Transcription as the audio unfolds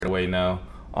away now.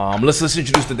 Let's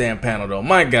introduce the damn panel though.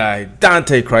 My guy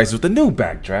Dante Crisis with the new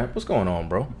backdraft. What's going on,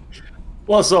 bro?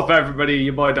 What's up, everybody?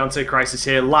 Your boy Dante Crisis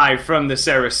here, live from the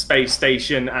Ceres space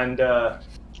station, and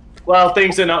well,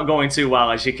 things are not going too well,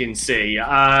 as you can see.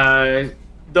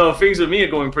 Though things with me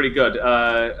are going pretty good.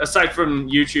 Aside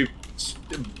from YouTube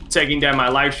taking down my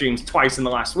live streams twice in the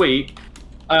last week,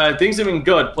 things have been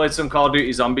good. Played some Call of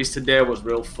Duty Zombies today, was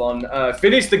real fun.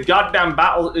 Finished the goddamn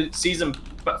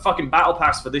fucking battle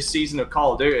pass for this season of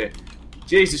Call of Duty.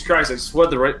 Jesus Christ, I swear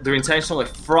they're intentionally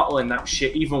throttling that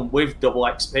shit, even with double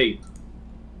XP.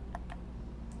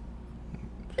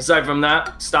 Aside from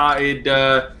that, started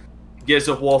Gears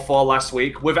of War 4 last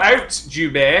week without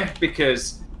Jubei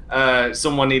because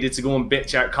someone needed to go and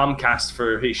bitch out Comcast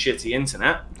for his shitty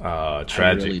internet. Tragic.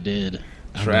 I really did.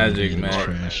 Tragic, man.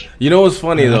 Trash. You know what's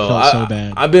funny though? I felt so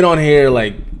bad. I've been on here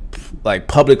like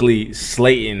publicly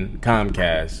slating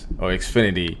Comcast or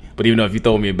Xfinity, but even though if you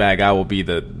throw me a bag, I will be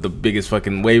the biggest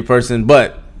fucking wave person.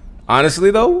 But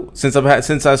honestly though, since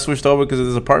I switched over because of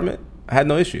this apartment, I had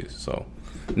no issues. So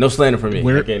no slander for me.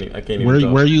 I can't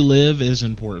even where you live is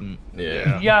important.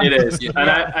 Yeah. It is.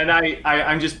 And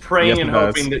I'm just praying and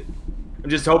hoping that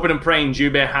and praying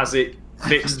Jubei has it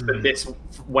fixed for this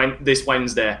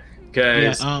Wednesday.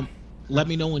 Cause let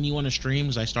me know when you want to stream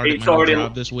because I started my new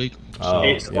job this week. So.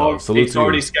 It's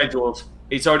already scheduled.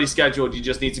 It's already scheduled. You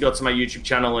just need to go to my YouTube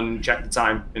channel and check the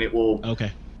time, and it will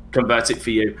convert it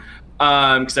for you.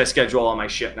 Because I schedule all my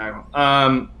shit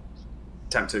now.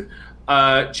 Attempt to.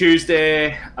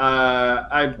 Tuesday,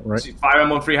 Fire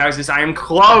Emblem Three Houses. I am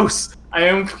close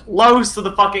to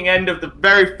the fucking end of the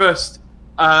very first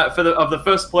of the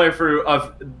first playthrough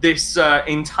of this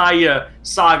entire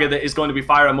saga that is going to be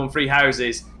Fire Emblem Three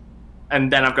Houses,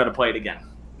 and then I've got to play it again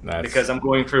because I'm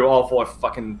going through all four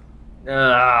fucking.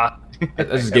 Hour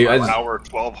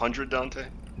 1200, Dante.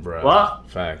 Bro, what?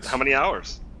 Facts. How many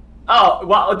hours? Oh,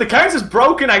 well, the count is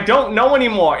broken. I don't know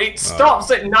anymore. It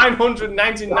stops at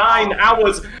 999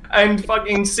 hours and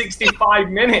fucking 65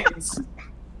 minutes.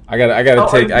 I gotta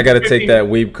take that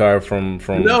weeb card from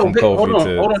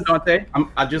Kofi. Hold on, Dante.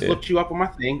 I just looked you up on my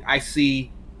thing. I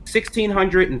see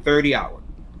 1,630 hours.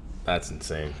 That's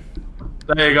insane.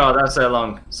 There you go. That's so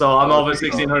long. So I'm over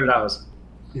 1,600 hours.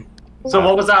 So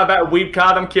what was that about a weeb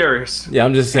card? I'm curious. Yeah,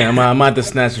 I'm just saying. I might have to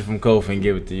snatch it from Kofi and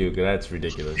give it to you because that's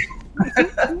ridiculous.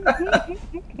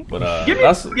 But give me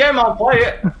the game, I'll play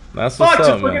it. That's what's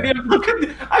up, man.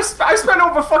 I spent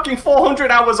over fucking 400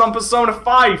 hours on Persona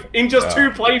 5 in just 2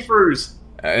 playthroughs.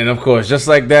 And of course, just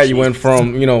like that, you went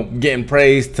from getting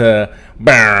praised to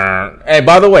burn. Hey,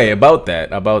 by the way, about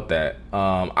that,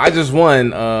 I just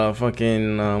won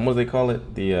fucking what do they call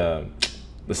it? The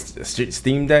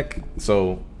Steam Deck.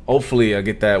 So hopefully I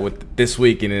get that with this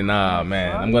week, and then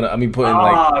man, I'll be putting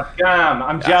damn,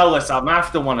 I'm jealous. I'm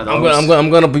after one of those. I'm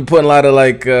gonna be putting a lot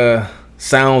of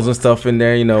sounds and stuff in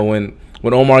there. When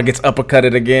Omar gets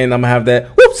uppercutted again, I'm gonna have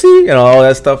that whoopsie, all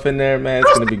that stuff in there, man.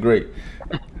 It's gonna be great.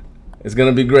 It's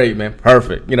gonna be great, man.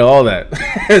 Perfect. All that.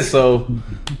 So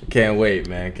can't wait,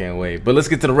 man. Can't wait. But let's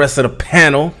get to the rest of the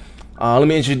panel. Let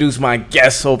me introduce my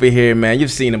guest over here, man.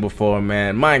 You've seen him before,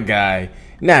 man. My guy,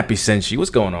 Nappy Senshi.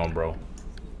 What's going on, bro?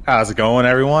 How's it going,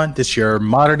 everyone? This your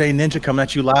modern day ninja coming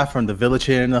at you live from the village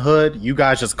here in the hood. You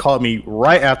guys just called me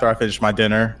right after I finished my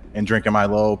dinner and drinking my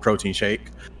low protein shake.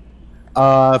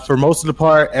 For most of the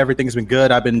part, everything's been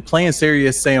good. I've been playing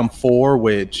Serious Sam 4,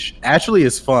 which actually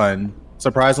is fun.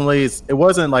 Surprisingly, it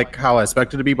wasn't like how I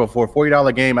expected it to be, but for a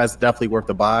 $40 game, that's definitely worth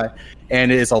the buy.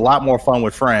 And it's a lot more fun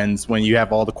with friends when you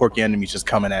have all the quirky enemies just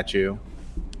coming at you.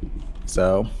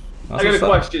 So I got a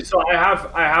question. So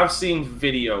I have seen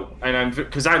video, and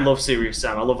because I love Serious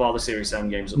Sam. I love all the Serious Sam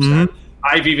games.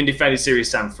 I've even defended Serious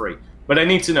Sam 3. But I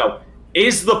need to know,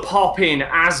 is the pop-in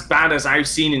as bad as I've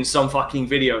seen in some fucking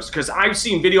videos? Because I've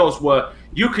seen videos where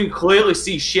you can clearly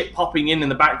see shit popping in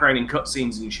the background in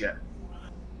cutscenes and shit.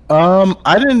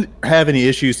 I didn't have any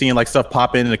issues seeing stuff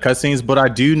pop in the cutscenes, but I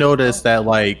do notice that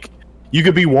you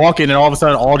could be walking and all of a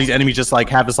sudden all these enemies just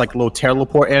have this little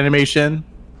teleport animation.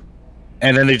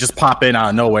 And then they just pop in out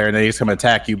of nowhere, and they just come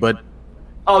attack you. But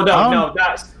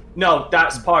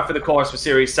that's par for the course for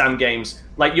Serious Sam games.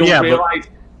 You'll realize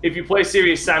if you play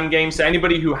Serious Sam games, to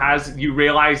anybody who has, you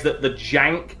realize that the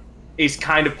jank is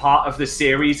kind of part of the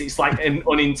series. It's like an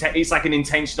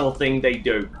intentional thing they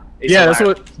do. That's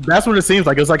what it seems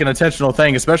like. It was an intentional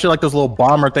thing, especially those little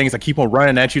bomber things that keep on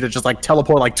running at you that just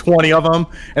teleport 20 of them,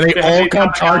 and they all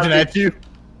come charging at you.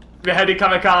 Beheaded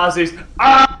kamikazes.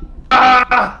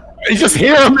 You just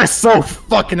hear them. It's so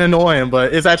fucking annoying,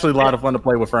 but it's actually a lot of fun to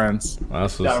play with friends.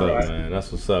 That's what's up, man.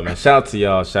 That's what's up, man. Shout out to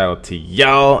y'all. Shout out to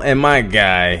y'all. And my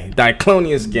guy,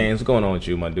 Diclonius Games. What's going on with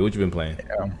you, my dude? What you been playing?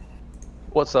 Yeah.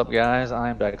 What's up, guys?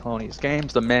 I'm Diclonius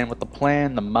Games, the man with the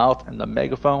plan, the mouth, and the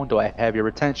megaphone. Do I have your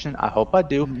attention? I hope I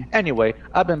do. Anyway,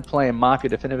 I've been playing Mafia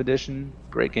Definitive Edition.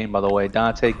 Great game, by the way.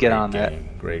 Dante, get on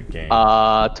that. Great game.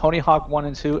 Tony Hawk 1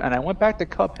 and 2, and I went back to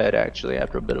Cuphead, actually,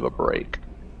 after a bit of a break.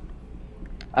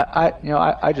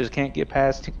 I just can't get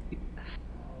past...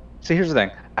 See, here's the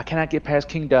thing. I cannot get past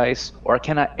King Dice, or I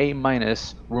cannot A-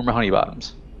 Rumor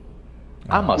Honeybottoms.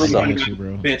 I must suck. You,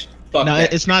 bro. Bitch. No,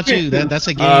 it's not you. That's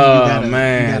a game. Oh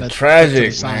man,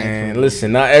 tragic, man.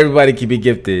 Listen, not everybody can be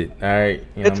gifted. All right,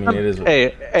 you know what I mean. It is.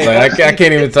 Hey, like, I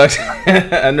can't even talk.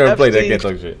 I never played that. I can't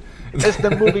talk shit. It's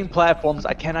the moving platforms.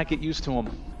 I cannot get used to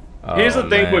them. Here's the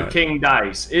thing with King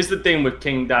Dice.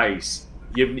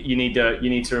 You need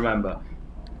to remember.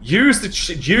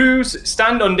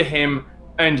 Stand under him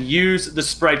and use the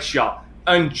spread shot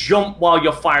and jump while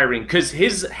you're firing, because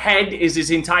his head is his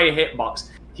entire hitbox.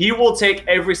 He will take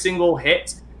every single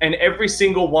hit, and every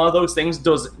single one of those things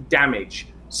does damage.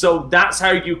 So that's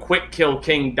how you quick kill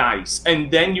King Dice. And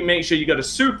then you make sure you got a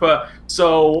super,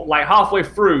 so like halfway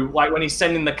through, like when he's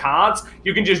sending the cards,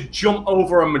 you can just jump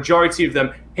over a majority of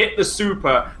them, hit the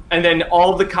super, and then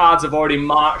all the cards have already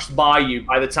marched by you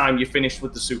by the time you finished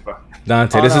with the super.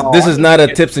 Dante, this is not a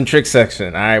tips and tricks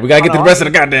section. All right, we gotta get to the rest of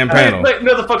the goddamn panel.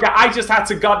 Motherfucker, I just had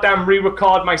to goddamn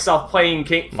re-record myself fighting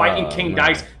King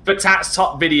Dice for Tat's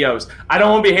top videos. I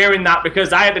don't want to be hearing that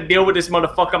because I had to deal with this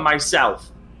motherfucker myself.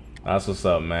 That's what's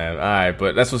up, man. All right,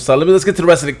 but that's what's up. Let's get to the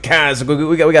rest of the cast.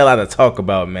 We got a lot to talk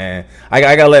about, man. I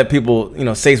gotta let people,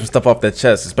 say some stuff off their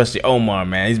chest, especially Omar,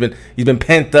 man. He's been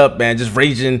pent up, man, just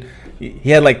raging.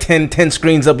 He had like 10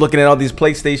 screens up looking at all these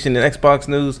PlayStation and Xbox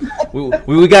news.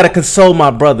 We gotta console my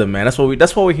brother, man. That's what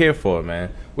we're here for,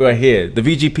 man. We are here. The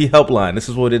VGP helpline. This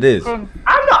is what it is. I'm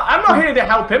not here to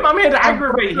help him. I'm here to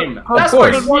aggravate him. That's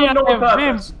what I want to know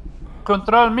purpose.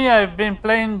 Control me. I've been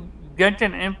playing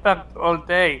Genshin Impact all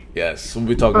day. Yes, we'll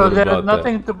be talking about that. There's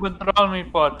nothing to control me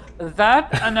for.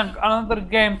 That and another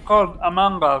game called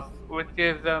Among Us, which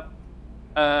is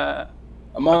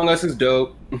Among Us is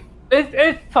dope.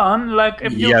 It's fun. Like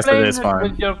if you're Yes, playing it is fun.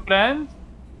 with your friends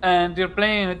and you're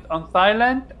playing it on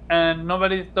silent and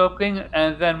nobody's talking,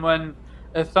 and then when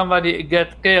somebody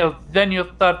gets killed, then you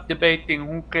start debating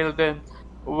who killed them,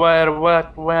 where,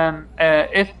 what, when.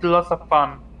 It's lots of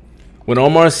fun. When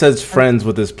Omar says friends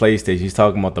with his PlayStation, he's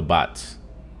talking about the bots.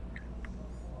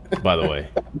 By the way.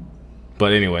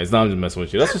 But anyways, now I'm just messing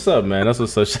with you. That's what's up, man. That's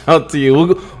what's up. Shout out to you.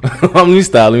 Let me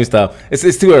stop.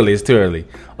 It's too early.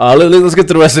 Let's get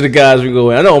to the rest of the guys. We go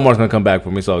in. I know Omar's gonna come back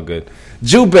for me. It's all good.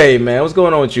 Jubei, man, what's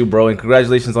going on with you, bro? And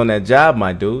congratulations on that job,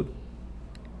 my dude.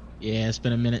 Yeah, it's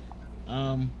been a minute.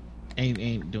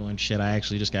 Ain't doing shit. I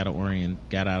actually just got out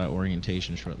of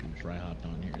orientation shortly before I hopped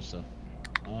on here. So,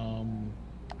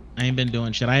 I ain't been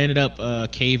doing shit. I ended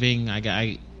up caving.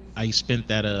 I spent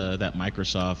that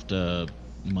Microsoft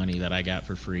money that I got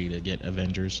for free to get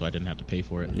Avengers, so I didn't have to pay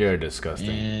for it. You're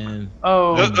disgusting. And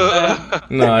no,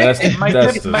 that's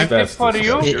for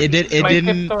you.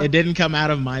 It didn't come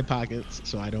out of my pockets,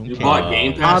 so I don't care. Bought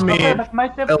Game Pass. I mean, my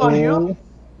tip for you.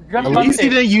 At least he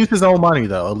didn't use his own money,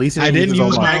 though. At least he didn't use his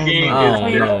own money. That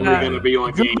game is probably going to be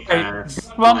on Game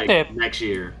Pass next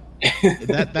year.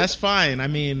 That's fine. I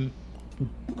mean,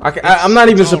 I'm not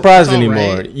even surprised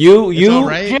anymore. Right.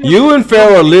 You and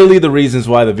Pharaoh are literally the reasons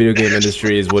why the video game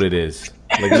industry is what it is.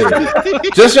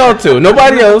 Like, just y'all two.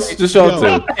 Nobody else. Just y'all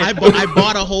two. I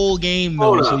bought a whole game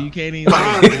though, so you can't even.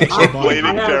 I'm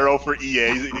blaming Pharaoh for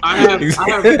EA. I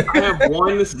have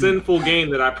one sinful game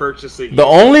that I purchased. The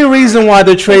only reason why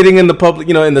they're trading in the public,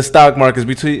 in the stock market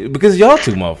is because y'all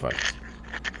two motherfuckers.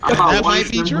 That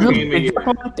might be true.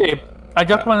 I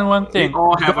just want one thing. We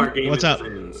all have our game. What's up?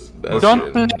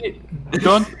 Don't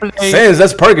play. Sans,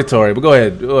 that's purgatory. But go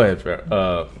ahead,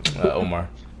 Omar.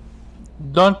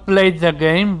 Don't play the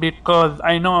game because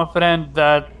I know a friend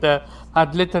that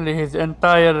had literally his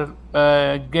entire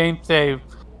game save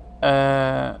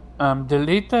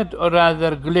deleted or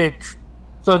rather glitched.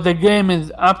 So the game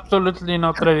is absolutely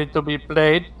not ready to be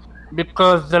played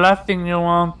because the last thing you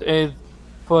want is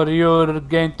for your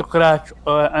game to crash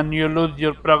and you lose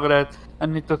your progress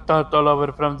and need to start all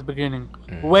over from the beginning.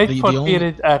 Wait for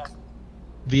Series X.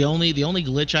 The only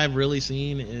glitch I've really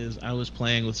seen is I was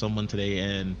playing with someone today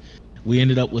and we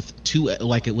ended up with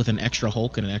with an extra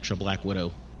Hulk and an extra Black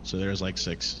Widow. So there's like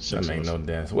six. That make no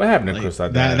dance. What happened to Chris?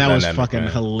 That was fucking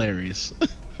hilarious.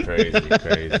 Crazy.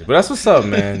 But that's what's up,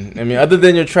 man. I mean, other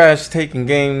than your trash taking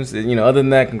games, other than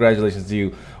that, congratulations to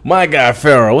you. My guy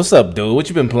Pharaoh, what's up, dude? What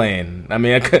you been playing? I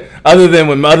mean, other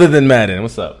than Madden,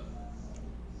 what's up?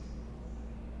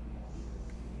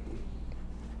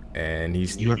 And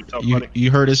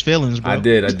you hurt his feelings, bro. I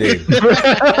did.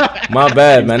 My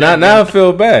bad, man. Now I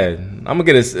feel bad. I'm gonna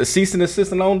get a cease and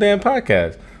desist on my own damn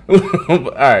podcast.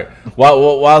 All right.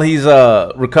 While he's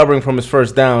recovering from his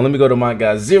first down, let me go to my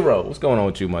guy Zero. What's going on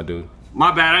with you, my dude?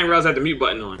 My bad. I didn't realize I had the mute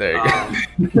button on. There you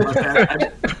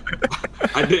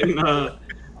go.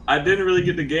 I didn't really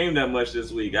get the game that much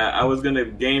this week. I was gonna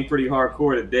game pretty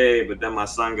hardcore today, but then my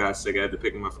son got sick. I had to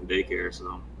pick him up from daycare,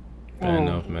 so. Fair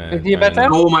enough, man. Is he better?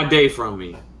 Stole my day from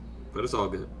me, but it's all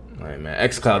good. All right, man.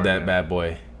 XCloud that bad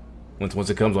boy. Once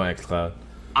it comes on XCloud.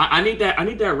 I need that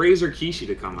Razer Kishi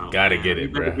to come out. Gotta get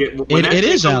it, bro. It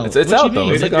is out. It's out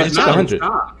though. It's like it's not 100. in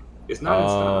stock. It's not in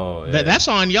stock. Yeah. That's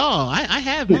on y'all. I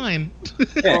have mine.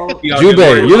 Jube,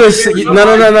 no.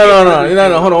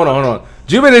 Hold on.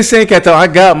 Jube, they saying, Kato, I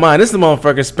got mine. This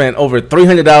motherfucker spent over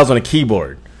 $300 on a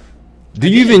keyboard. Do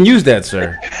you even use that,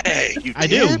 sir? Hey, I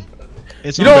do.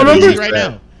 It's you don't remember right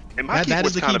now. And my that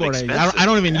is the keyboard. I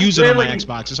don't even use it on my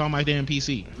Xbox. It's on my damn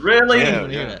PC. Really?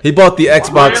 Yeah. He bought the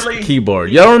Xbox keyboard.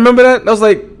 Y'all remember that? That was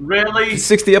like really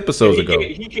 60 episodes ago.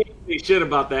 He can't say shit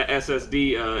about that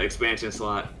SSD expansion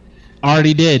slot.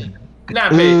 Already did.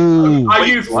 Nappy, are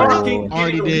you fucking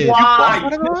already did?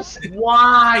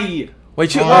 Why?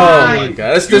 Wait, oh my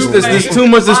god, there's too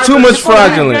much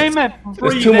fraudulent.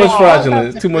 There's too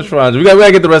much fraudulent. We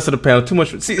gotta get the rest of the panel. Too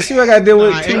much. See what I gotta deal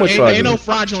with? Too much fraudulent. Ain't no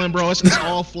fraudulent, bro. It's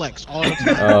all flex all the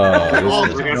time.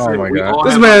 Oh my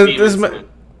god.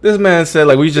 This man said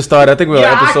like we just started. I think we were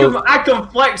on episode. I can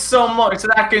flex so much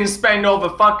that I can spend over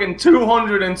fucking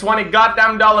 $220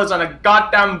 goddamn dollars on a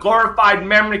goddamn glorified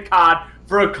memory card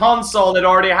for a console that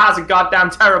already has a goddamn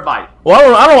terabyte.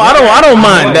 Well, I don't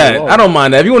mind that. I don't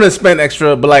mind that. If you want to spend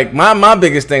extra, but like my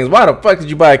biggest thing is why the fuck did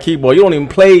you buy a keyboard? You don't even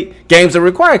play games that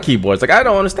require keyboards. Like I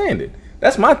don't understand it.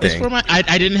 That's my thing.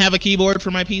 I didn't have a keyboard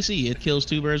for my PC. It kills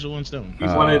two birds with one stone. You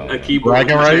wanted a keyboard.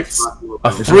 Bragging rights. A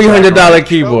 $300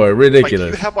 keyboard, ridiculous.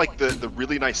 Like, you have like the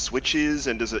really nice switches,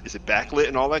 and is it backlit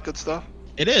and all that good stuff?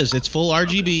 It is. It's full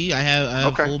RGB. I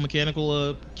have full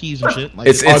mechanical keys and shit. Like,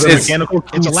 it's mechanical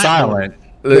key silent.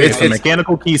 It's a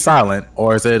mechanical key silent,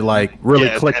 or is it like really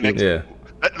clicky? Yeah.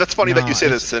 That's funny that you say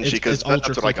this, Senshi, because that's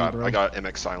what I got. Bro. I got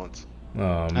MX Silence.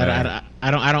 Oh man.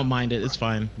 I don't mind it. It's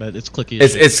fine, but it's clicky.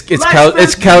 It's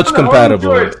couch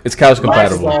compatible. It's couch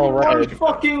compatible.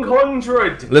 Fucking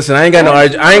 100. Listen, I ain't got no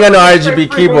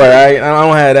RGB keyboard. I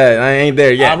don't have that. I ain't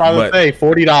there yet. I'm about to say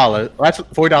 $40. That's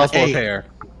 $40 for a pair.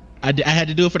 I had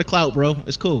to do it for the clout, bro.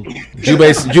 It's cool.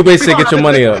 Jube said get your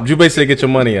money up. Jube said get your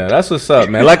money up. That's what's up,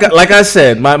 man. Like I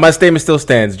said, my statement still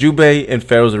stands. Jube and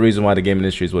Pharaoh's the reason why the gaming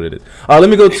industry is what it is. Let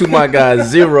me go to my guy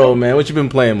Zero, man. What you been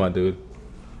playing, my dude?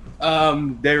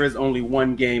 There is only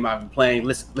one game I've been playing.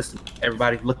 Listen,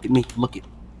 everybody, look at me. Look at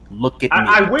me.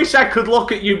 I wish I could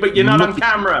look at you, but you're not on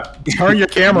camera. Turn your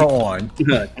camera on.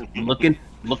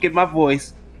 Look at my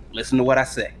voice. Listen to what I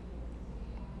say.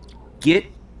 Get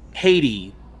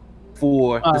Hades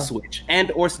for the Switch and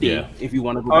or Steam if you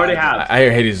want to. Already have. I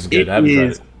hear Hades is good. I haven't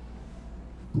tried it.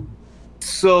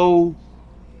 So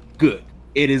good.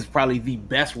 It is probably the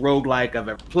best roguelike I've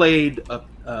ever played.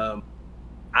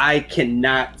 I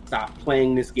cannot stop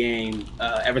playing this game.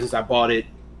 Ever since I bought it,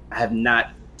 I have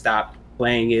not stopped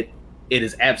playing it. It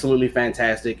is absolutely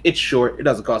fantastic. It's short. It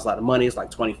doesn't cost a lot of money. It's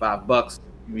like $25.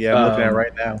 Yeah, I'm looking at it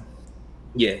right now.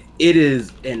 Yeah, it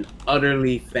is an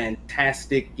utterly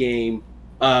fantastic game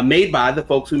made by the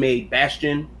folks who made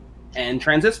Bastion and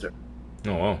Transistor.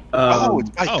 Oh, wow. It's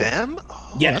by them?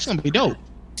 Yeah, that's going to be dope.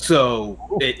 So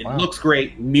it looks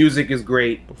great. Music is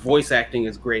great. Voice acting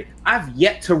is great. I've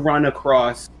yet to run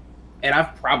across, and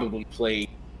I've probably played,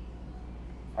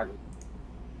 but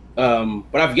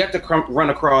I've yet to run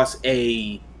across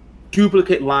a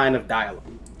duplicate line of dialogue.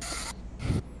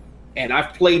 And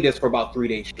I've played this for about 3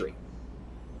 days straight.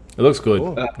 It looks good.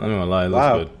 I'm not gonna lie, it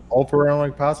looks good. Overall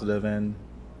positive, and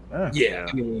yeah.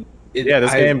 I mean,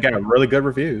 this game got really good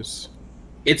reviews.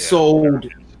 It sold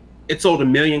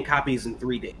 1 million copies in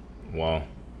 3 days. Wow.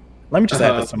 Let me just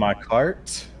add this to my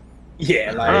cart.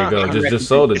 Yeah, there you go. Just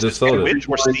sold it. Just sold it. Switch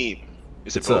or Steam?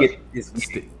 Is it both?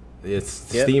 It's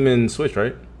Steam and Switch,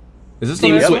 right? Is this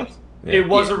Steam on Switch? Yeah. It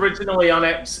was originally on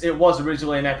X. It was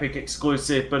originally an Epic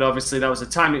exclusive, but obviously that was a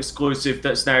time exclusive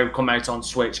that's now come out on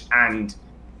Switch and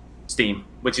Steam,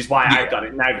 which is why I got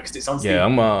it now because it's on Steam. Yeah,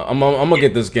 I'm gonna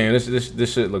get this game.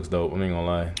 This shit looks dope. I ain't gonna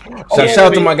lie. Shout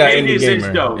out to my guy Indie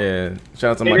Gamer. Yeah,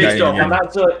 shout out to my guy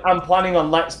Indie Gamer. I'm planning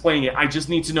on let's playing it. I just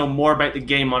need to know more about the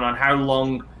game on how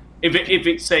long. If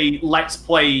it's a let's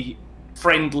play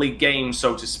friendly game,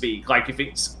 so to speak, like if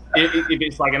it's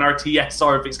like an RTS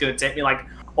or if it's gonna take me like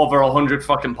over 100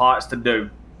 fucking parts to do.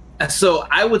 So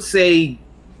I would say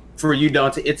for you,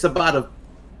 Dante, it's about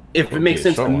if it makes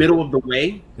sense, the middle of the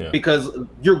way, because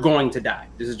you're going to die.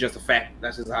 This is just a fact.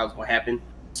 That's just how it's going to happen.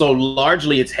 So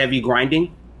largely, it's heavy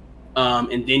grinding,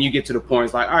 and then you get to the point.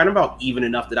 It's like, all right, I'm about even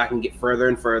enough that I can get further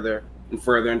and further and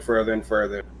further and further and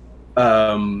further.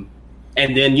 And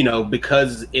then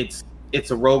because it's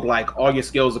a roguelike, all your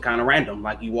skills are kind of random.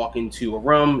 Like you walk into a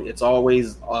room, it's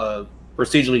always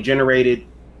procedurally generated,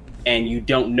 and you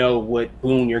don't know what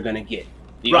boon you're going to get.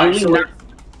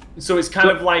 So it's kind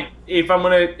of like if I'm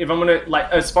gonna like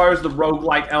as far as the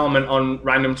roguelike element on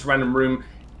random to random room,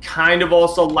 kind of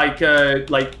also like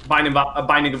Binding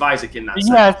of Isaac in that sense.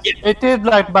 Yes, it is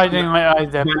like Binding of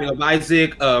Isaac. Binding of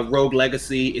Isaac, Rogue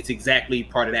Legacy. It's exactly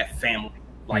part of that family.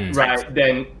 Right,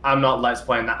 then I'm not let's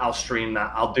playing that. I'll stream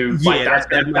that. I'll do. That's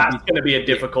gonna be a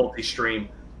difficulty stream.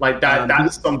 Like that.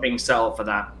 That's something set for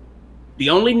that. The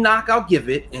only knock I'll give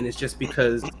it, and it's just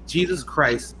because Jesus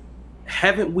Christ.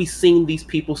 Haven't we seen these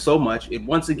people so much? It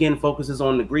once again focuses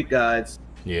on the Greek gods.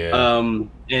 Yeah.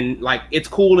 And like it's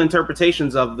cool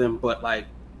interpretations of them, but like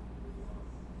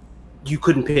you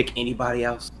couldn't pick anybody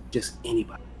else, just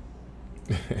anybody.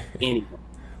 Anyone.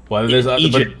 Well, there's other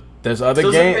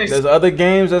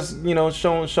games that's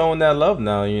showing that love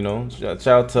now. Shout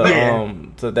out to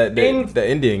the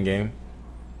Indian game.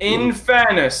 In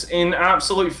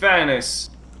absolute fairness.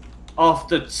 Off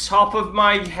the top of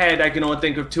my head, I can only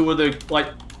think of two other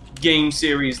game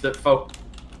series that focused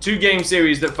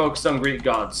on Greek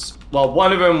gods. Well,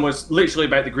 one of them was literally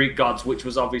about the Greek gods, which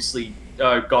was obviously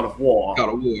God of War. God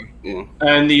of War, yeah.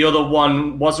 And the other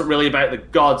one wasn't really about the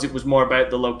gods; it was more about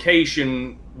the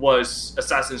location. Was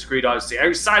Assassin's Creed Odyssey.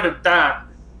 Outside of that,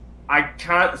 I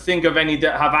can't think of any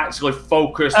that have actually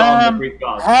focused on the Greek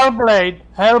gods. Hellblade.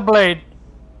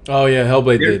 Oh yeah,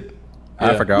 Hellblade did.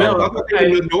 I forgot. No, I thought they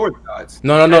were the Norse gods.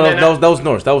 No. That was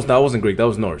Norse. That wasn't Greek. That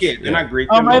was Norse. Yeah, they're not Greek.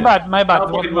 Oh, my bad.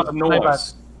 It was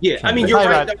Norse. Yeah, I mean, you're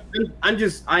right.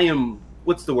 I am.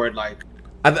 What's the word like?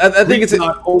 I think it's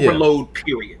not overload.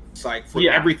 Period. It's like for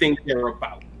everything they're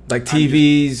about. Like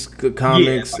TVs,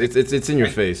 comics. It's in your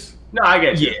face. No, I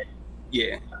get you.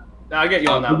 Yeah. No, I get you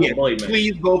on that one. Believe me.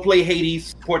 Please go play Hades.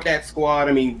 Support that squad.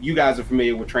 I mean, you guys are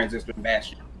familiar with Transistor and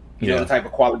Bastion. You know the type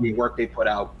of quality work they put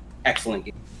out. Excellent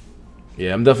game.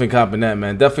 Yeah, I'm definitely copping that,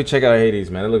 man. Definitely check out Hades,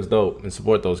 man. It looks dope, and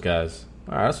support those guys.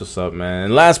 All right, that's what's up, man.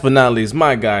 And last but not least,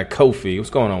 my guy Kofi. What's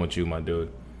going on with you, my dude?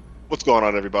 What's going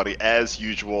on, everybody? As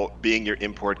usual, being your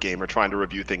import gamer, trying to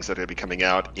review things that are going to be coming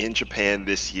out in Japan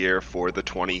this year for the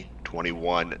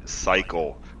 2021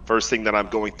 cycle. First thing that I'm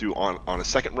going through on a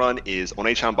second run is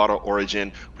Onechan Battle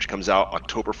Origin, which comes out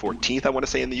October 14th, I want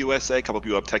to say, in the USA. A couple of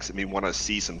you have texted me, want to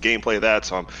see some gameplay of that,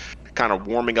 so I'm kind of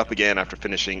warming up again after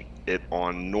finishing it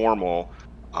on normal,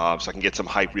 so I can get some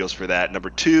hype reels for that. Number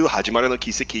 2, Hajimaru no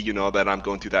Kiseki, you know that I'm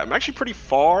going through that. I'm actually pretty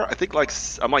far. I think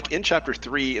I'm in chapter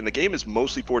 3, and the game is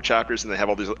mostly 4 chapters, and they have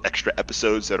all these extra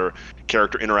episodes that are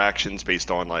character interactions based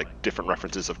on different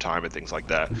references of time and things like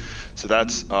that. So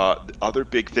that's the other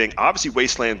big thing. Obviously,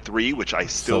 Wasteland 3, which I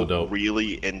still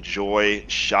really enjoy.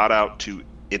 Shout out to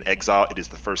In Exile. It is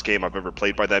the first game I've ever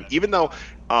played by them, even though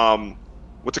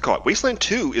what's it called? Wasteland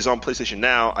 2 is on PlayStation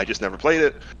Now. I just never played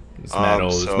it. It's not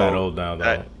old. It's not old now,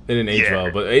 though. It didn't age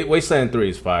well. But Wasteland 3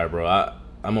 is fire, bro.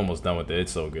 I'm almost done with it.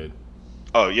 It's so good.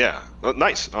 Oh, yeah.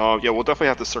 Nice. Yeah, we'll definitely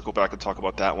have to circle back and talk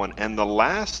about that one. And the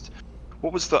last...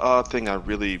 What was the thing I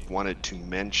really wanted to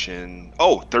mention?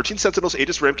 Oh, 13 Sentinels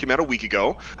Aegis Rim came out a week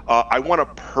ago. I want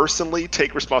to personally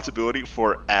take responsibility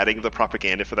for adding the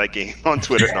propaganda for that game on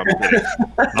Twitter.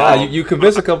 You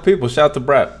convinced a couple people. Shout out to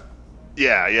Brett.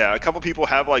 Yeah. A couple people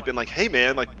have been like, "Hey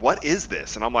man, what is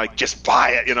this?" And I'm like, "Just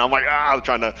buy it." I'm like, I'm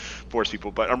trying to force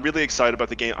people, but I'm really excited about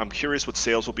the game. I'm curious what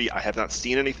sales will be. I have not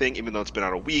seen anything, even though it's been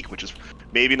out a week, which is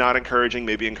maybe not encouraging,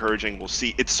 maybe encouraging. We'll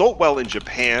see. It sold well in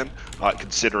Japan,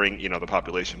 considering the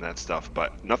population and that stuff,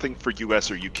 but nothing for US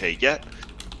or UK yet.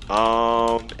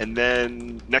 And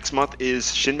then next month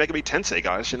is Shin Megami Tensei,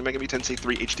 guys. Shin Megami Tensei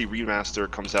 3 HD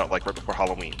Remaster comes out right before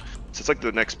Halloween, so it's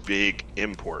the next big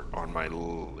import on my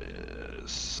list.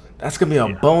 That's gonna be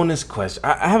a bonus question.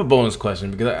 I have a bonus question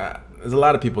because there's a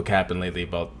lot of people capping lately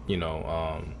about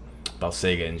about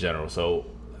Sega in general. So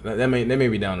that may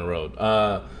be down the road.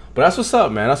 But that's what's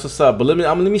up, man. That's what's up. But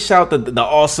let me shout the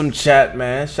awesome chat,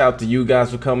 man. Shout out to you guys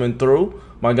for coming through.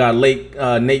 My guy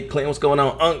Nate Clinton, what's going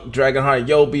on? Unk, Dragonheart,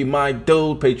 yo, be my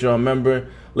dude, Patreon member.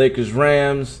 Lakers,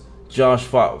 Rams, Josh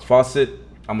Fawcett.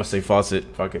 I'm gonna say Fawcett.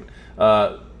 Fuck it.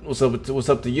 What's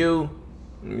up to you?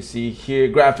 Let me see here.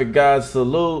 Graphic guys,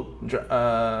 salute.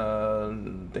 I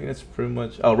think that's pretty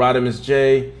much. Oh, Rodimus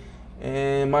J.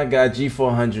 And my guy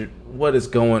G400. What is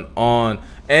going on?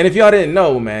 And if y'all didn't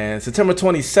know, man, September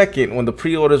 22nd, when the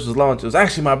pre-orders was launched, it was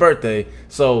actually my birthday.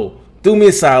 So do me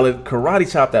a solid,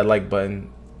 karate chop that like button.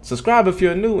 Subscribe if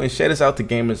you're new, and share this out to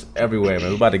gamers everywhere, man.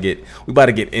 We about to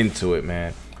get into it,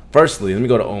 man. Firstly, let me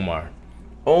go to Omar.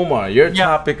 Omar, your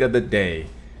topic of the day.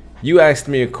 You asked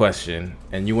me a question,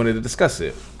 and you wanted to discuss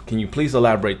it. Can you please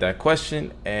elaborate that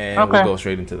question, and we'll go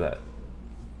straight into that.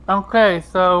 Okay,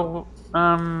 so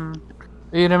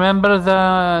you remember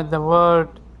the word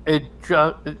it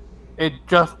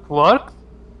just works?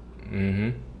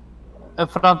 Mm-hmm.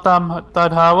 From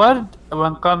Todd Howard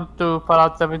when it comes to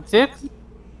Fallout 76.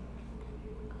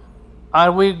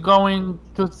 Are we going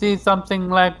to see something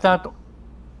like that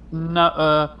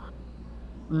now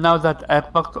that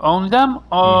Xbox owns them,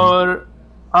 or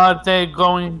are they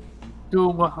going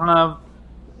to have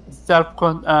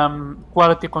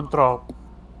quality control?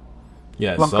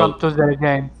 Yes. When it comes to their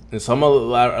game. So I'm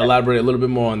gonna elaborate a little bit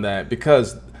more on that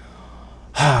because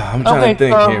I'm trying to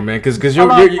think here, man. Because your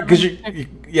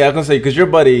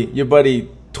buddy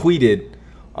tweeted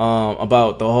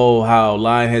about the whole how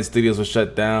Lionhead Studios was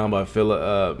shut down by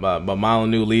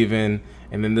Molyneux leaving,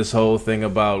 and then this whole thing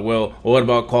about what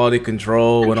about quality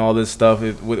control and all this stuff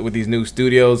with these new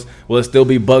studios? Will it still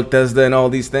be Bethesda and all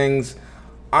these things?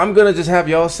 I'm gonna just have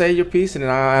y'all say your piece, and then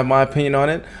I have my opinion on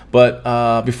it. But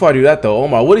before I do that, though,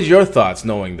 Omar, what is your thoughts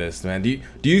knowing this, man? Do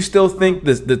you still think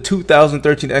the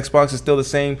 2013 Xbox is still the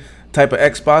same type of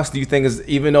Xbox? Do you think,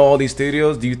 even though all these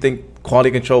studios, do you think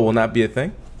quality control will not be a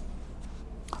thing?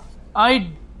 I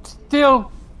still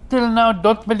till now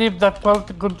don't believe that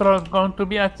quality control is going to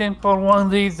be a thing for one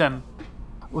reason: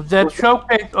 the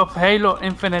showcase of Halo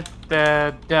Infinite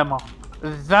demo.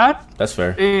 That's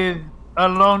fair. Is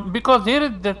alone, because here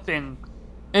is the thing: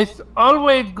 it's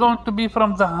always going to be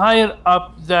from the higher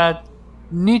up that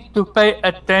need to pay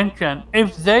attention.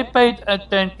 If they paid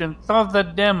attention, saw the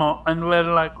demo, and were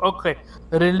like, okay,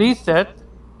 release it,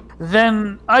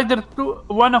 then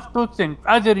one of two things: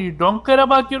 either you don't care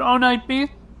about your own IP,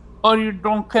 or you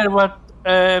don't care what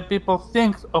people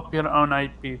think of your own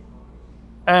IP,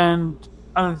 and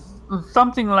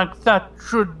something like that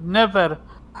should never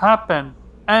happen.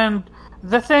 And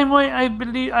the same way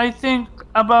I think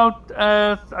about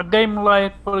a game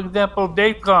like, for example,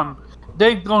 Days Gone.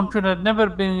 Days Gone should have never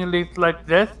been released like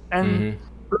this, and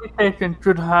PlayStation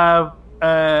should have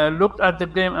looked at the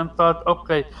game and thought,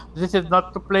 okay, this is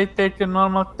not the PlayStation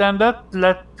normal standard,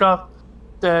 let's just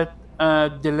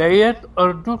delay it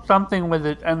or do something with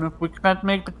it, and if we can't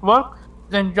make it work,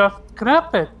 then just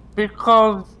scrap it,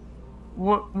 because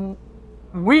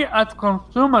we as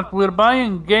consumers, we're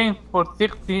buying games for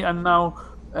 $60 and now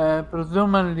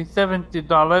presumably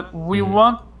 $70. We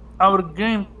want our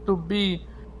games to be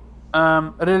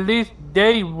released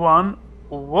day one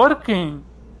working.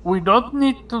 We don't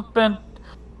need to spend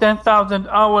 10,000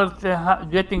 hours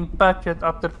getting patches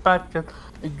after patches,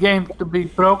 games to be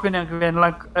broken again.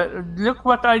 Like, look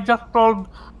what I just told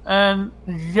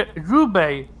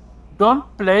Jubei.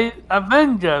 Don't play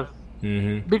Avengers.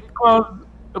 Because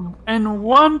in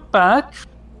one patch,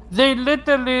 they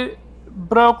literally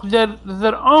broke their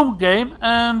own game,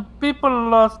 and people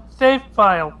lost save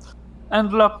files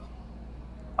and lost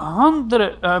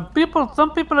people.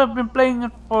 Some people have been playing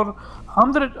it for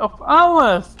hundreds of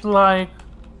hours. Like,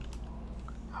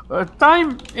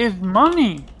 time is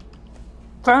money.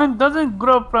 Time doesn't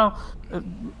grow from,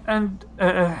 and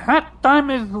time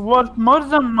is worth more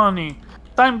than money.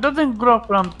 Time doesn't grow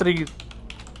from trees.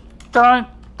 Time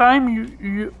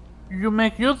you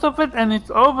make use of it, and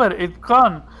it's over. It's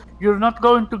gone. You're not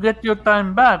going to get your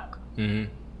time back.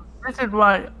 This is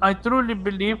why I truly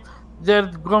believe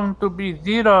there's going to be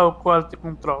zero quality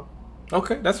control.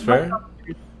 Okay, that's fair.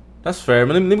 That's fair.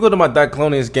 Let me go to my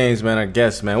Diclonius games, man. I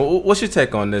guess, man. What's your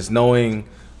take on this? Knowing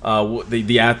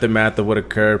the aftermath of what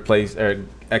occurred,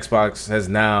 Xbox has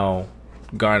now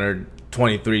garnered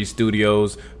 23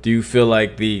 studios. Do you feel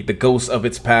like the ghost of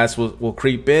its past will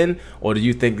creep in, or do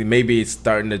you think that maybe it's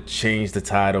starting to change the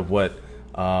tide of what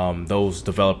those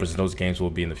developers and those games will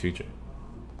be in the future?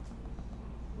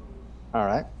 All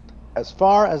right. As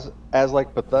far as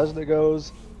like Bethesda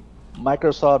goes,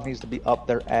 Microsoft needs to be up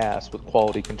their ass with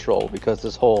quality control, because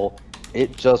this whole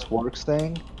 "it just works"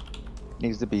 thing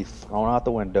needs to be thrown out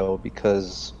the window,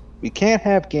 because we can't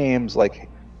have games like,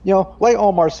 like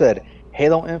Omar said,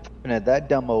 Halo Infinite, that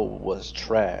demo was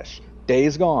trash.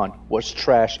 Days Gone was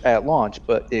trash at launch,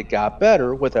 but it got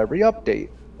better with every update,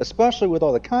 especially with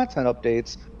all the content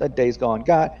updates that Days Gone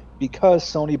got because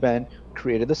Sony Ben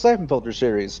created the Siphon Filter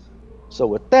series. So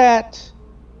with that,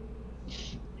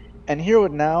 and here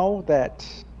with now that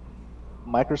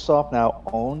Microsoft now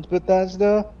owns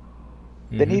Bethesda,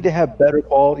 they need to have better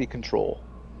quality control,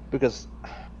 because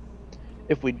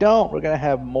if we don't, we're going to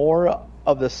have more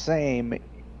of the same,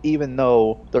 even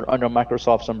though they're under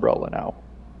Microsoft's umbrella now.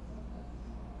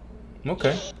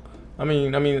 Okay. I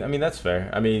mean that's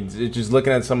fair. I mean, just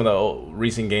looking at some of the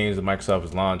recent games that Microsoft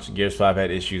has launched, Gears 5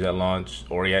 had issues at launch,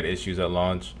 Ori had issues at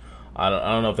launch. I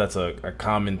don't know if that's a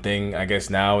common thing, I guess,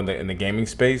 now in the gaming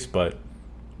space, but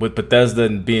with Bethesda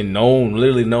being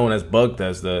literally known as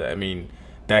Bugthesda, I mean,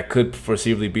 that could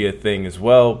foreseeably be a thing as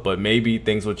well. But maybe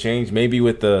things will change. Maybe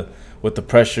with the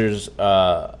pressures,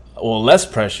 less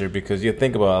pressure, because you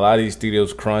think about a lot of these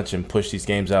studios crunch and push these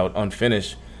games out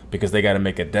unfinished because they got to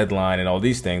make a deadline and all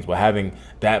these things. But having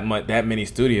that many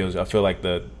studios, I feel like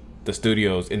the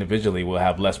studios individually will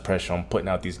have less pressure on putting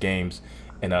out these games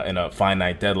in a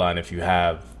finite deadline if you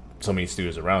have so many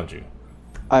studios around you.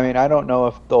 I mean, I don't know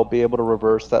if they'll be able to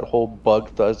reverse that whole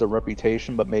Bugthesda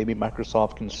reputation, but maybe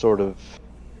Microsoft can sort of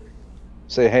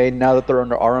say, hey, now that they're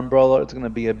under our umbrella, it's going to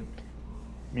be a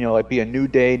new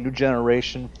day, new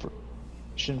generation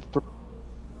for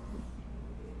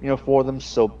them.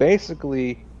 So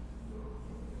basically,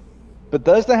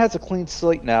 Bethesda has a clean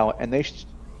slate now, and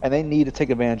they need to take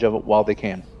advantage of it while they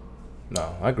can.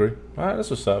 No, I agree. All right, that's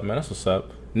what's up, man. That's what's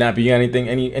up. Nappy, you got anything,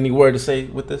 any word to say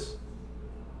with this?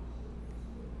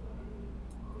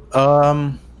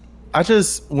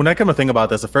 When I come to think about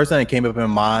this, the first thing that came up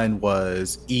in mind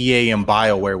was EA and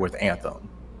BioWare with Anthem.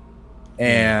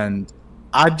 And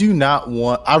I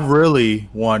really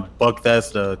want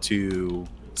Bethesda to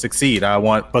succeed. I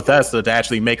want Bethesda to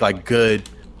actually make like good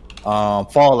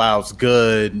Fallouts,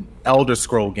 good Elder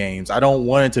Scroll games. I don't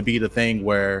want it to be the thing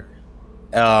where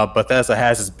Bethesda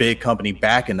has this big company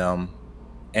backing them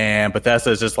and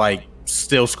Bethesda is just like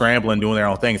still scrambling, doing their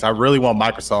own things. I really want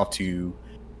Microsoft to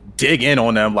dig in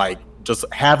on them, like just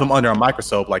have them under a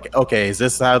microscope. Like, okay, is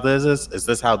this how this is? Is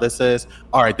this how this is?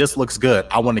 All right, this looks good.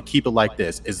 I want to keep it like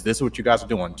this. Is this what you guys are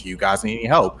doing? Do you guys need any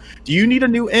help? Do you need a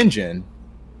new engine?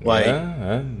 Like,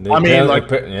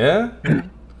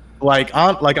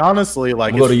 honestly,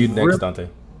 like, we'll go to you next, Dante.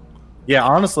 Yeah,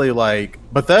 honestly, like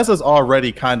Bethesda's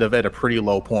already kind of at a pretty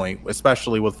low point,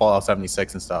 especially with Fallout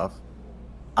 76 and stuff.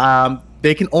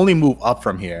 They can only move up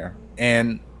from here,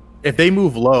 and if they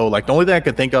move low, like the only thing I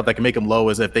could think of that can make them low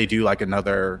is if they do like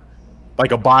another,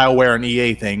 like a BioWare and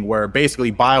EA thing, where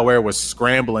basically BioWare was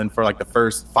scrambling for like the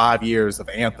first 5 years of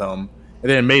Anthem, and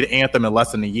then made Anthem in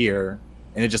less than a year,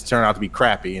 and it just turned out to be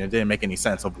crappy, and it didn't make any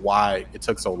sense of why it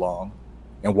took so long,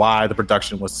 and why the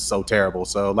production was so terrible.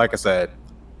 So, like I said,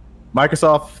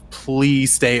 Microsoft,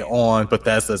 please stay on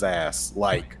Bethesda's ass,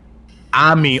 like,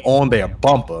 I mean, on their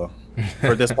bumper.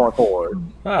 For this point forward.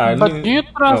 But do you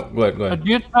trust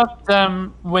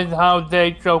them with how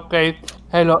they showcase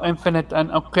Halo Infinite and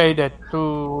okayed it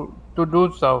to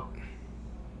do so?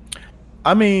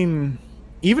 I mean,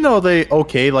 even though they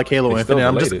okayed like Halo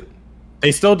Infinite,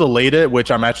 they still delayed it,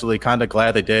 which I'm actually kind of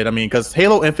glad they did. I mean, because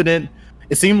Halo Infinite,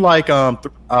 it seemed like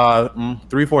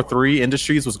 343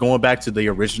 Industries was going back to the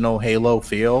original Halo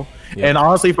feel, and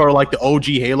honestly, for like the OG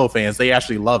Halo fans, they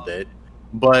actually loved it.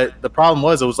 But the problem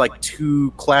was it was like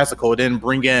too classical. It didn't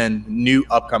bring in new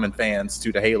upcoming fans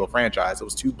to the Halo franchise. It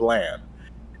was too bland.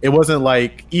 It wasn't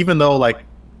like, even though like,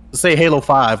 say Halo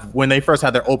 5, when they first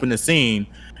had their opening scene,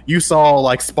 you saw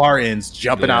like Spartans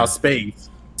jumping out of space,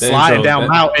 sliding down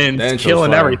mountains,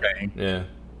 killing everything. Yeah.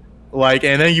 Like,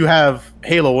 and then you have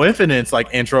Halo Infinite's like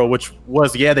intro, which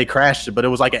was, they crashed it, but it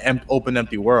was like an open,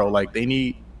 empty world. Like they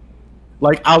need,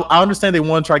 like, I understand they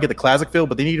want to try to get the classic feel,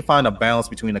 but they need to find a balance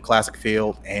between the classic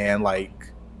feel and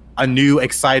like a new,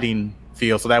 exciting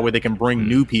feel, so that way they can bring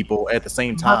new people at the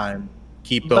same time.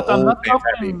 Keep the old fans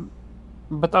happy.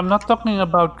 But I'm not talking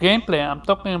about gameplay. I'm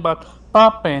talking about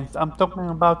pop paints. I'm talking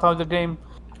about how the game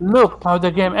looked, how the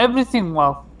game, everything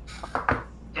was.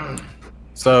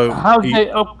 So how they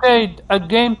okayed a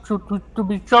game to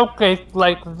be showcased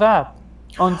like that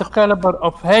on the caliber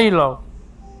of Halo.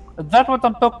 That's what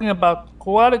I'm talking about.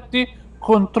 Quality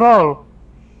control.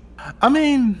 I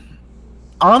mean,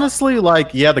 honestly,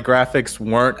 like, the graphics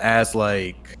weren't as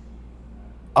like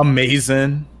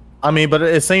amazing. I mean, but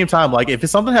at the same time, like, if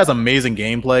something has amazing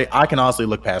gameplay, I can honestly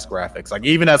look past graphics. Like,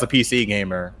 even as a PC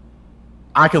gamer,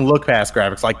 I can look past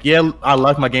graphics. Like, I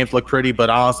like my games to look pretty,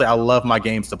 but honestly, I love my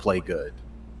games to play good.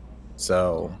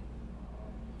 So,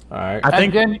 all right. I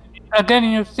think again,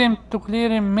 you seem to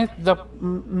clearly miss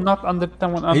not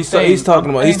understand what I'm saying. He's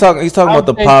talking about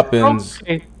the pop-ins.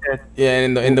 Yeah,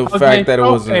 and the fact that it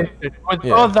wasn't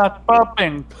with all that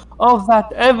popping, all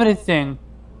that everything.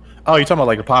 Oh, you're talking about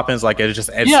like the pop-ins, like it's just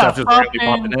stuff just randomly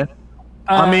popping in.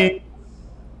 I mean,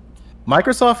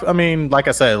 Microsoft. I mean, like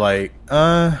I said, like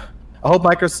I hope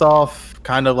Microsoft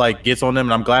kind of like gets on them,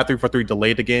 and I'm glad 343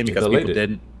 delayed the game because people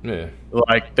didn't. Yeah,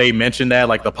 like they mentioned that,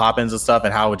 like the pop-ins and stuff,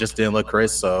 and how it just didn't look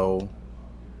crisp. So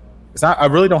it's not. I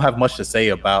really don't have much to say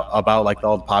about like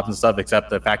all the pop-ins and stuff,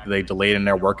 except the fact that they delayed and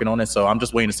they're working on it. So I'm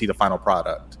just waiting to see the final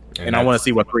product, and I want to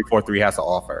see what 343 has to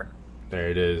offer. There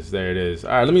it is.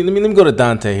 All right, let me go to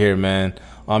Dante here, man.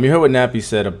 You heard what Nappy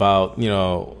said about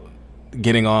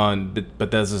getting on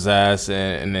Bethesda's ass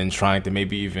and then trying to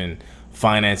maybe even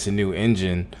finance a new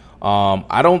engine.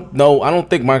 I don't know. I don't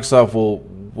think Microsoft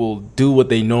will do what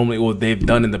they've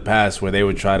done in the past, where they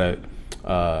would try to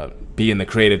be in the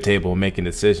creative table making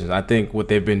decisions. I think what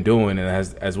they've been doing, and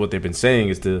as what they've been saying,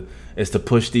 is to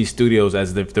push these studios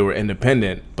as if they were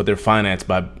independent, but they're financed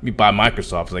by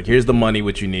Microsoft. It's like, here's the money,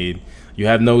 what you need. You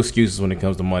have no excuses when it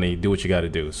comes to money. Do what you got to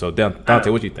do. So Dante,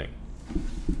 what do you think?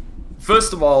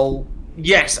 First of all,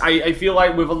 yes, I feel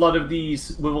like with a lot of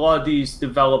these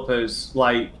developers,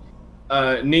 like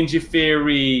Ninja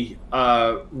Theory,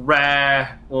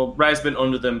 Rare. Well, Rare's been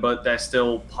under them, but they're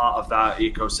still part of that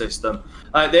ecosystem.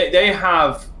 They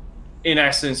have, in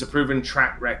essence, a proven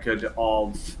track record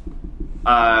of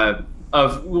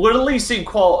releasing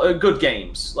good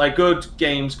games,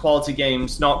 quality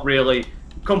games, not really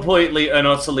completely and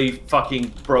utterly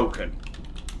fucking broken.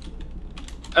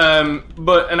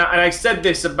 But I said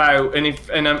this about,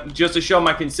 just to show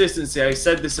my consistency, I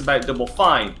said this about Double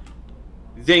Fine.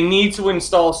 They need to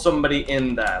install somebody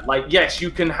in there. Like, yes,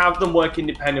 you can have them work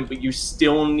independent, but you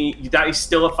still need, that is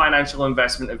still a financial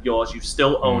investment of yours. You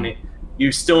still own it.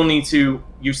 You still need to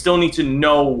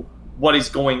know what is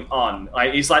going on.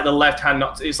 Like, it's like the left hand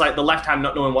not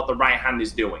knowing what the right hand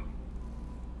is doing.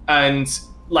 And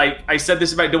like I said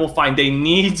this about Double Fine, they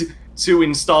need to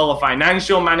install a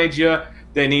financial manager.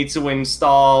 They need to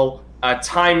install a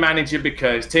time manager,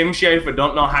 because Tim Schafer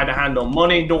don't know how to handle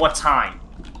money nor time.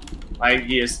 Like,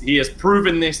 he has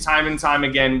proven this time and time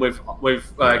again with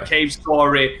Cave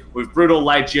Story, with Brutal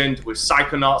Legend, with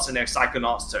Psychonauts, and there's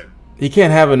Psychonauts 2. He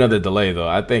can't have another delay, though.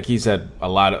 I think he's had a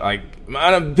lot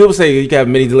of people say you can have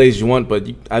many delays you want, but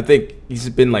I think he's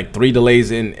been like 3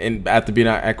 delays in after being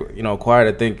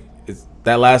acquired. I think it's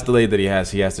that last delay that he has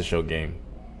to show game.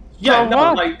 Yeah,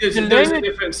 there's a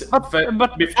difference.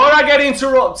 But before I get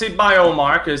interrupted by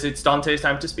Omar, because it's Dante's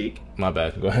time to speak. My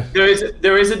bad. Go ahead.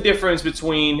 There is a difference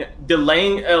between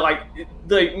delaying,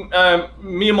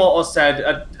 Miyamoto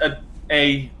said,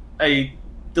 a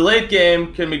delayed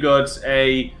game can be good.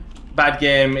 A bad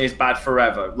game is bad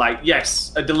forever. Like,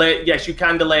 yes, you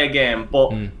can delay a game,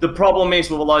 but the problem is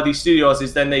with a lot of these studios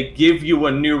is then they give you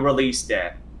a new release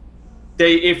date.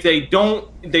 If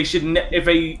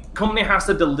a company has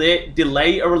to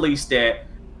delay a release date,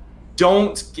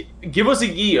 don't give us a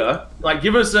year. Like,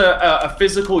 give us a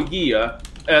physical year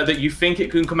that you think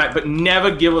it can come out, but never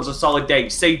give us a solid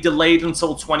date. Say delayed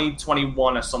until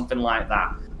 2021 or something like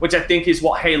that, which I think is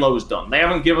what Halo's done. They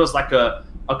haven't given us like a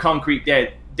concrete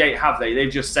date, have they?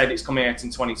 They've just said it's coming out in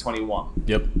 2021.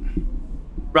 Yep.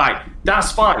 Right,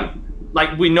 that's fine.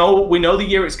 Like, we know the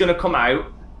year it's going to come out.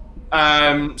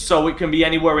 So it can be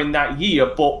anywhere in that year,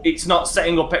 but it's not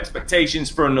setting up expectations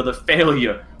for another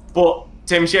failure. But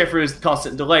Tim Schafer has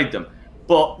constantly delayed them.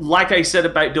 But like I said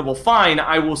about Double Fine,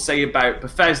 I will say about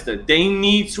Bethesda, they do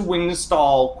need to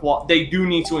install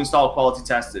quality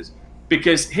testers.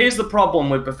 Because here's the problem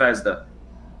with Bethesda.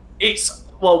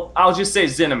 I'll just say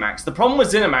ZeniMax. The problem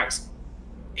with ZeniMax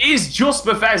is just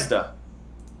Bethesda.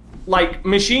 Like,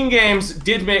 Machine Games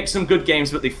did make some good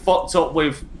games, but they fucked up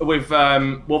with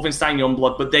Wolfenstein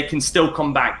Youngblood, but they can still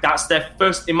come back. That's their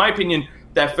first, in my opinion,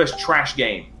 their first trash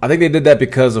game. I think they did that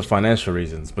because of financial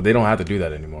reasons, but they don't have to do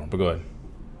that anymore. But go ahead.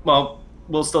 Well,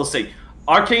 we'll still see.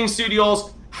 Arcane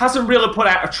Studios hasn't really put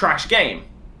out a trash game.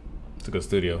 It's a good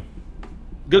studio.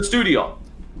 Good studio.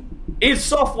 Its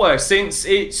software, since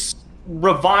its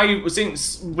revival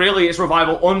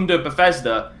under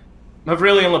Bethesda, have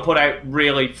really only put out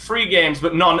really 3 games,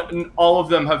 but all of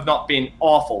them have not been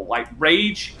awful. Like,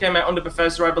 Rage came out under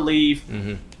Bethesda, I believe.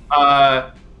 Mm-hmm.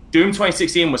 Doom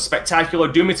 2016 was spectacular.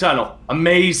 Doom Eternal,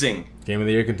 amazing. Game of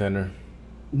the Year contender.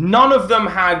 None of them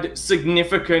had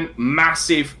significant,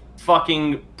 massive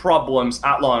fucking problems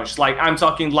at launch. Like, I'm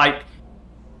talking like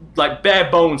bare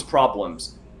bones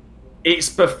problems. It's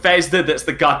Bethesda that's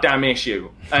the goddamn issue,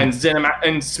 and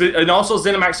ZeniMax, and also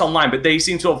ZeniMax Online, but they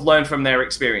seem to have learned from their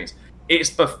experience. It's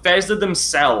Bethesda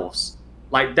themselves.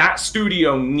 Like, that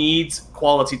studio needs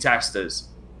quality testers.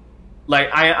 Like,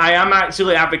 I am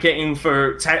actually advocating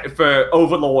for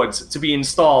overlords to be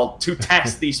installed to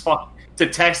test to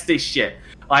test this shit.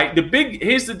 Like,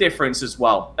 here's the difference as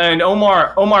well. And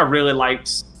Omar really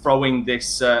likes throwing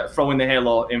the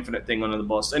Halo Infinite thing under the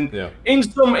bus, and in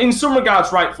some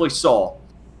regards, rightfully so.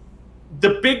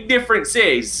 The big difference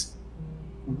is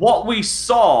what we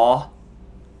saw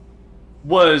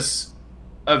was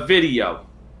a video.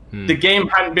 The game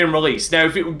hadn't been released. Now,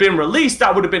 if it had been released,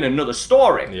 that would have been another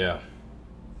story. Yeah.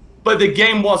 But the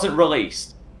game wasn't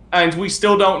released, and we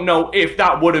still don't know if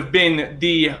that would have been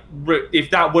the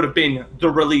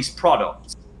released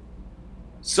product.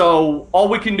 So all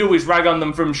we can do is rag on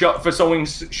them for showing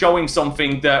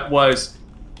something that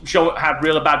had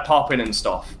really bad popping and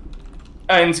stuff.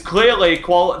 And clearly,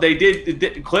 they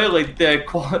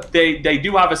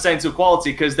do have a sense of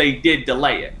quality because they did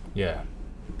delay it. Yeah.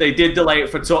 They did delay it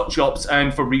for touch-ups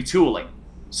and for retooling.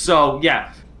 So,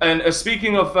 yeah. And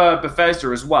speaking of Bethesda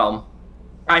as well,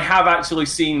 I have actually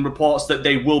seen reports that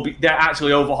they're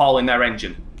actually overhauling their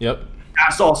engine. Yep.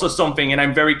 That's also something, and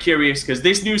I'm very curious because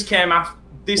this news came after.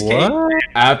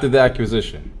 After the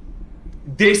acquisition.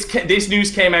 This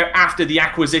news came out after the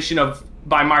acquisition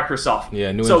by Microsoft.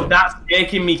 Yeah, new so engine. That's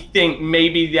making me think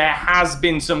maybe there has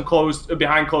been some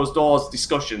behind closed doors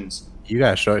discussions. You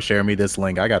gotta share me this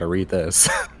link. I gotta read this.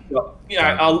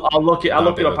 Yeah, I'll look it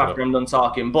up after I'm done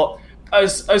talking. But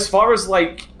as far as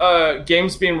like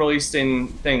games being released in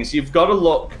things, you've got to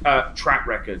look at track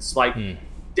records. Like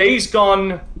Days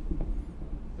Gone,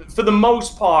 for the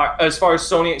most part, as far as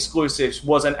Sony exclusives,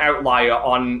 was an outlier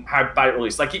on how bad it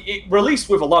released. Like it released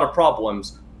with a lot of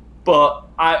problems, but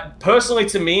personally,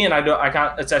 to me, and I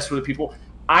can't attest for the people,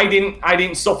 I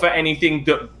didn't suffer anything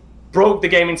that broke the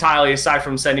game entirely, aside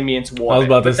from sending me into war. I was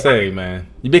about to say, man,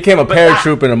 you became a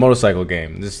paratrooper in a motorcycle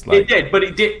game. Just like... It did, but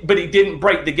it didn't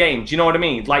break the game. Do you know what I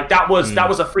mean? Like that was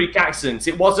a freak accident.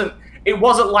 It wasn't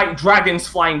like dragons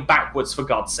flying backwards, for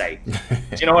God's sake. Do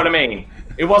you know what I mean?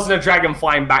 It wasn't a dragon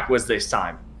flying backwards this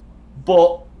time.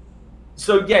 But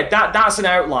so yeah, that's an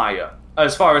outlier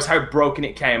as far as how broken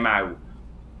it came out.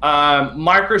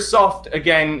 Microsoft,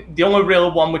 again, the only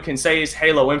real one we can say is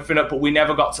Halo Infinite, but we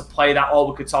never got to play that. All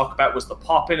we could talk about was the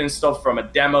pop-in and stuff from a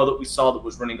demo that we saw that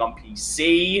was running on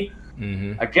PC.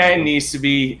 Again, needs to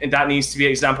be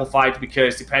exemplified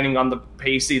because depending on the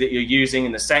PC that you're using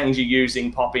and the settings you're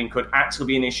using, pop-in could actually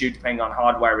be an issue depending on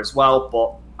hardware as well.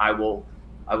 But I will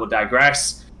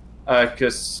digress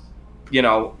because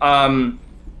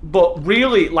but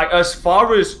really, like, as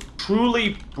far as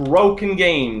truly broken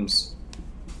games,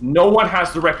 no one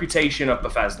has the reputation of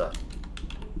Bethesda.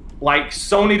 Like,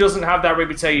 Sony doesn't have that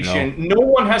reputation. No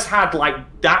one has had, like,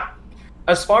 that.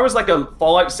 As far as, like, a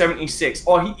Fallout 76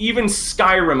 or even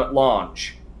Skyrim at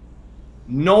launch,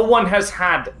 no one has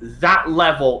had that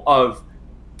level of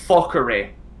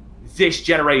fuckery this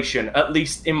generation, at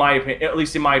least in my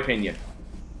opinion.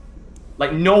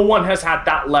 Like, no one has had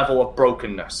that level of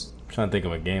brokenness. I'm trying to think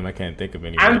of a game. I can't think of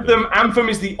any. Anthem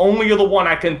is the only other one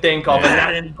I can think of, and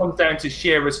that comes down to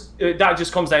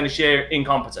sheer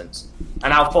incompetence.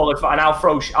 And I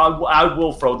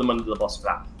will throw them under the bus for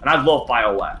that. And I love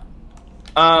BioWare.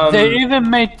 They even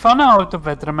made fun out of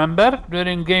it. Remember,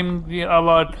 during Game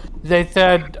Award, they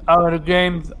said our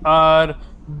games are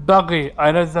buggy.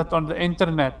 I read that on the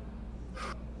internet.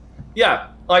 Yeah.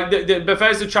 Like, the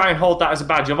Bethesda try and hold that as a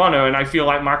badge of honor, and I feel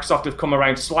like Microsoft have come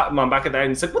around, slapped them on back of the head,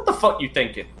 and said, "What the fuck you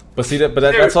thinking?" But see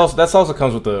that's also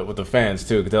comes with the fans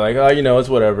too, because they're like, oh, it's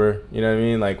whatever. You know what I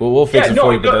mean? Like, we'll fix it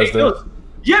for you, Bethesda.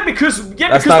 Because the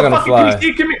fucking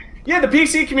PC community. Yeah, the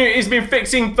PC community has been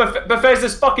fixing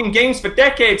Bethesda's fucking games for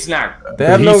decades now. The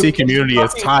PC community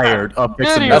is tired of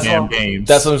fixing their damn games.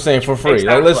 That's what I'm saying, for free.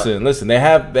 Exactly. Like, listen. They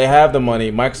have the money.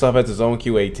 Microsoft has its own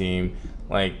QA team.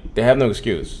 Like, they have no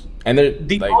excuse. And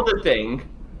the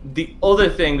other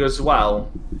thing as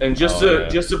well, and just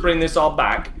to bring this all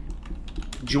back,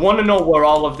 do you want to know where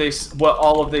all of this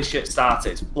shit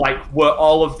started? Like, where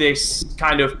all of this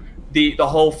kind of the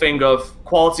whole thing of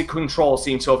quality control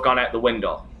seemed to have gone out the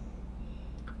window.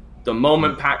 The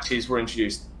moment patches were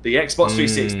introduced, the Xbox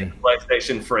 360, and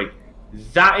PlayStation 3,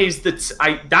 that is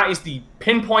the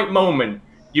pinpoint moment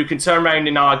you can turn around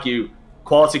and argue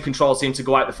quality control seemed to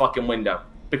go out the fucking window.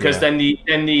 Because then the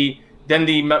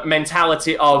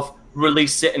mentality of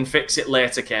release it and fix it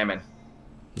later came in.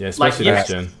 Yeah, especially that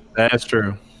gen. That's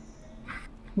true.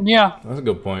 Yeah, that's a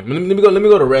good point. Let me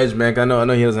go to Reg, man. I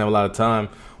know he doesn't have a lot of time.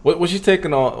 What's your take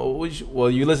on?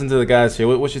 Well, you listen to the guys here.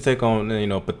 What's your take on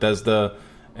Bethesda,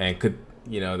 and could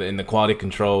in the quality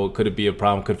control, could it be a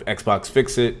problem? Could Xbox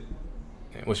fix it?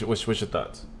 What's your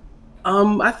thoughts?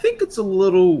 I think it's a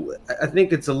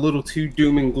little too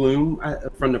doom and gloom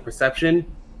from the perception.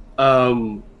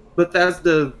 But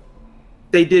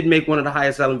they did make one of the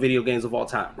highest selling video games of all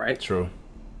time, right? True.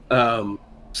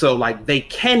 So like they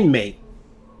can make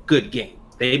good games.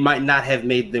 They might not have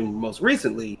made them most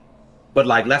recently, but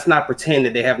like let's not pretend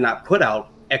that they have not put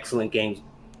out excellent games.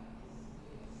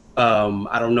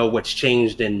 I don't know what's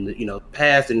changed in the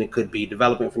past, and it could be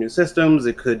development for new systems.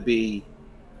 It could be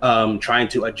trying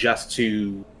to adjust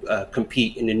to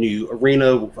compete in the new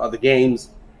arena with other games.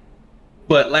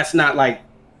 But let's not like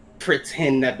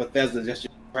pretend that Bethesda is just a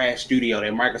trash studio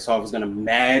that Microsoft is going to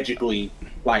magically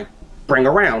like bring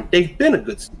around. They've been a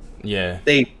good studio. Yeah.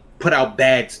 They put out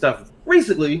bad stuff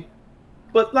recently,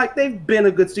 but like they've been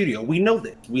a good studio. We know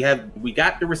this. We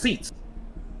got the receipts.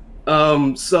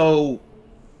 So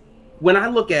when I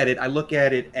look at it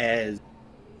as,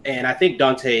 and I think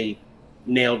Dante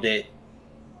nailed it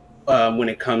when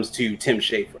it comes to Tim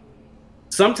Schafer.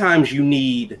 Sometimes you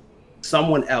need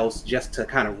someone else just to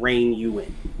kind of rein you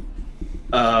in.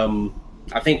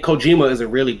 I think Kojima is a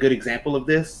really good example of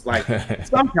this. Like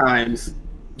sometimes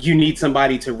you need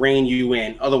somebody to rein you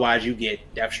in, otherwise you get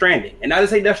Death Stranding. And not to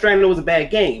say Death Stranding was a bad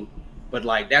game, but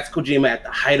like that's Kojima at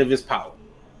the height of his power.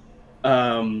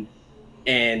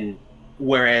 And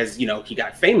whereas, he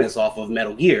got famous off of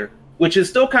Metal Gear, which is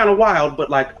still kind of wild, but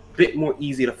like a bit more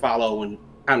easy to follow and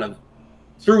kind of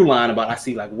through line about I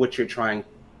see like what you're trying.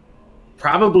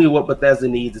 Probably what Bethesda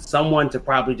needs is someone to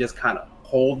probably just kind of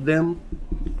hold them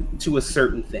to a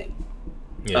certain thing.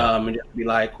 Yeah. And just be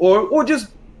like, or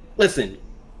just listen.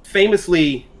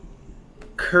 Famously,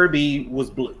 Kirby was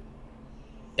blue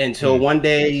until one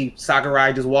day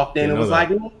Sakurai just walked in and was like,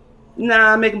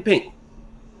 nah, make him pink.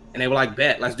 And they were like,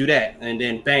 bet, let's do that. And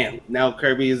then bam, now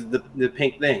Kirby is the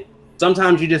pink thing.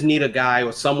 Sometimes you just need a guy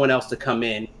or someone else to come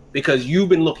in because you've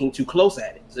been looking too close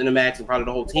at it. Cinemax and probably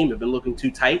the whole team have been looking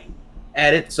too tight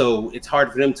at it. So it's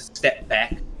hard for them to step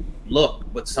back, look.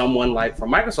 But someone like from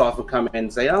Microsoft would come in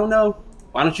and say, oh no,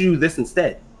 why don't you do this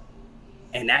instead?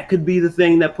 And that could be the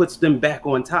thing that puts them back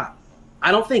on top.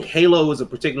 I don't think Halo is a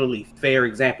particularly fair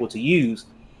example to use.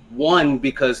 One,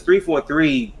 because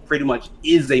 343 pretty much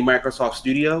is a Microsoft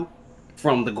studio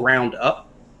from the ground up.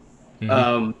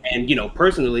 Mm-hmm. And,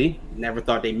 personally, never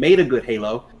thought they made a good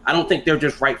Halo. I don't think they're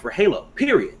just right for Halo,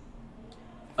 period.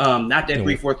 Not that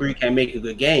 343 can make a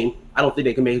good game. I don't think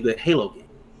they can make a good Halo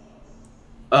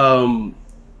game.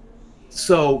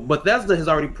 So Bethesda has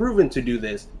already proven to do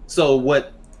this. So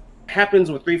what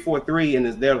happens with 343 and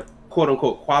is their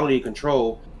quote-unquote quality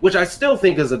control, which I still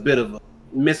think is a bit of a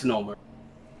misnomer.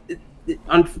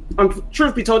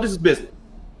 Truth be told, this is business.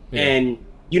 Yeah. And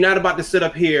you're not about to sit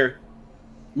up here,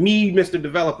 me, Mr.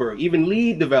 Developer, even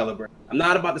lead developer, I'm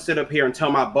not about to sit up here and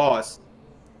tell my boss,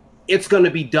 it's going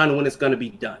to be done when it's going to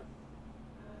be done.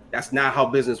 That's not how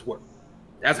business works.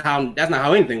 That's not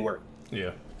how anything works.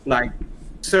 Yeah. Like,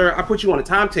 sir, I put you on a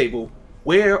timetable.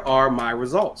 Where are my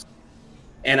results?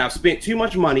 And I've spent too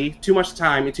much money, too much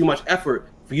time, and too much effort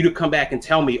for you to come back and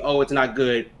tell me, oh, it's not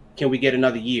good. Can we get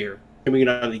another year? Can we get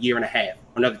another year and a half?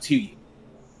 Another 2 years?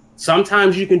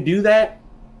 Sometimes you can do that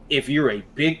if you're a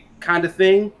big kind of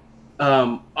thing.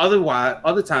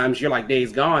 Other times you're like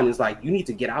Days Gone. It's like, you need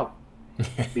to get out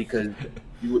because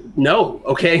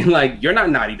like you're not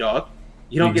Naughty Dog.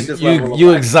 You don't get this level.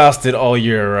 You exhausted all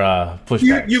your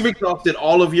pushbacks. You've exhausted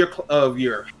all of your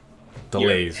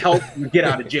delays, your help, get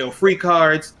out of jail free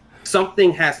cards.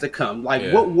 Something has to come.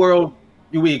 Like, what world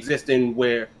do we exist in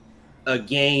where a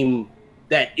game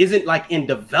that isn't like in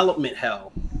development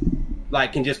hell,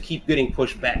 like can just keep getting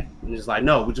pushed back and just like,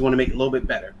 no, we just want to make it a little bit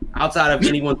better outside of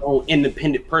anyone's own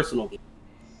independent personal game.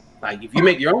 Like, if you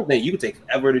make your own thing, you can take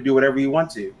forever to do whatever you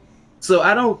want to. So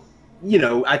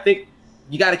I think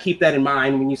you got to keep that in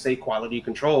mind when you say quality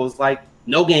control. It's like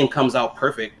no game comes out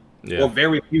perfect, or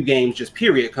very few games just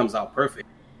period comes out perfect.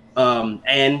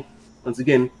 And once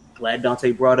again, glad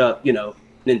Dante brought up,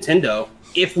 Nintendo.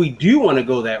 If we do want to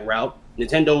go that route,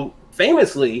 Nintendo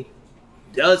famously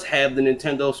does have the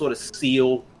Nintendo sort of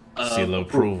seal of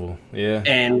approval. Yeah.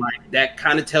 And like that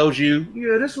kind of tells you,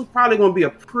 this was probably going to be a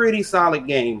pretty solid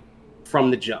game from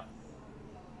the jump.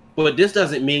 But this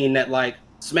doesn't mean that like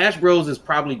Smash Bros is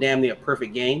probably damn near a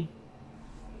perfect game.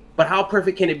 But how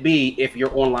perfect can it be if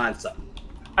your online sucks?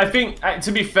 I think,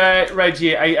 to be fair,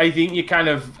 Reggie, I think you kind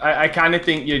of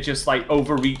think you're just like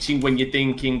overreaching when you're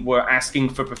thinking we're asking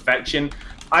for perfection.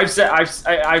 I've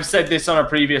said this on a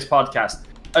previous podcast.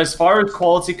 As far as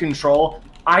quality control,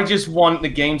 I just want the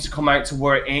game to come out to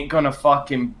where it ain't gonna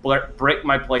fucking brick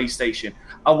my PlayStation.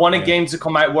 I want a game to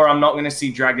come out where I'm not gonna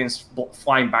see dragons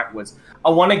flying backwards. I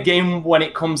want a game when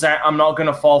it comes out, I'm not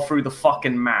gonna fall through the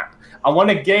fucking map. I want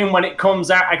a game when it comes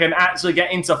out, I can actually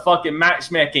get into fucking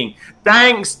matchmaking.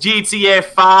 Thanks, GTA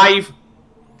 5.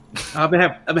 I've been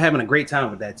having a great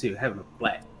time with that too, having a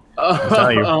blast.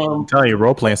 I'm telling you,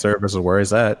 role-playing servers is where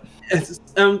it's at.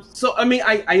 So I mean,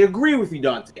 I agree with you,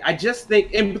 Dante. I just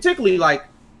think, and particularly like,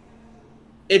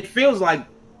 it feels like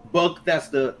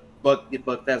Bethesda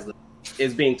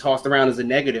is being tossed around as a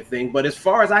negative thing. But as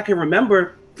far as I can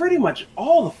remember, pretty much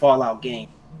all the Fallout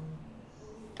games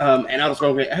and Elder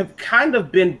Scrolls have kind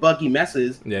of been buggy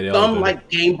messes. Yeah, some like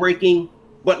game breaking,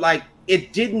 but like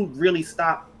it didn't really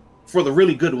stop for the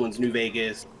really good ones, New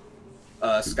Vegas,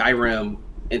 Skyrim,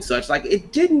 and such. Like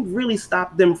it didn't really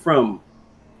stop them from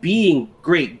being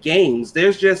great games.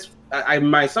 There's just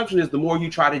my assumption is the more you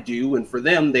try to do, and for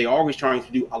them, they're always trying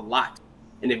to do a lot,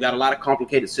 and they've got a lot of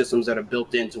complicated systems that are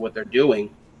built into what they're doing.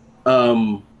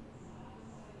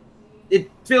 It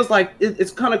feels like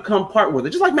it's kind of come part with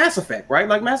it, just like Mass Effect, right?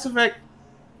 Like Mass Effect,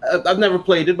 I've never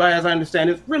played it, but as I understand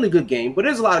it, it's a really good game, but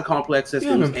there's a lot of complex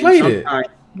systems. You haven't played it?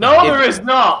 No, there is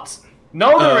not.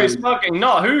 No, there is fucking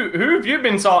not. Who have you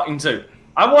been talking to?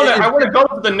 I want to go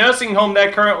to the nursing home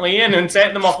they're currently in and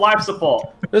take them off life support.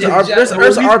 There's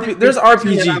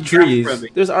RPG trees.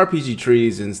 There's RPG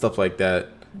trees and stuff like that.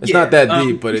 It's not that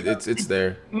deep, but it's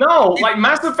there. No, like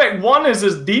Mass Effect 1 is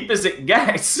as deep as it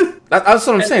gets. That's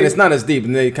what I'm saying. It's not as deep,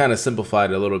 and they kind of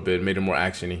simplified it a little bit, made it more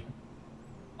actiony.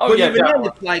 Oh but yeah, even then,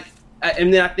 it's like,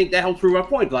 and then I think that helps prove my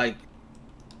point. Like,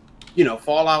 you know,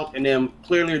 Fallout and them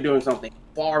clearly are doing something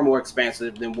far more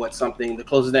expansive than what the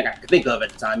closest thing I could think of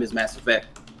at the time is Mass Effect.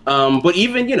 But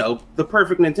even, you know, the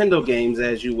perfect Nintendo games,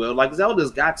 as you will, like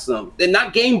Zelda's got some. They're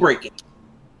not game breaking.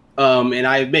 And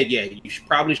I admit, yeah, you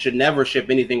probably should never ship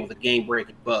anything with a game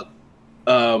breaking bug.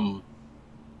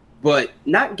 But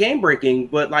not game breaking,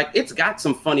 but like it's got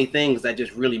some funny things that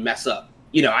just really mess up.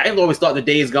 You know, I've always thought the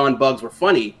Days Gone bugs were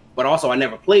funny, but also I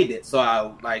never played it, so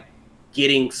I like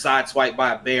getting sideswiped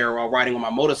by a bear while riding on my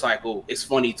motorcycle is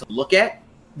funny to look at.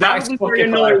 That's very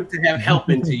annoying to have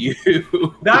helping to you.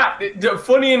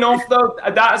 Funny enough though,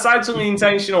 that's actually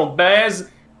intentional. Bears,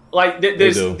 like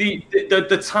there's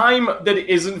the time that it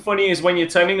isn't funny is when you're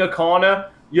turning a corner,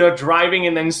 you're driving,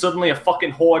 and then suddenly a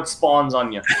fucking horde spawns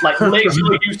on you. Like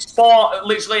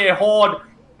literally a horde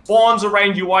spawns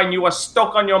around you and you are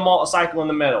stuck on your motorcycle in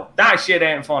the middle. That shit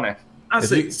ain't funny.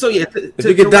 If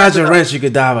you could dodge a wrench, you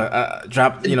could dodge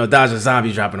a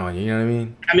zombie dropping on you. You know what I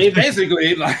mean? I mean,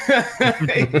 basically, like.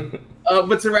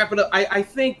 But to wrap it up, I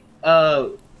think we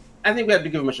have to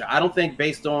give them a shot. I don't think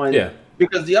based on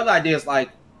because the other idea is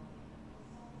like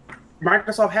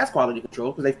Microsoft has quality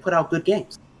control because they've put out good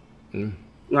games.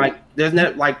 Like there's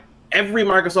no like every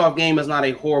Microsoft game is not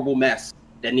a horrible mess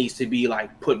that needs to be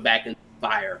like put back in the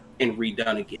fire and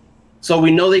redone again. So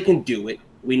we know they can do it.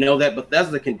 We know that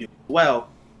Bethesda can do it well.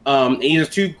 And there's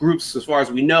two groups, as far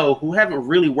as we know, who haven't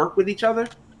really worked with each other.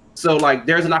 So, like,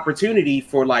 there's an opportunity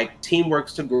for, like,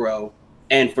 teamworks to grow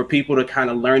and for people to kind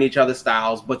of learn each other's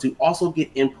styles, but to also get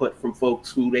input from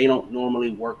folks who they don't normally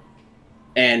work with.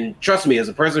 And trust me, as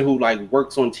a person who, like,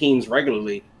 works on teams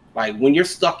regularly, like, when you're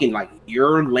stuck in, like,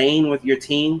 your lane with your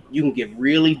team, you can get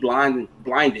really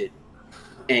blinded,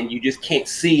 and you just can't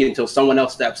see until someone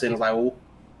else steps in and is like, well,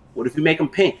 what if you make them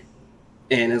pink?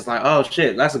 And it's like, oh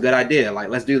shit, that's a good idea. Like,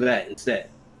 let's do that instead.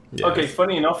 Yeah. Okay,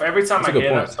 funny enough, every time I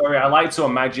hear that story, I like to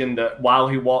imagine that while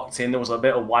he walked in, there was a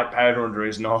bit of white powder under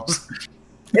his nose.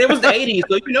 It was the 80s,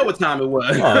 so you know what time it was.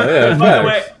 Oh, yeah. By the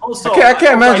way, also, I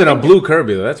can't imagine a blue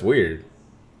Kirby, though. That's weird.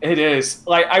 It is.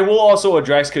 Like, I will also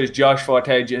address, because Josh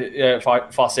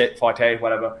Fawcett,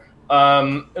 whatever,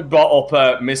 brought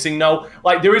up Missing No.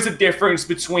 Like, there is a difference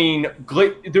between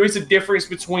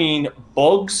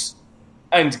bugs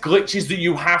and glitches that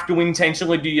you have to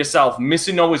intentionally do yourself.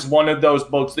 Missing No is one of those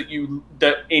bugs that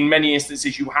in many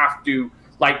instances you have to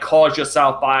like cause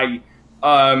yourself by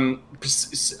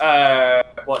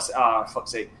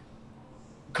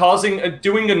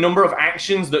doing a number of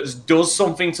actions that does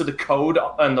something to the code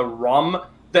and the ROM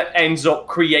that ends up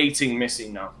creating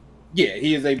Missing No. Yeah,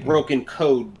 he is a broken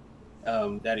code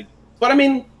but I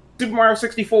mean, Super Mario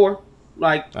 64.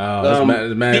 Like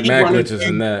mad glitches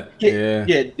in that. Yeah,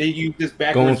 they use this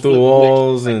going through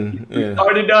walls and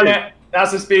already done it.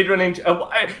 That's a speedrunning.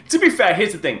 To be fair,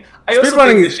 here's the thing.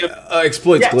 Speedrunning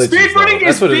exploits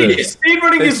glitches.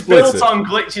 Speedrunning is built on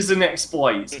glitches and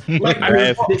exploits. Like,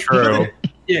 that's true.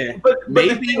 Yeah, but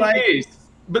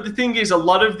the thing is, a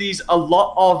lot of these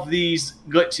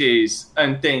glitches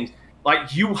and things,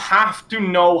 Like, you have to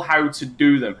know how to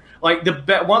do them. Like,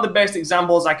 one of the best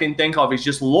examples I can think of is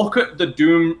just look at the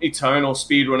Doom Eternal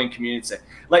speedrunning community.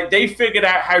 Like, they figured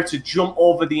out how to jump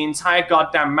over the entire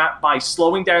goddamn map by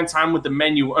slowing down time with the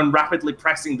menu and rapidly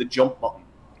pressing the jump button.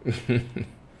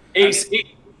 It's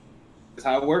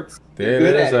how it works. Yeah,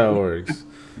 that's how it works.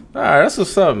 All right, that's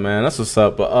what's up, man. That's what's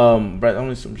up. But Brett,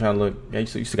 I'm trying to look. Yeah, you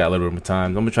still got a little bit of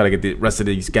time. I'm gonna try to get the rest of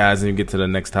these guys and get to the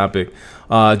next topic.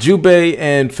 Jubei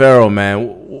and Pharaoh, man.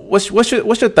 What's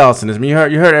your thoughts on this? I mean, you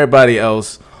heard everybody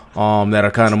else that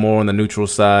are kind of more on the neutral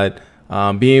side,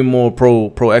 being more pro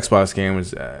Xbox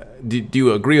gamers. Do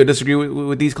you agree or disagree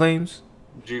with these claims?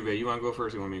 Jubei, you want to go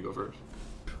first? Or you want me to go first?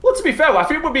 Well, to be fair, I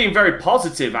think we're being very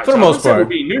positive. Actually. For the most part, we're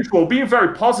being neutral, we're being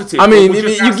very positive. I mean,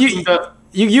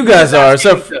 you guys are,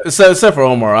 except for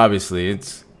Omar, obviously.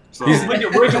 It's so,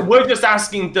 we're just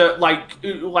asking that, like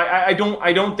I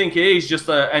don't think it is just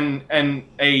an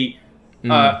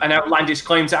outlandish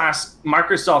claim to ask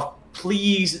Microsoft,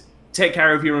 please take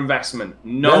care of your investment.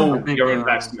 Your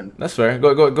investment. That's fair.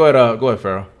 Go ahead,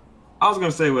 Pharaoh. I was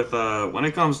gonna say with when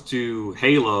it comes to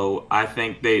Halo, I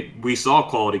think we saw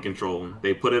quality control.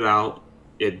 They put it out.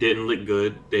 It didn't look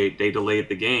good. They delayed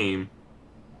the game.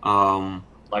 I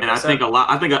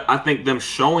think them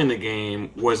showing the game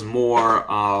was more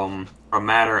a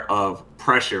matter of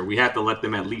pressure. We have to let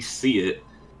them at least see it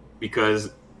because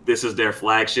this is their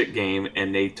flagship game,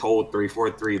 and they told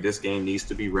 343 this game needs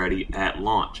to be ready at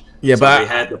launch. Yeah, so but they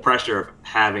had the pressure of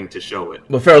having to show it.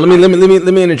 But Pharaoh, let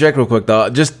me interject real quick though.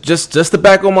 Just to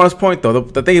back Omar's point though,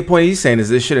 the thing he's saying is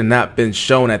this should have not been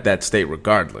shown at that state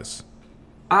regardless.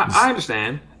 I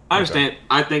understand. Okay.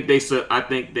 I think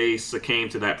they succumbed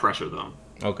to that pressure though.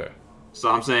 Okay. So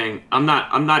I'm saying I'm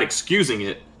not excusing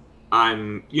it.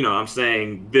 I'm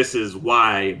saying this is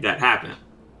why that happened.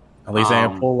 At least they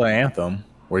didn't pull an Anthem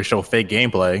where you show fake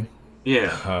gameplay.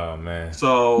 Yeah. Oh man.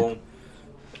 So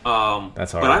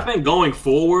that's hard. But I think going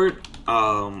forward,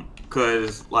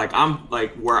 because I'm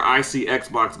where I see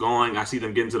Xbox going, I see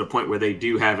them getting to the point where they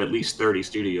do have at least 30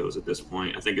 studios at this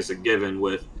point. I think it's a given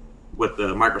with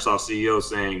the Microsoft CEO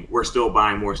saying we're still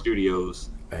buying more studios.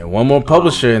 And one more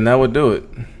publisher, and that would do it.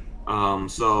 I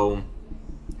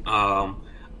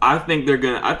think they're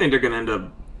gonna end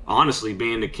up honestly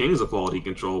being the kings of quality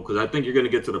control, because I think you're gonna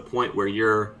get to the point where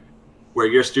your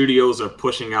studios are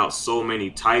pushing out so many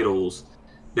titles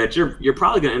that you're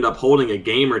probably gonna end up holding a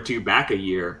game or two back a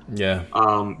year. Yeah.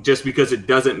 Just because it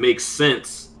doesn't make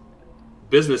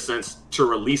business sense to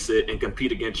release it and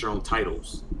compete against your own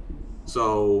titles.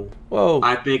 So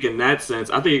I think in that sense,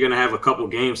 I think you're going to have a couple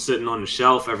games sitting on the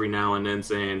shelf every now and then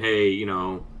saying, hey,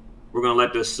 we're going to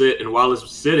let this sit. And while it's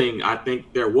sitting, I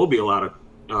think there will be a lot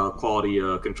of quality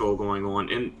control going on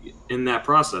in that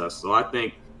process. So I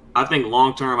think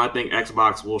long term, I think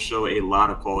Xbox will show a lot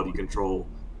of quality control,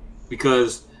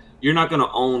 because you're not going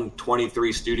to own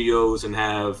 23 studios and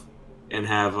have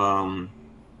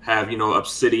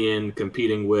Obsidian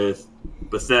competing with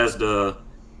Bethesda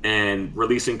and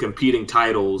releasing competing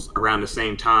titles around the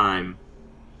same time,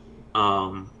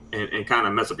 and kind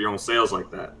of mess up your own sales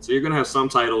like that. So you're going to have some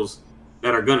titles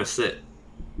that are going to sit.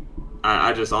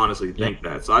 I just honestly think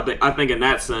that. So I think in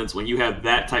that sense, when you have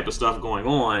that type of stuff going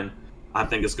on, I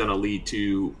think it's going to lead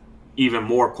to even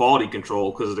more quality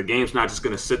control, because the game's not just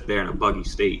going to sit there in a buggy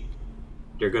state.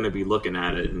 They're going to be looking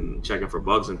at it and checking for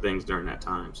bugs and things during that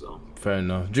time. So fair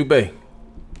enough. Jubei.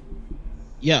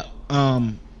 Yeah.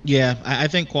 Yeah, I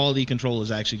think quality control is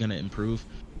actually going to improve.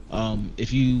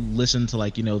 If you listen to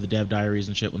the dev diaries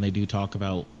and shit when they do talk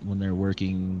about when they're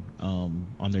working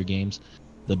on their games,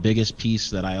 the biggest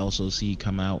piece that I also see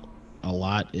come out a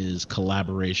lot is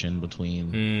collaboration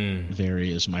between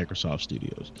various Microsoft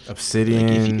studios.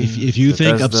 Obsidian. If you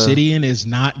think Obsidian is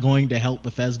not going to help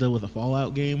Bethesda with a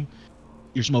Fallout game,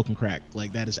 you're smoking crack.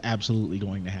 That is absolutely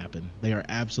going to happen. They are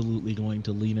absolutely going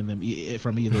to lean in them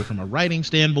from a writing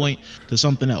standpoint to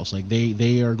something else.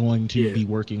 They are going to be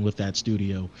working with that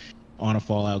studio on a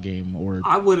Fallout game or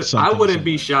I wouldn't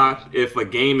be shocked if a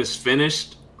game is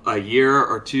finished a year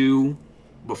or two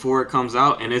before it comes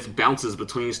out and it bounces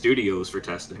between studios for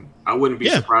testing. I wouldn't be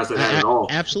surprised at that at all.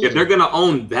 Absolutely. If they're going to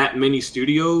own that many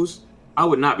studios, I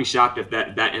would not be shocked if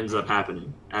that ends up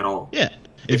happening at all. Yeah.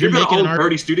 If you're going to own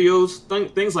 30 studios,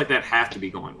 things like that have to be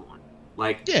going on.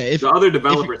 The other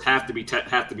developers have to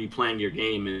be playing your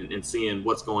game and seeing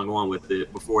what's going on with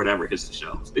it before it ever hits the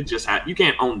shelves. It just you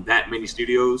can't own that many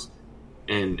studios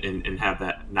and have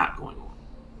that not going on.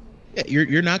 Yeah,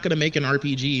 you're not going to make an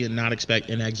RPG and not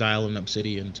expect an Exile and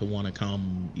Obsidian to want to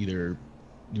come either,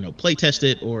 play test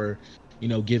it or,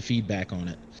 give feedback on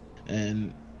it.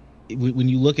 And when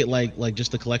you look at like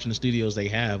just the collection of studios they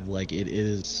have, it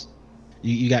is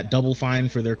You got Double Fine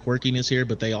for their quirkiness here,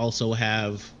 but they also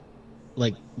have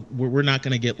like we're not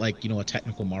going to get like a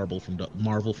technical marvel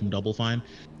from Double Fine,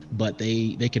 but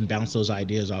they can bounce those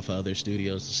ideas off of other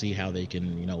studios to see how they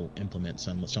can implement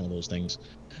some of those things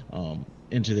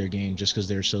into their game, just because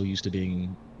they're so used to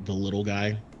being the little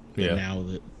guy. Yeah. Now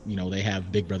that they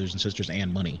have big brothers and sisters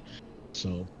and money,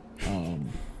 so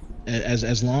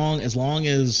as long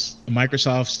as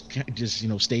Microsoft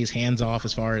just stays hands off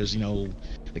as far as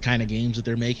the kind of games that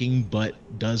they're making, but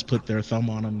does put their thumb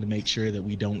on them to make sure that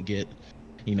we don't get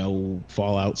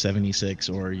Fallout 76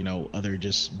 or other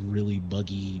just really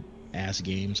buggy ass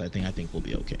games, I think we'll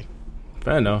be okay.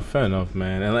 Fair enough,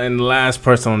 man. And the last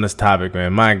person on this topic,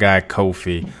 man, my guy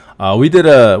Kofi. We did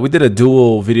a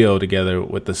dual video together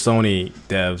with the Sony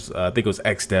devs. I think it was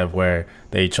XDev, where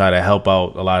they try to help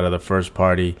out a lot of the first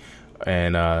party.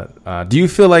 And do you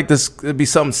feel like this could be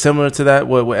something similar to that?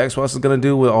 What Xbox is going to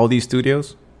do with all these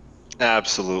studios?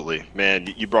 Absolutely,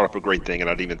 man. You brought up a great thing, and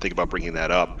I didn't even think about bringing that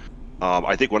up.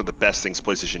 I think one of the best things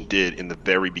PlayStation did in the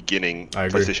very beginning,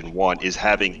 PlayStation 1, is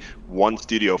having one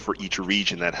studio for each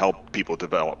region that helped people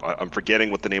develop. I'm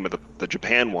forgetting what the name of the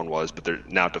Japan one was, but they're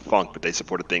now defunct, but they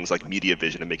supported things like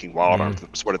MediaVision and making Wild Arms,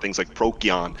 supported things like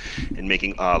Procyon and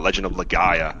making Legend of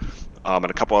Legaia, and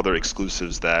a couple other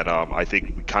exclusives that I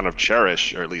think we kind of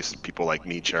cherish, or at least people like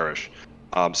me cherish.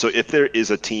 So if there is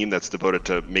a team that's devoted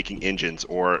to making engines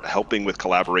or helping with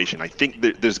collaboration, I think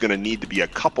there's going to need to be a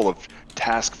couple of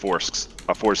task forces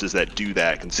that do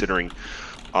that, considering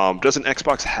doesn't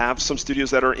Xbox have some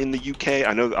studios that are in the UK?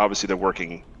 I know obviously they're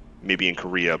working maybe in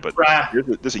Korea, but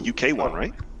there's a UK one,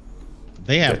 right?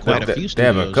 They have quite a few studios.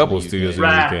 They have a couple studios in the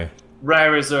UK.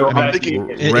 Rare is a I'm thinking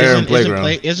Rare and Playground.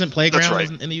 Isn't Playground right.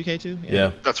 in the UK too?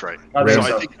 Yeah. That's right. So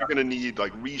I think you're going to need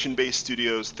like region-based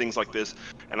studios, things like this.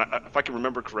 And if I can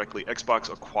remember correctly,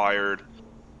 Xbox acquired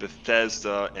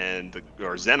Bethesda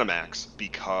or ZeniMax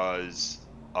because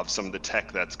of some of the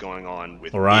tech that's going on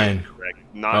with Orion.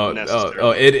 Not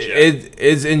necessarily.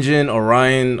 It's Engine,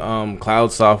 Orion,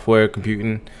 Cloud Software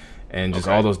Computing, and just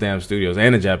all those damn studios,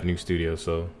 and a Japanese studio.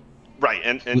 So. Right,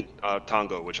 and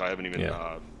Tango, which I haven't even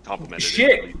complimented.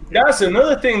 Shit, that's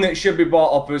another thing that should be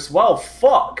brought up as well.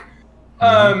 Fuck.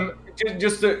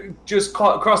 Just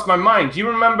crossed my mind. Do you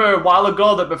remember a while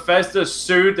ago that Bethesda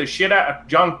sued the shit out of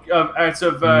John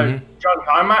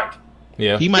Carmack?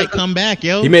 Yeah, he might come back,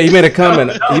 yo. He made a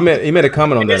comment. he made a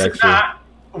comment on that actually.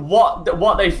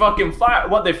 What they fucking fired?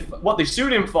 What they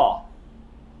sued him for?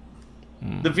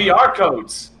 The VR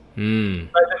codes. Like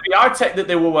the VR tech that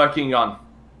they were working on.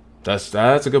 That's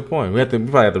a good point. We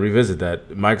probably have to revisit that.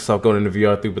 Microsoft going into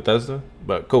VR through Bethesda,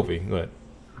 but Kofi, go ahead.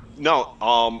 No,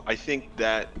 I think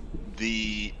that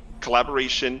the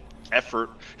collaboration effort.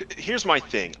 Here's my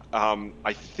thing.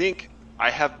 I think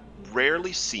I have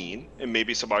rarely seen, and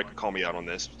maybe somebody could call me out on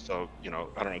this. So I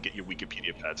don't know, get your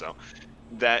Wikipedia pads out.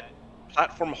 That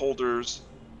platform holders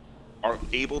are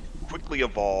able to quickly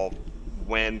evolve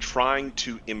when trying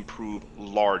to improve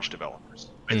large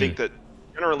developers. I think that.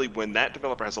 Generally, when that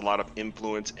developer has a lot of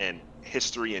influence and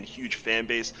history and huge fan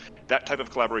base, that type of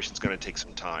collaboration is going to take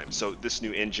some time. So this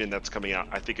new engine that's coming out,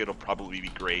 I think it'll probably be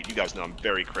great. You guys know I'm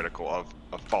very critical of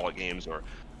Fallout games, or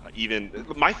even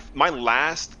my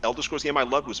last Elder Scrolls game I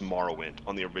loved was Morrowind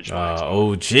on the original.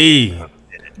 The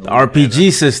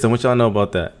RPG system. What y'all know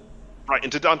about that? Right,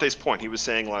 and to Dante's point, he was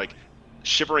saying like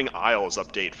Shivering Isles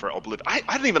update for Oblivion. I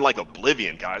didn't even like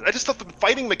Oblivion, guys. I just thought the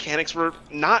fighting mechanics were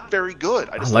not very good.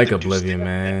 I like Oblivion,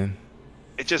 man.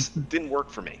 It just didn't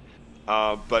work for me.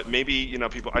 But maybe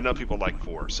I know people like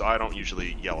 4, so I don't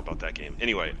usually yell about that game.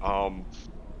 Anyway,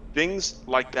 things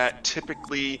like that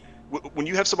typically, when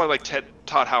you have somebody like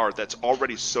Todd Howard that's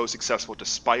already so successful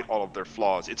despite all of their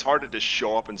flaws, it's hard to just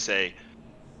show up and say,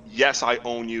 yes, I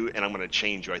own you, and I'm going to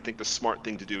change you. I think the smart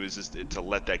thing to do is to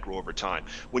let that grow over time.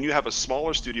 When you have a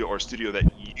smaller studio or a studio that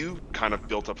you kind of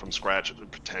built up from scratch,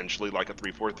 potentially like a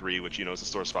 343, which is a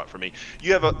sore spot for me,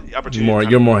 you have an opportunity.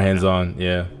 You're more hands-on,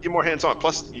 yeah. You're more hands-on.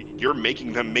 Plus, you're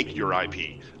making them make your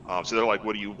IP. So they're like,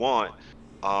 what do you want?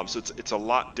 So it's a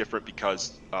lot different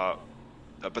because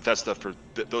Bethesda, for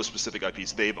those specific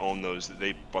IPs, they've owned those.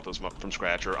 They bought those from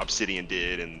scratch, or Obsidian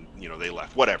did, and they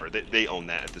left. Whatever, they own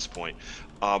that at this point.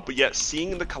 But yeah,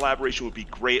 seeing the collaboration would be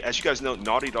great. As you guys know,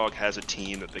 Naughty Dog has a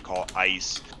team that they call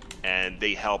ICE, and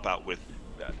they help out with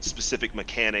specific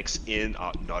mechanics in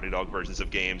Naughty Dog versions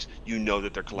of games.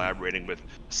 That they're collaborating with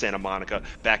Santa Monica.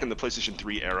 Back in the PlayStation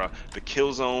 3 era, the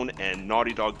Killzone and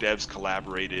Naughty Dog devs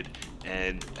collaborated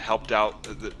and helped out.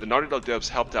 The Naughty Dog devs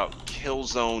helped out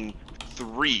Killzone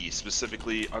 3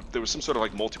 specifically. There was some sort of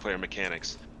like multiplayer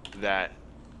mechanics that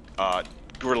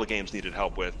Guerrilla Games needed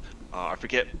help with. I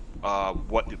forget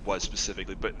what it was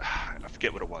specifically, but I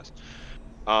forget what it was.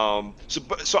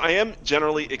 So I am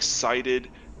generally excited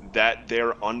that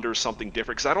they're under something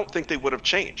different, because I don't think they would have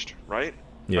changed, right?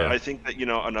 Yeah. I think that,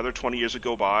 another 20 years would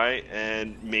go by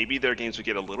and maybe their games would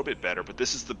get a little bit better, but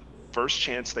this is the first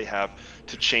chance they have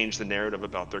to change the narrative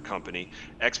about their company.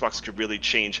 Xbox could really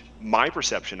change my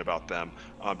perception about them,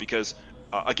 because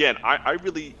again, I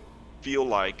really feel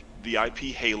like the IP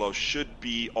Halo should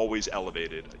be always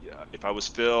elevated. If I was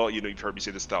Phil, you've heard me say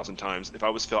this 1,000 times. If I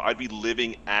was Phil, I'd be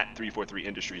living at 343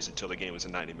 Industries until the game was a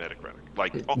 90 Metacritic,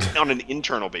 like on an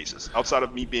internal basis, outside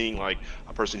of me being like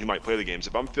a person who might play the games.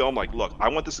 If I'm Phil, I'm like, look, I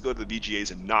want this to go to the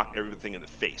VGAs and knock everything in the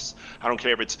face. I don't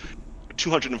care if it's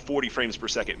 240 frames per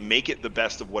second. Make it the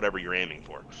best of whatever you're aiming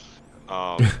for.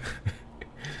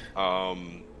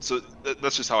 So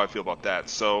that's just how I feel about that.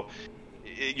 So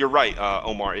you're right,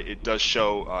 Omar. It does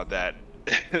show that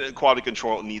quality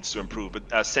control needs to improve. But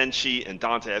Senshi and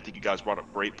Dante, I think you guys brought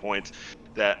up great points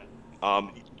that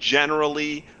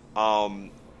generally, or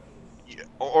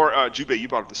Jube, you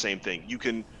brought up the same thing. You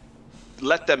can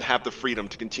let them have the freedom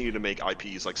to continue to make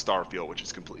IPs like Starfield, which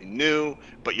is completely new,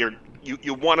 but you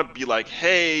want to be like,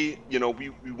 hey,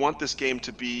 we want this game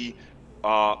to be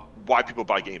why people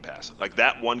buy Game Pass. Like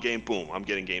that one game, boom, I'm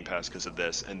getting Game Pass because of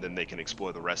this, and then they can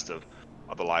explore the rest of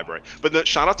the library. But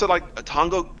shout out to like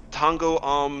Tango,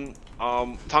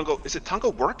 is it Tango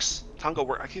Works? Tango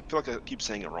Works. I feel like I keep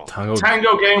saying it wrong.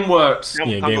 Tango Game Works.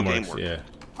 Yeah, Tango Game Works. Yeah.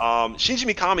 Shinji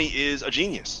Mikami is a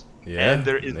genius. Yeah, and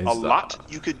there is a lot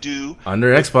you could do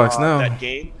under Xbox now. That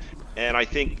game, and I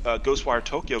think Ghostwire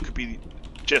Tokyo could be.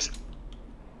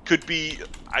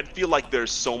 I feel like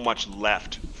there's so much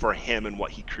left for him and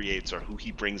what he creates or who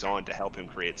he brings on to help him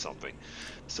create something.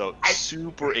 So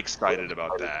super excited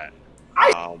about that.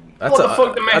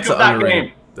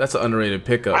 That's an underrated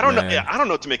pickup. I don't know. Man. Yeah, I don't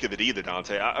know what to make of it either,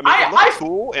 Dante. I mean, it looks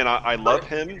cool, and I love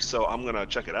him, so I'm gonna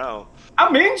check it out.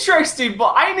 I'm interested,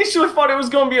 but I initially thought it was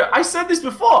gonna be. I said this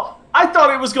before. I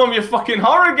thought it was gonna be a fucking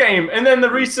horror game, and then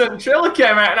the recent trailer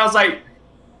came out, and I was like,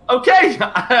 okay,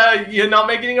 you're not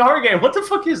making a horror game. What the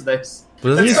fuck is this?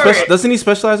 Doesn't he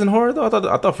specialize in horror though?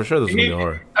 I thought for sure this was gonna be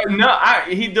horror.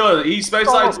 He does. He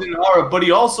specializes in horror, but he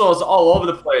also is all over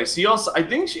the place. He also, I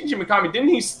think Shinji Mikami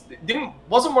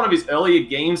wasn't one of his earlier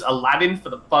games Aladdin for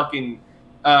the fucking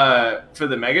for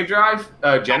the Mega Drive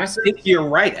Genesis. I think you're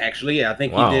right, actually. Yeah, I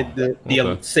think he did the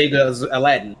Sega's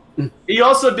Aladdin. He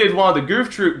also did one of the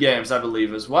Goof Troop games, I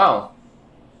believe, as well.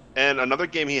 And another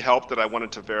game he helped that I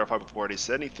wanted to verify before he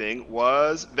said anything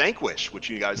was Vanquish, which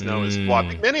you guys know is, I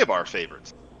think, many of our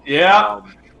favorites. Yeah.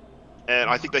 And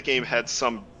I think that game had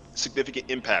some significant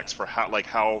impacts for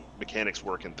how mechanics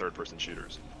work in third-person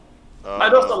shooters.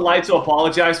 I'd also like to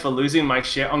apologize for losing my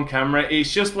shit on camera.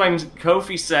 It's just when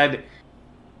Kofi said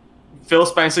Phil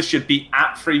Spencer should be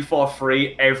at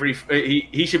 343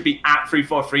 he should be at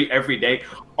 343 every day.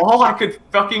 All I could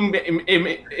fucking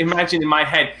imagine in my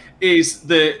head is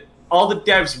all the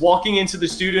devs walking into the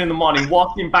studio in the morning,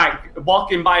 walking by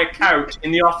a couch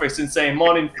in the office and saying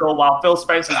 "Morning, Phil," while Phil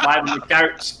Spencer's live on the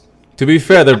couch. To be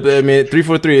fair,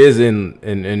 343 is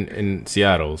in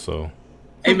Seattle, so.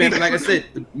 Hey man, like I said,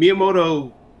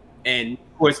 Miyamoto, and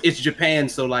of course it's Japan,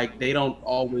 so like they don't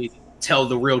always tell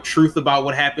the real truth about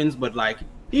what happens, but like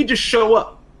he just show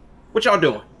up. What y'all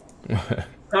doing?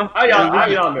 How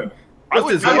y'all doing? I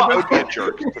would be a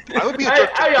jerk. I would be a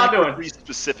jerk how y'all doing?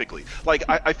 Specifically. Like,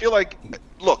 I feel like,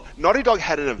 look, Naughty Dog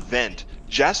had an event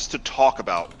just to talk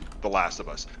about The Last of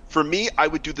Us. For me, I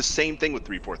would do the same thing with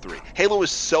 343. Halo is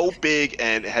so big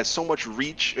and has so much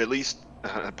reach, at least,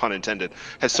 pun intended,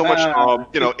 has so much,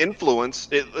 influence,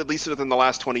 at least within the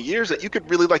last 20 years, that you could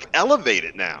really, like, elevate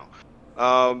it now.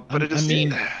 But it is...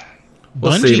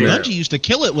 Bungie used to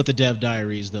kill it with the Dev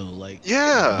Diaries, though. Like,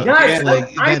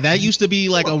 that used to be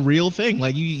like a real thing.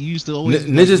 Like, you used to always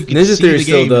Ninja Theory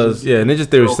still does. Yeah, Ninja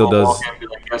Theory still does.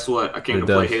 Like, guess what? I came to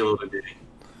play Halo today.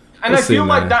 And I feel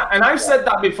like that, and I've said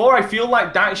that before, I feel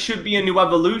like that should be a new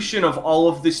evolution of all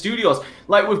of the studios.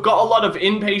 Like, we've got a lot of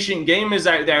impatient gamers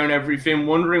out there and everything,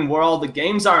 wondering where all the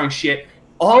games are and shit.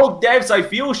 All devs, I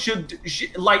feel, should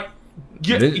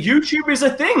YouTube is a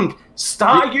thing.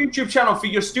 Start a YouTube channel for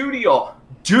your studio.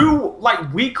 Do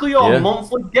like weekly or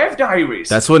monthly dev diaries.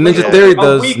 That's what Ninja Theory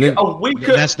does.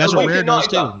 That's what Rare does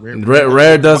too.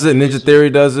 Rare does it. Ninja Theory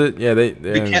does it. Yeah,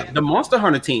 the Monster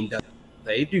Hunter team does it.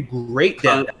 They do great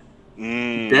dev.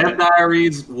 Dev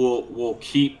diaries will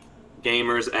keep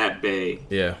gamers at bay.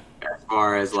 Yeah. As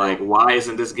far as like, why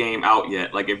isn't this game out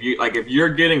yet? Like, if you're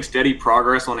getting steady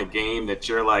progress on a game that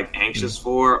you're like anxious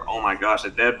for, oh my gosh, a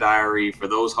dev diary for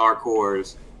those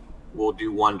hardcores will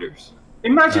do wonders.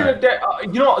 Imagine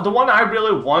the one I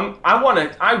really want.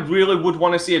 I really would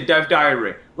want to see a dev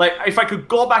diary. Like, if I could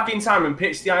go back in time and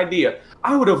pitch the idea,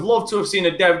 I would have loved to have seen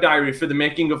a dev diary for the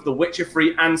making of The Witcher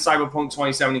 3 and Cyberpunk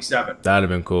 2077. That'd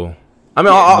have been cool. I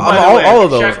mean, all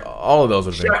of those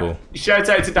would have been cool. Shout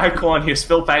out to Dicornius.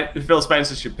 Phil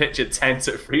Spencer should pitch a tent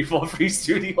at 343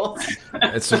 Studios.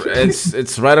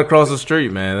 It's right across the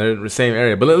street, man. They're in the same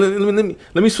area. But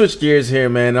let me switch gears here,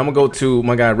 man. I'm gonna go to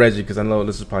my guy Reggie because I know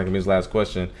this is probably gonna be his last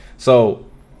question. So,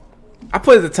 I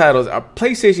put the titles. Are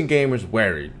PlayStation gamers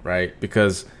worried, right?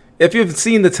 Because if you've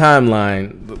seen the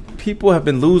timeline, people have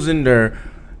been losing their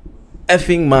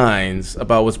effing minds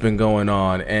about what's been going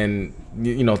on, and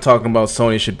talking about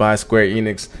Sony should buy Square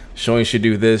Enix, Sony should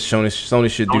do this, Sony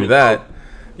should do that.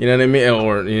 You know what I mean?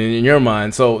 Or in your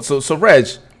mind. So Reg,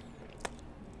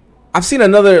 I've seen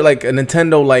another like a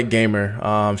Nintendo-like gamer.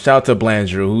 Shout out to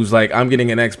Blandrew, who's like, I'm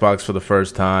getting an Xbox for the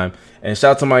first time. And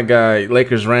shout out to my guy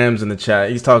Lakers Rams in the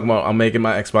chat. He's talking about I'm making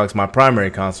my Xbox my primary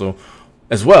console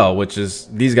as well, which is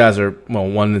these guys are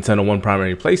one Nintendo, one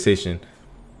primary PlayStation.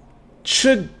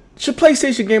 Should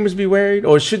PlayStation gamers be worried,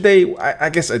 or should they, I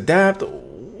guess, adapt?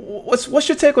 What's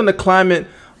your take on the climate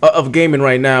of gaming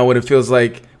right now, when it feels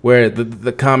like where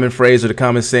the common phrase or the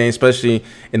common saying, especially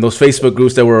in those Facebook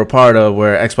groups that we're a part of,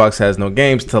 where Xbox has no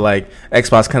games, to like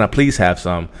Xbox kind of please have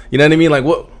some. You know what I mean? Like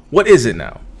what is it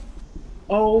now?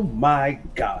 Oh my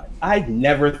God! I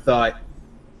never thought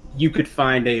you could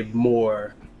find a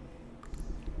more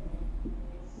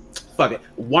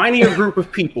whinier group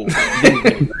of people than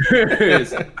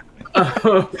gamers.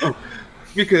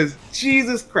 Because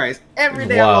Jesus Christ, every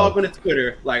day I log on to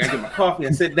Twitter, like I get my coffee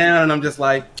and sit down and I'm just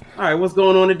like, all right, what's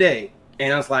going on today?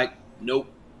 And I was like, nope,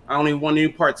 I don't even want any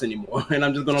parts anymore, and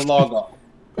I'm just gonna log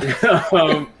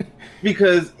off.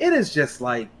 Because it is just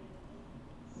like,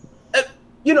 let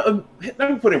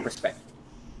me put it in perspective.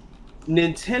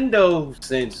 Nintendo,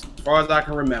 since as far as I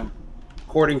can remember,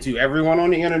 according to everyone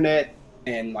on the internet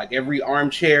and like every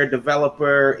armchair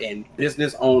developer and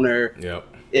business owner,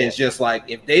 is just like,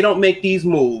 if they don't make these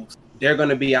moves, they're going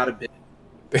to be out of business.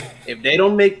 If they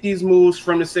don't make these moves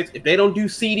from the if they don't do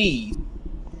CDs,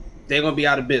 they're going to be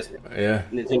out of business. Yeah.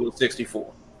 Nintendo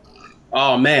 64.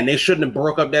 Oh man, they shouldn't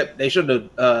have they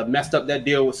shouldn't have messed up that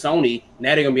deal with Sony.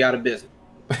 Now they're going to be out of business.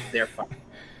 They're fine.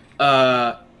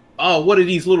 What are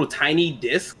these little tiny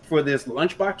discs for this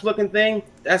lunchbox looking thing?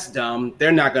 That's dumb.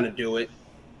 They're not going to do it.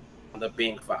 End up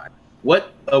being fine.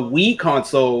 What, a Wii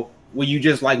console where you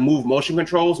just like move motion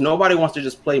controls? Nobody wants to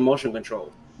just play motion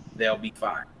controls. They'll be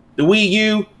fine. The Wii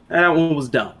U, that one was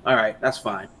dumb. All right, that's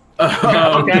fine.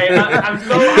 Okay, I'm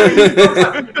so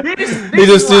he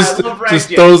just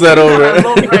throws that over. I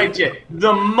love Reggie.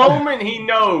 The moment he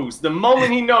knows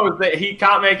that he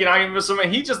can't make an argument for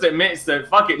something, he just admits that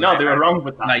fuck it, no, they were wrong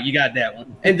with that. Like, you got that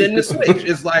one. And then the Switch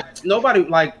is like, nobody,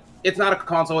 like, it's not a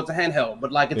console, it's a handheld,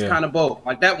 but like it's kind of both.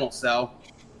 Like, that won't sell.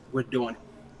 We're doing it.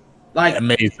 Like,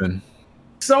 amazing.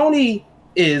 Sony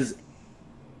is,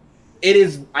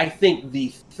 I think, the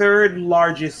third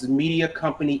largest media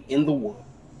company in the world.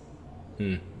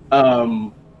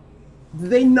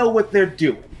 They know what they're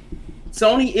doing.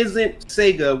 Sony isn't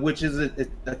Sega, which is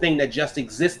a thing that just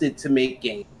existed to make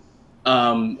games.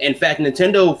 In fact,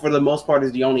 Nintendo, for the most part,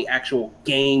 is the only actual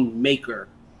game maker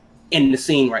in the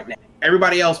scene right now.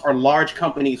 Everybody else are large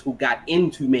companies who got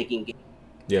into making games.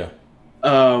 Yeah.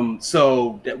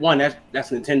 So that's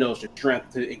Nintendo's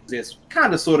strength to exist,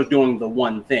 kind of sort of doing the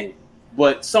one thing.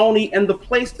 But Sony and the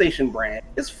PlayStation brand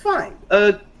is fine.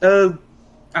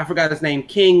 I forgot his name,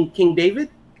 King David.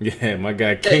 Yeah, my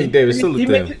guy King David.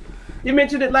 You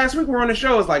mentioned it last week. We were on the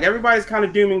show. It's like everybody's kind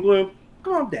of doom and gloom.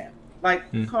 Calm down,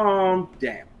 calm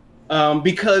down.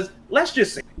 Because let's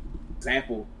just say, for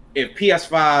example, if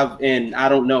PS5, and I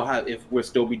don't know if we'll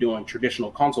still be doing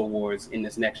traditional console wars in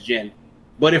this next gen,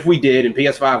 but if we did and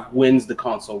PS5 wins the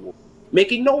console war,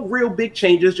 making no real big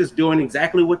changes, just doing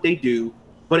exactly what they do,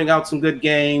 putting out some good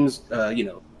games,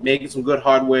 making some good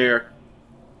hardware.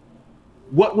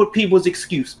 What would people's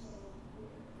excuse be?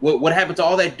 What happened to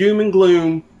all that doom and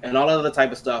gloom and all that other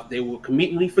type of stuff? They will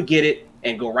conveniently forget it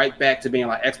and go right back to being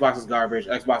like, Xbox is garbage,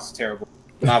 Xbox is terrible,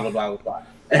 blah, blah, blah, blah, blah.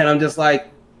 And I'm just like,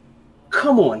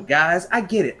 come on, guys. I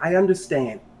get it. I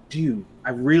understand. Dude, I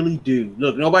really do.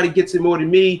 Look, nobody gets it more than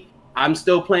me. I'm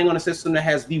still playing on a system that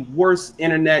has the worst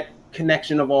internet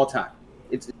connection of all time.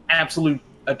 It's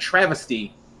a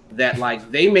travesty that,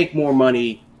 like, they make more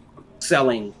money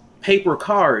selling paper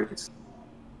cards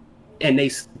and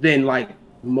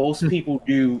most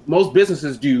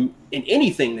businesses do in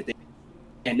anything that they do,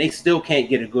 and they still can't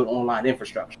get a good online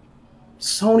infrastructure.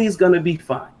 Sony's gonna be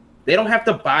fine. They don't have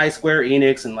to buy Square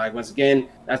Enix, and like, once again,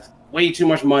 that's way too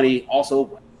much money.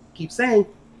 Also, keep saying,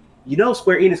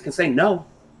 Square Enix can say no.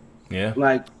 Yeah.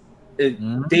 Like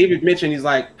David mentioned, he's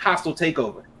like hostile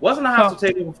takeover. It wasn't a hostile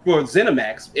takeover for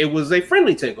ZeniMax. It was a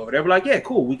friendly takeover. They were like, yeah,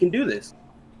 cool, we can do this.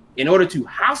 In order to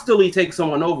hostilely take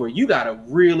someone over, you got to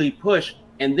really push.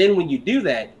 And then when you do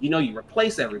that, you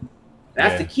replace everybody.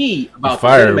 That's the key about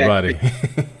fire everybody.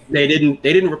 They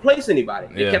didn't replace anybody.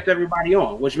 They kept everybody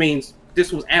on, which means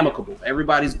this was amicable.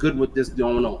 Everybody's good with this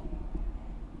going on.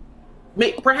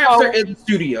 Perhaps there is a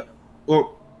studio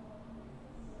or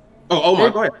Omar,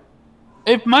 go ahead.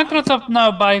 If Microsoft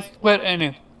now buys Square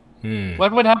Enix,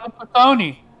 what would happen to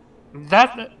Sony?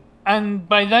 And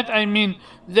by that I mean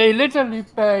they literally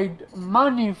paid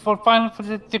money for Final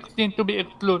Fantasy 16 to be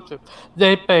exclusive.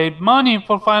 They paid money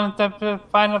for Final Fantasy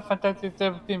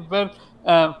 17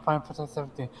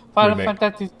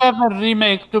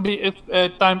 remake to be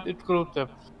timed exclusive.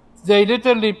 They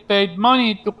literally paid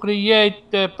money to create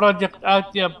Project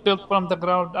Athia built from the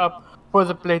ground up for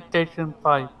the PlayStation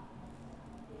 5.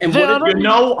 And hold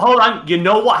on. You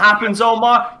know what happens,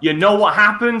 Omar? You know what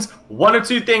happens? One or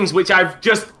two things which I've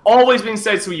just always been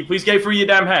said to you. Please get through your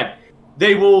damn head.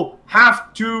 They will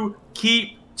have to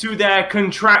keep to their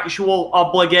contractual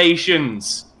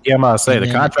obligations. Yeah, I'm gonna say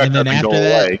the contract doesn't go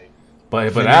away.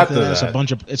 But after that,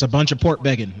 it's a bunch of port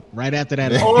begging. Right after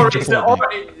that, or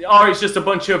it's just a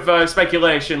bunch of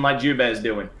speculation like Jube's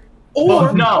doing. Or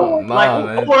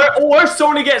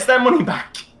Sony gets their money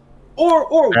back.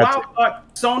 Or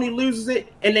Sony loses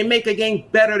it and they make a game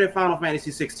better than Final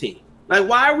Fantasy 16. Like,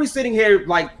 why are we sitting here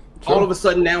like all of a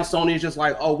sudden now Sony is just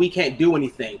like, oh, we can't do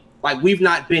anything. Like, we've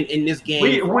not been in this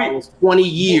game for almost 20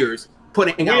 years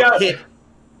putting out hit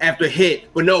after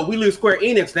hit. But no, we lose Square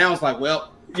Enix. Now it's like,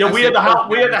 well, we are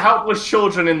the helpless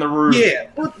children in the room. Yeah,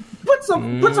 put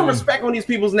some respect on these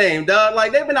people's name, dog.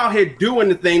 Like, they've been out here doing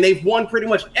the thing. They've won pretty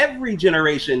much every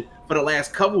generation for the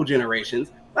last couple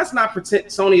generations. Let's not pretend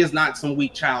Sony is not some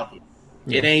weak child here.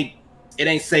 Yeah. It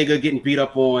ain't Sega getting beat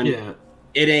up on. Yeah.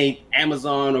 It ain't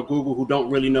Amazon or Google who don't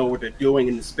really know what they're doing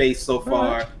in the space so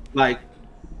far. Like,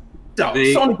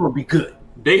 Sony will be good.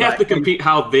 They have to compete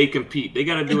how they compete. They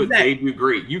got to do what they do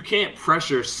great. You can't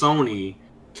pressure Sony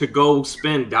to go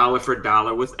spend dollar for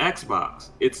dollar with Xbox.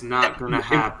 It's not going to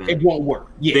happen. It won't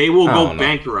work. Yeah. They will go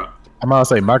bankrupt. I'm gonna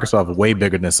say Microsoft is way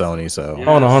bigger than Sony. So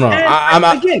hold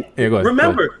on.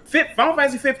 Remember, Final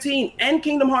Fantasy 15 and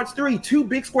Kingdom Hearts 3, two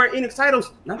big Square Enix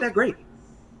titles, not that great,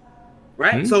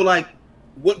 right? So like,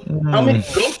 what? How many?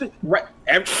 Show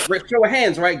of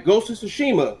hands, right? Ghost of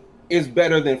Tsushima is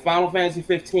better than Final Fantasy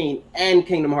 15 and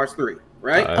Kingdom Hearts 3,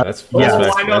 right?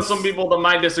 I know some people that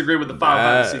might disagree with the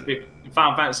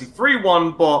Final Fantasy 3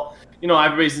 one, but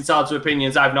everybody's entitled to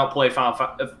opinions. I've not played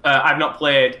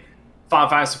Final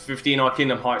Fantasy 15 or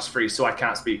Kingdom Hearts 3, so I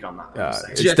can't speak on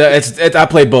that. I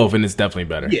played both, and it's definitely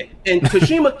better. Yeah, and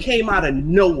Tsushima came out of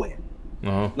nowhere.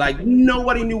 Like,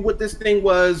 nobody knew what this thing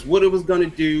was, what it was going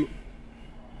to do.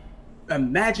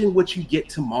 Imagine what you get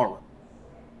tomorrow.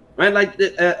 Right? Like,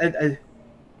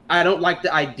 I don't like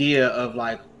the idea of,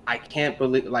 like, I can't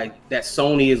believe, like, that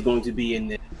Sony is going to be in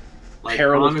this. Like,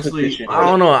 honestly, I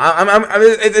don't know.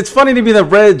 It's funny to me that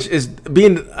Reg is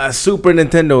being a Super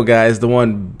Nintendo guy is the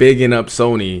one bigging up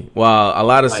Sony, while a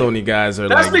lot of Sony guys are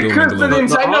that's like. That's because the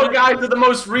Nintendo guys are the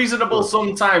most reasonable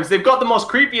sometimes. They've got the most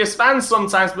creepiest fans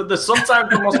sometimes, but they're sometimes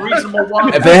the most reasonable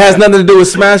ones. If it has nothing to do with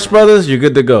Smash Brothers, you're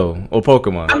good to go, or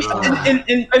Pokemon.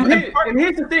 And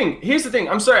here's the thing. Here's the thing.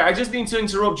 I'm sorry. I just need to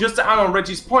interrupt just to add on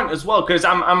Reggie's point as well, because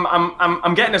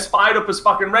I'm getting as fired up as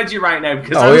fucking Reggie right now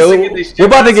because I'm singing this shit. We're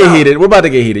about to get heated. We're about to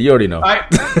get heated. You already know.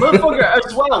 Motherfucker,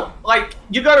 as well. Like,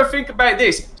 you got to think about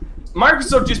this.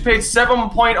 Microsoft just paid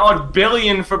 $7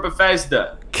 billion for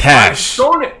Bethesda. Cash.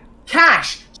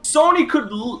 Cash. Sony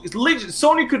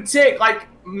could take like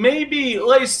maybe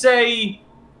let's say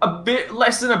a bit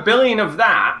less than $1 billion of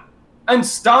that and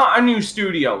start a new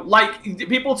studio. Like,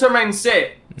 people turn around and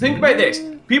say, think about this.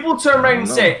 People turn around and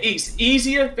say it's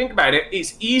easier. Think about it.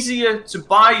 It's easier to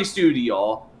buy a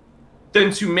studio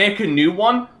than to make a new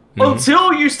one.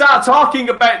 Until you start talking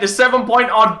about the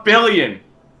 $7 billion.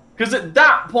 Because at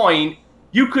that point,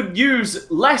 you could use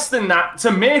less than that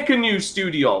to make a new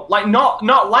studio. Like, not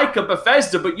like a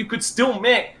Bethesda, but you could still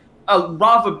make a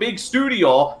rather big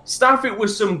studio, staff it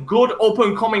with some good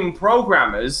up-and-coming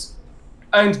programmers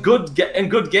and good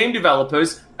game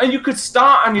developers, and you could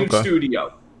start a new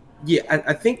studio. Yeah,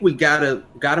 I think we gotta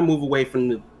move away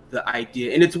from the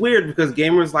idea. And it's weird because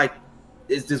gamers like,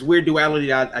 it's this weird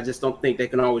duality I just don't think they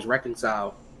can always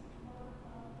reconcile.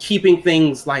 Keeping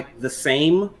things like the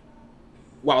same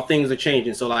while things are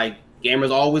changing. So like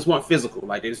Gamers always want physical.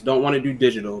 Like, they just don't want to do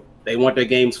digital. They want their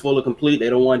games fully complete. They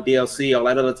don't want DLC, all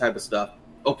that other type of stuff.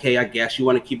 Okay, I guess you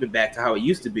want to keep it back to how it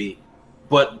used to be.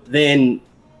 But then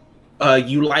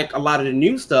you like a lot of the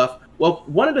new stuff. Well,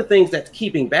 one of the things that's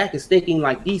keeping back is thinking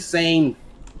like these same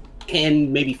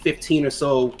 10, maybe 15 or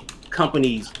so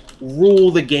companies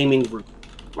rule the gaming group.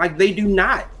 Like, they do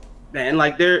not, man.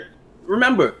 Like,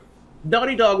 remember,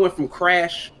 Naughty Dog went from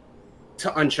Crash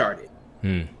to Uncharted.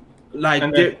 Like,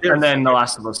 and then The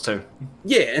Last of Us 2.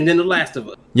 Yeah, and then The Last of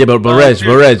Us. Yeah, but Reg,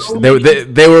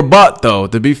 they were bought though.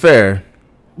 To be fair,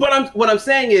 what I'm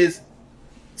saying is,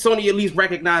 Sony at least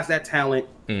recognized that talent,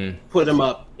 put them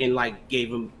up, and like gave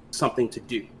them something to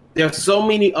do. There's so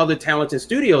many other talented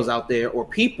studios out there or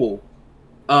people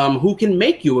who can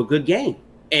make you a good game,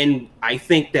 and I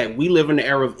think that we live in the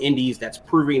era of indies that's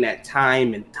proving that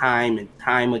time and time and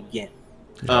time again.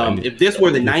 If this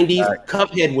were the 90s,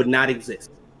 Cuphead would not exist.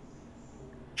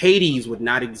 Hades would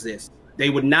not exist. They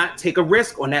would not take a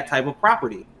risk on that type of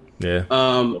property. Yeah.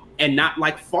 And not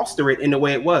like foster it in the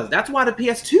way it was. That's why the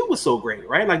PS2 was so great,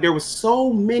 right? Like, there was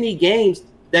so many games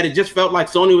that it just felt like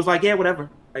Sony was like, yeah, whatever.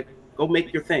 Like, go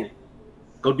make your thing.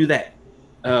 Go do that.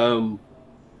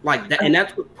 Like that, and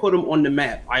that's what put them on the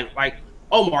map. Like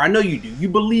Omar, I know you do. You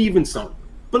believe in Sony.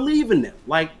 Believe in them.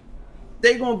 Like,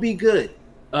 they're gonna be good.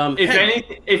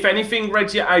 If anything,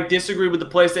 Reggie, I disagree with the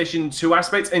PlayStation 2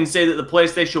 aspects and say that the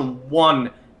PlayStation 1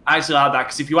 actually had that.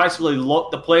 Because if you actually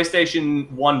look, the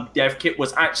PlayStation 1 dev kit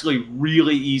was actually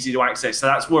really easy to access. So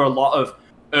that's where a lot of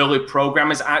early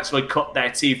programmers actually cut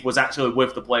their teeth, was actually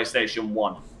with the PlayStation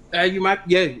 1.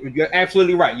 You're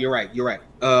absolutely right. You're right.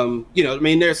 I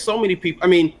mean, there's so many people. I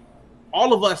mean,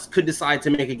 all of us could decide to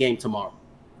make a game tomorrow,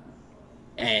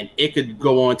 and it could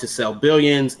go on to sell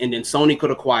billions, and then Sony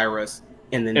could acquire us,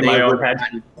 and then they would have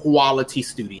a quality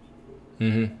studio.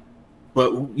 Mm-hmm.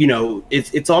 But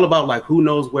it's all about like who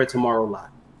knows where tomorrow lies.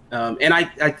 And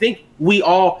I think we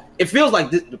all. It feels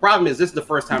like the problem is this is the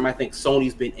first time I think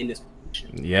Sony's been in this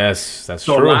position. Yes, that's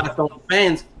true. So a lot of Sony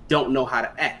fans don't know how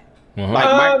to act.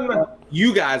 Like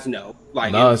you guys know,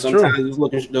 like sometimes it's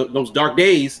looking those dark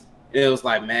days. It was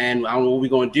like, man, I don't know what we're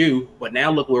gonna do. But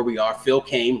now look where we are. Phil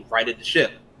came right at the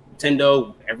ship.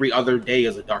 Nintendo, every other day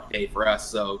is a dark day for us,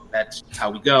 so that's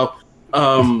how we go.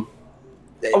 I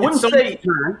wouldn't say.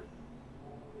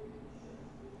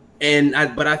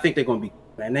 But I think they're gonna be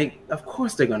good. And of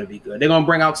course they're gonna be good. They're gonna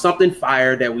bring out something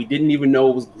fire that we didn't even know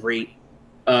was great.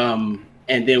 And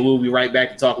then we'll be right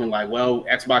back to talking like, well,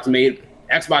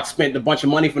 Xbox spent a bunch of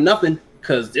money for nothing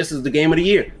because this is the game of the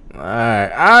year. All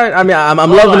right. I mean, I'm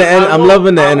loving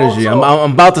the energy.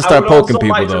 I'm about to start poking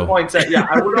people though.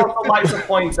 I would also like to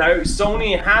point out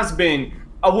Sony has been,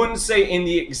 I wouldn't say in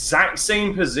the exact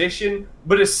same position,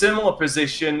 but a similar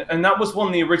position, and that was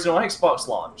when the original Xbox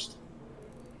launched.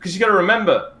 Because you got to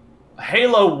remember,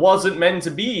 Halo wasn't meant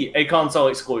to be a console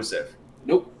exclusive.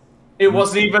 Nope. It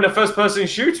wasn't even a first-person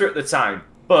shooter at the time.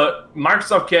 But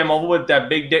Microsoft came over with their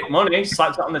big dick money,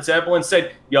 slapped it on the table, and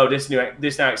said, "Yo, this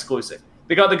now exclusive."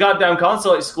 They got the goddamn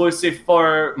console exclusive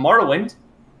for Morrowind.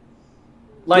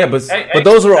 Like, yeah, but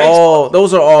those are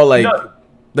all like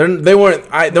they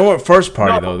weren't first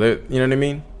party though. You know what I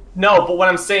mean? No, but what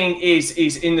I'm saying is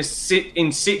in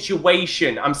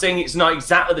situation. I'm saying it's not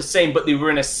exactly the same, but they were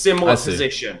in a similar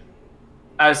position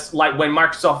as like when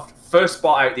Microsoft first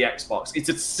bought out the Xbox. It's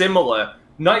a similar,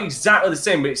 not exactly the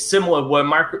same, but it's similar where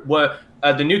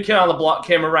the new kid on the block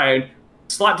came around,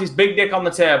 slapped his big dick on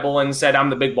the table, and said, "I'm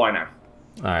the big boy now."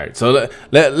 All right, so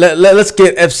let's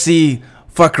get FC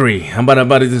fuckery. I'm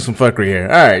about to do some fuckery here.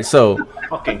 All right, so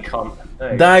fucking cunt.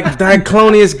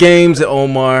 Diaclonius Games,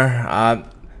 Omar.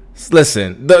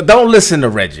 Listen, don't listen to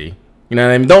Reggie. You know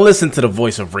what I mean? Don't listen to the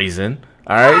voice of reason.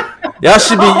 All right, y'all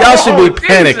should be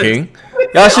panicking.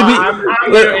 Y'all should be.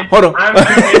 Hold on.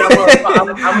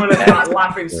 I'm gonna start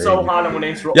laughing so hard. I'm gonna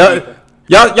interrupt.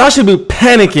 Y'all should be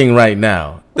panicking right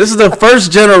now. This is the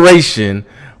first generation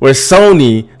where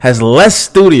Sony has less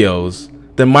studios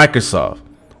than Microsoft.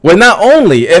 Well, not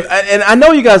only, and I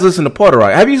know you guys listen to Porter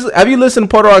Rock. Have you listened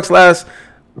to Porter Rock's last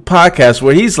podcast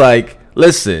where he's like,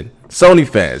 "Listen, Sony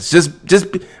fans, just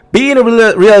be in a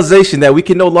realization that we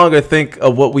can no longer think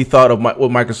of what we thought of what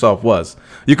Microsoft was.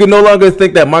 You can no longer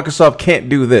think that Microsoft can't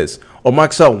do this or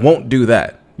Microsoft won't do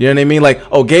that. You know what I mean? Like,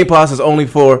 oh, Game Pass is only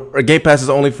for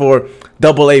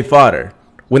AA fodder.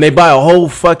 When they buy a whole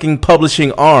fucking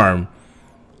publishing arm,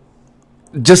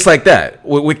 just like that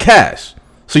with cash.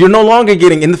 So you're no longer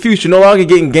getting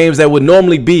games that would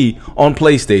normally be on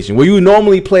PlayStation, where you would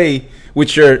normally play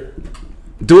with your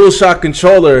DualShock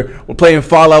controller. We're playing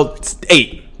Fallout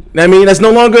 8. I mean, that's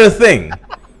no longer a thing.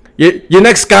 Your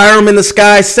next Skyrim in the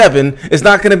Sky 7 is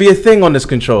not going to be a thing on this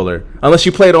controller unless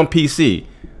you play it on PC.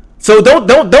 So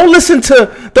don't listen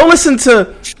to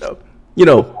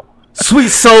Sweet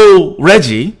Soul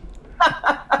Reggie.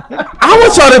 I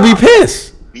want y'all to be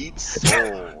pissed. Sweet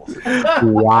Soul.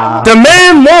 Wow.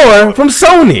 Demand more from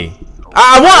Sony.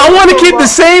 I want to keep the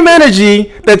same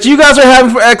energy that you guys are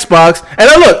having for Xbox. And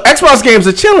now look, Xbox games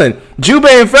are chilling. Jube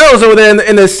and Pharaoh's over there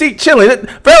in the seat chilling.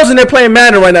 Pharaoh's in there playing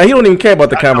Madden right now. He don't even care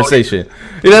about the conversation.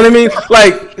 You know what I mean?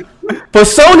 Like, for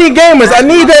Sony gamers, I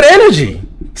need that energy.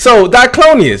 So,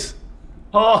 Diclonius,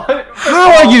 how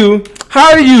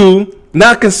are you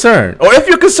not concerned? Or if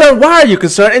you're concerned, why are you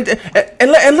concerned?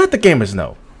 And let the gamers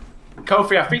know.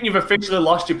 Kofi, I think you've officially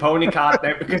lost your pony card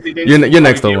now because he didn't. You're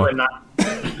next over.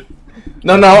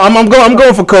 No, I'm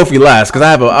going for Kofi last because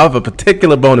I have a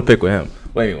particular bone to pick with him.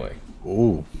 But anyway,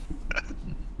 Ooh.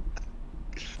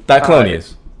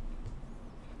 Diclonius.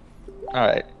 All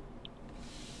right.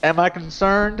 Am I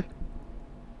concerned?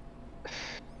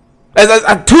 Too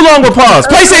long of a pause.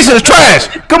 PlayStation is trash.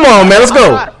 Come on, man, let's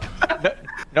go.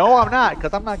 No, I'm not,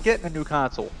 because I'm not getting a new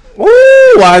console.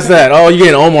 Ooh, why is that? Oh, you're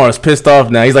getting Omar's pissed off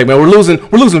now. He's like, man, we're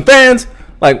losing fans.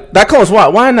 Like, Diclonius,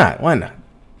 why not? Why not?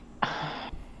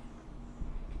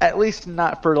 At least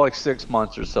not for like 6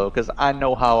 months or so, because I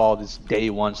know how all this day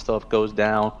one stuff goes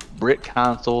down. Brick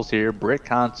consoles here, brick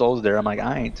consoles there. I'm like,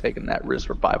 I ain't taking that risk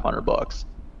for $500.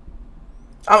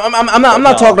 I'm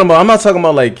not talking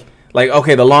about like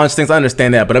okay, the launch things. I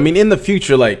understand that, but I mean in the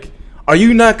future, like, are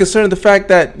you not concerned with the fact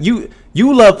that you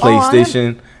love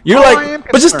PlayStation?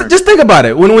 But just think about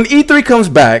it. When E3 comes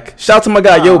back, shout out to my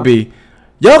guy Yobi,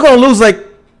 y'all gonna lose like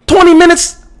 20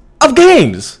 minutes of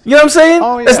games. You know what I'm saying?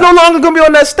 Oh, yeah. It's no longer gonna be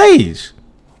on that stage.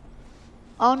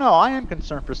 Oh no, I am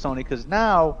concerned for Sony because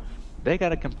now they got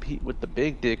to compete with the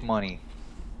big dick money.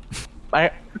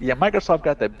 Microsoft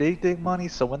got that big dick money,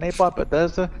 so when they bought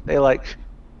Bethesda, they like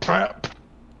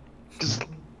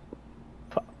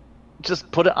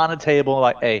just put it on the table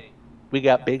like, hey, we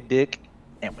got big dick,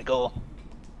 and we gonna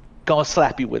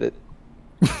slap you with it.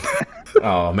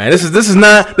 Oh man, this does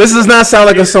not sound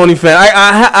like a Sony fan.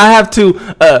 I have to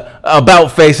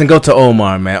about face and go to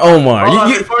Omar, man. Omar,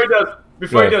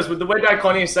 before he does, with the way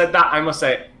Diclonius said that, I must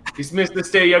say, he's Mr.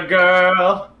 Steal Your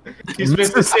Girl. He's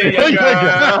Mr. Steal Your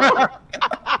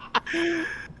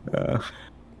Girl.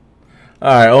 All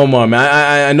right, Omar,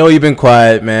 man. I know you've been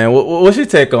quiet, man. What's your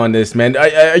take on this, man?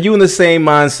 Are you in the same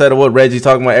mindset of what Reggie's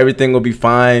talking about? Everything will be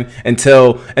fine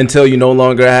until you no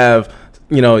longer have,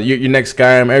 your next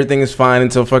Skyrim. Everything is fine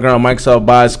until fucking around Microsoft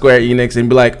buys Square Enix and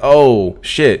be like, oh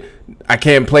shit, I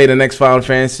can't play the next Final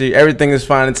Fantasy. Everything is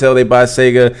fine until they buy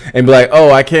Sega and be like,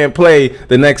 oh, I can't play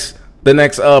the next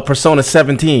Persona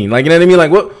 17. Like, you know what I mean?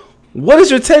 Like, what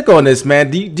is your take on this,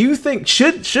 man? Do you think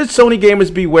should Sony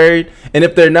gamers be worried? And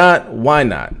if they're not, why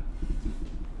not?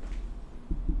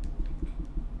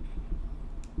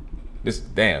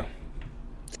 Damn.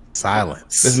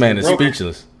 Silence. This man is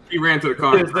speechless. He ran to the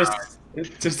car. It's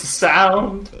just a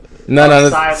sound. No.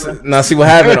 See what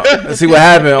happened.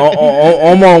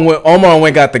 Omar went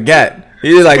and got the gat.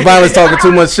 He was like, Violence talking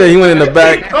too much shit. He went in the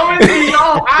back. Come into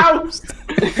your house.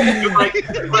 He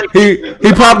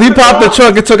popped the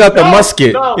trunk and took out the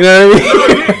musket. No, you know what I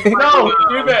mean? No,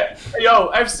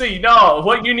 Yo, FC, no.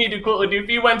 What you need to quickly do, if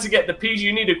you went to get the peas,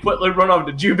 you need to quickly run over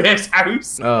to Jube's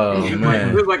house. Oh, man.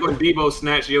 It was like when Debo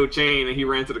snatched your chain and he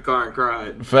ran to the car and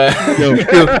cried.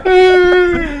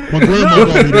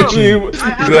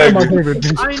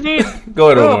 Go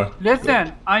ahead, Omar.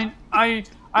 Listen,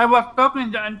 I was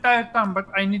talking the entire time, but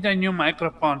I need a new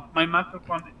microphone. My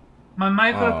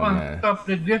microphone stopped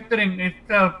registering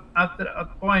itself after a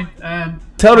point, and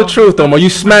tell the truth, Omar. You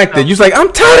smacked it. You was like,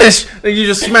 I'm tired. And you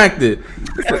just smacked it.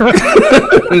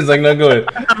 He's like, no, go ahead.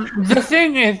 The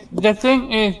thing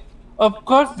is, of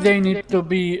course they need to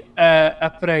be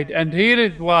afraid, and here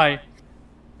is why.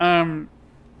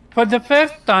 For the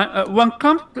first time, when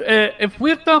comes to, if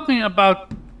we're talking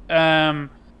about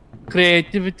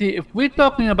creativity, if we're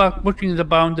talking about pushing the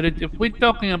boundaries, if we're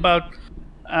talking about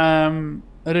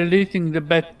releasing the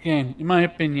best game, in my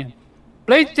opinion,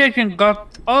 PlayStation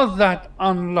got all that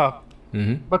unlocked.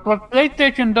 Mm-hmm. But what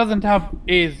PlayStation doesn't have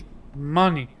is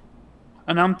money.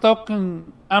 And I'm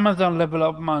talking Amazon level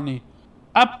of money,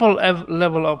 Apple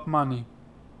level of money.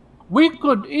 We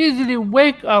could easily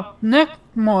wake up next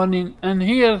morning and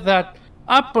hear that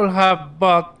Apple have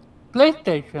bought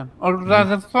PlayStation, or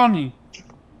rather Sony.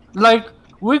 Like,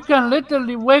 we can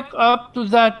literally wake up to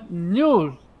that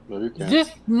news. No,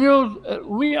 this news,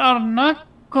 we are not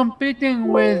competing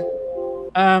with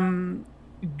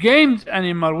games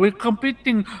anymore. We're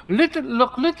competing.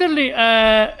 Literally,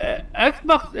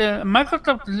 Xbox,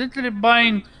 Microsoft, literally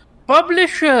buying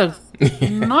publishers.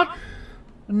 Not.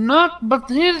 But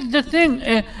here's the thing: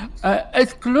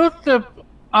 exclusives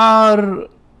are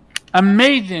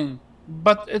amazing,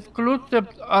 but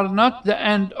exclusives are not the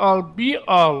end all be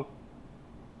all.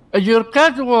 Your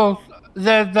casuals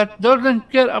that doesn't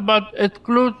care about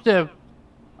exclusive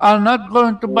are not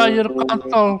going to buy your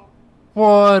console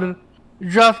for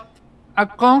just a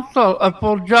console, or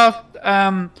for just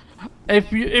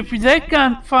if they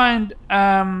can't find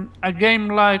a game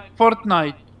like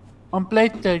Fortnite on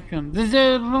PlayStation,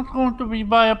 they're not going to be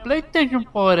buy a PlayStation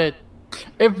for it.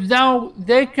 If now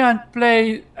they can't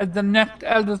play the next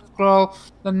Elder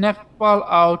Scrolls, the next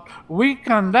Fallout, we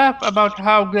can laugh about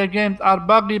how the games are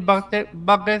buggy Bethesda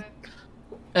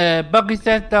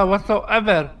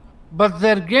whatsoever, but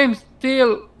their games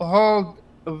still hold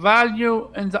value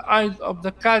in the eyes of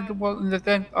the casual, in the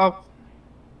sense of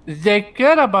they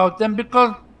care about them,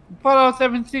 because Fallout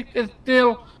 76 is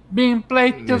still being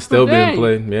played till still today. being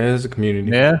played. Yeah, there's a community.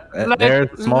 Yeah, they're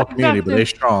a small community, but they're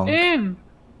strong.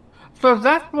 So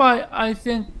that's why I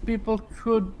think people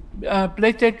should,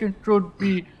 PlayStation should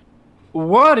be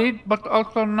worried, but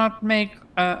also not make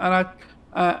a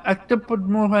stupid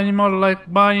move anymore, like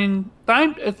buying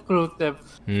timed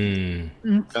exclusives.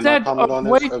 Instead of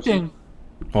waiting.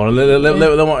 Hold on,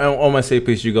 let Omar say,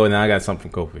 please, you go, and I got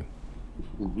something, Kofi.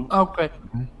 Okay.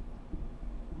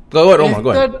 Go ahead, Omar, go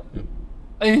ahead.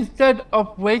 Instead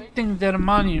of wasting their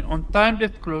money on timed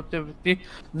exclusivity,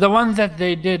 the ones that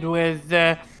they did with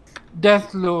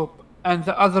Deathloop and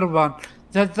the other one,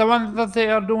 that's the ones that they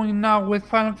are doing now with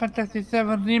Final Fantasy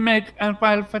VII Remake and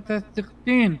Final Fantasy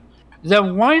 16.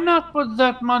 Then why not put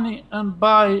that money and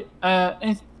buy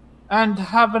and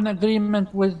have an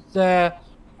agreement with Square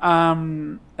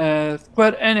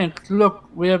Enix? Look,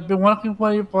 we have been working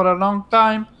for you for a long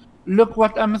time. Look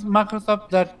what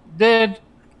Microsoft that did.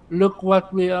 Look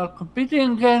what we are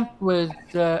competing against with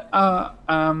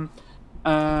Amazon,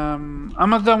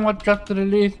 what just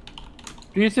released.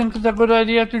 Do you think it's a good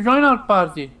idea to join our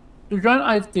party? To join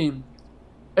our team?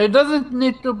 It doesn't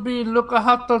need to be a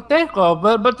hostile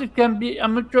takeover, but it can be a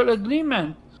mutual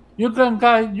agreement. You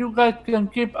guys can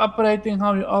keep operating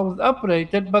how you always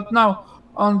operated, but now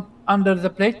under the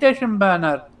PlayStation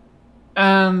banner.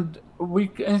 And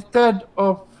instead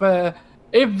of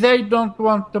if they don't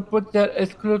want to put their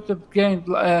exclusive games,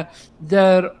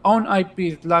 their own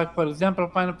IPs, like for example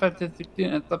Final Fantasy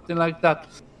 16 and something like that,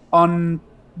 on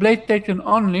PlayStation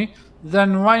only,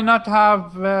 then why not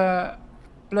have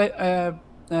Square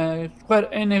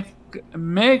Enix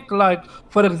make, like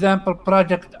for example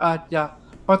Project Atia,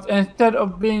 but instead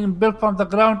of being built from the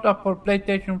ground up for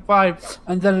PlayStation 5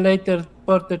 and then later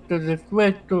ported to the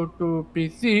Switch to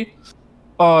PC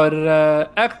or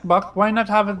Xbox, why not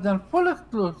have it then full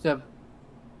exclusive?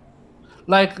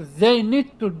 Like, they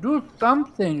need to do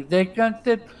something. They can't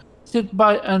sit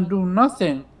by and do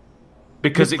nothing.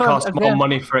 Because it costs more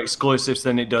money for exclusives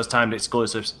than it does timed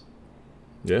exclusives.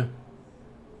 Yeah.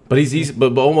 But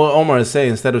but Omar is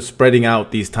saying, instead of spreading out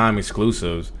these time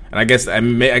exclusives, and I guess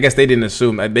they didn't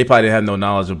assume, they probably didn't have no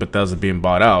knowledge of Bethesda being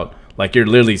bought out. Like, you're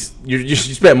literally you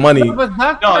spent money. No,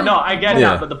 I get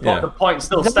that, but the point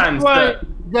still stands. That's why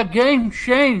the game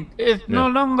changed. It's no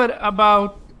longer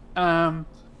about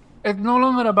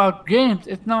games.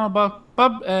 It's now about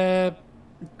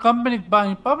companies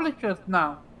buying publishers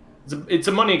now. It's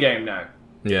a money game now.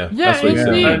 Yeah. Yeah,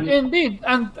 indeed.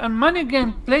 And money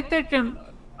games, PlayStation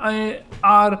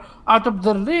are out of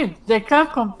the league. They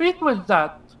can't compete with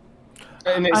that.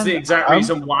 And it's the exact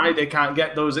reason why they can't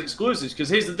get those exclusives. Because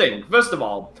here's the thing. First of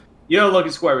all, you gotta look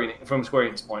at Square Enix from Square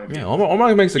Enix's point of view. Yeah,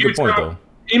 Omar makes a good point, though.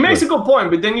 He makes a good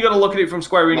point, but then you gotta look at it from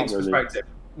Square Enix's perspective.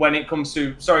 When it comes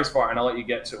to... Sorry, Spartan, I'll let you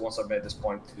get to it once I've made this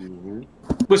point.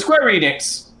 With Square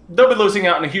Enix, they'll be losing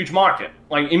out on a huge market,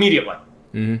 like, immediately.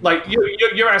 Mm-hmm. Like,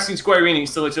 you're asking Square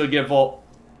Enix to literally give up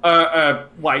tens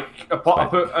of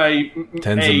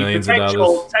millions of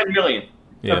dollars. 10 million.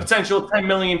 A potential 10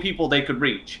 million people they could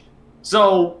reach.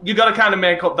 So you got to kind of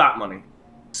make up that money.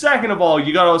 Second of all,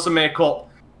 you got to also make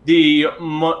up if you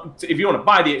want to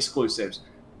buy the exclusives.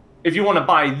 If you want to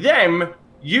buy them,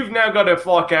 you've now got to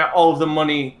fork out all of the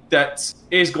money that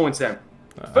is going to them.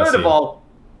 Third of all,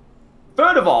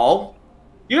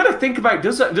 you got to think about,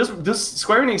 does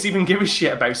Square Enix even give a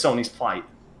shit about Sony's plight?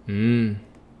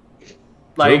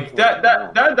 Like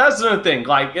that's another thing.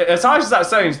 Like, as harsh as that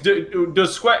sounds,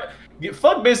 does Square...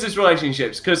 Fuck business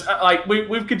relationships, because like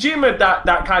with Kojima,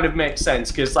 that kind of makes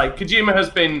sense, because like Kojima has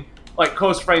been like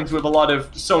close friends with a lot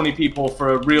of Sony people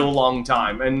for a real long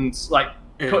time, and like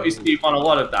cut his teeth on a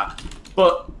lot of that.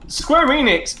 but Square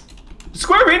Enix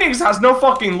has no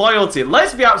fucking loyalty.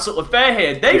 Let's be absolutely fair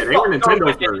here. They fucked over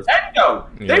Nintendo.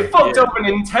 They fucked over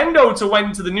Nintendo to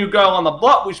went to the new girl on the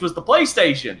block, which was the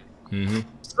PlayStation. Mm-hmm.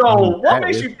 So what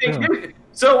makes you think?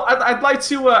 So I'd like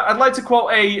to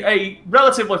quote a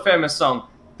relatively famous song.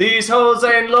 These hoes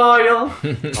ain't loyal.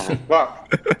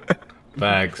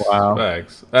 Facts. Wow.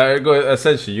 Facts. Go ahead.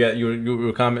 Essentially, you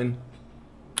were commenting.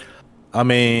 I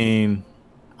mean,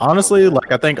 honestly,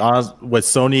 like I think what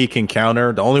Sony can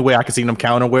counter, the only way I can see them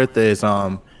counter with is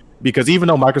because even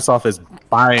though Microsoft is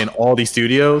buying all these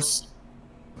studios,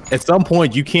 at some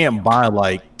point you can't buy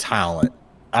like talent.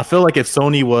 I feel like if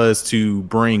Sony was to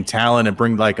bring talent and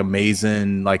bring like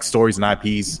amazing like stories and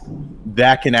IPs,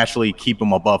 that can actually keep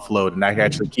them above float, and that can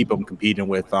actually keep them competing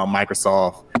with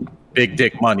Microsoft big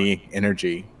dick money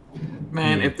energy.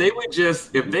 Man, if they would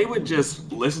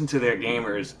just listen to their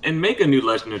gamers and make a new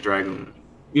Legend of Dragoon,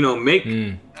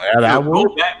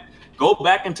 go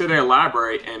back into their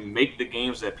library and make the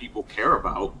games that people care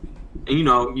about. And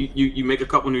you make a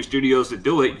couple new studios to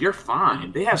do it, you're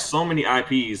fine. They have so many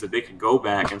IPs that they could go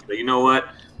back and say, you know what,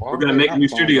 we're gonna make a new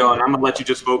studio, and I'm gonna let you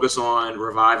just focus on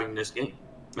reviving this game.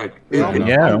 Like, it's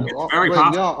very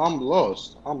possible. Yeah, I'm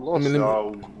lost.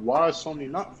 Why is Sony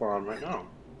not farm right now?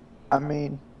 I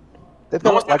mean, they've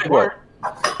got like what?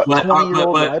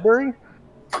 20-year-old library.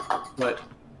 But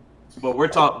we're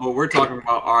talking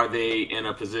about, are they in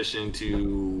a position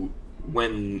to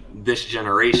win this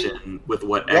generation with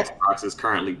what Xbox is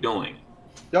currently doing?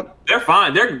 Yep, they're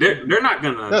fine. They're not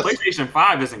gonna. Yes. PlayStation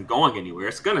 5 isn't going anywhere.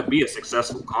 It's gonna be a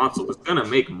successful console. It's gonna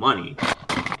make money.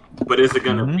 But is it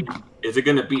gonna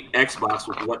beat Xbox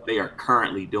with what they are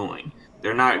currently doing?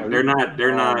 They're not dealing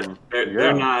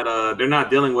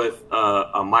with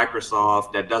a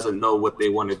Microsoft that doesn't know what they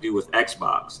want to do with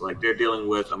Xbox. Like, they're dealing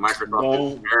with a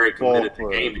Microsoft that's very committed to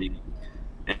gaming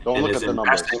and is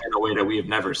investing in a way that we have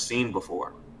never seen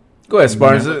before. Go ahead,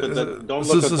 Spartan.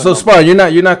 So Spartan,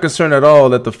 you're not concerned at all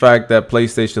that the fact that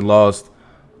PlayStation lost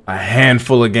a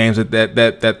handful of games that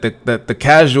the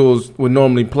casuals would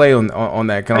normally play on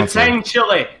that console.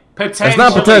 Potentially. It's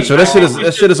not potential.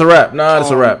 That shit is a wrap. Nah, it's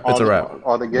a wrap. It's a wrap.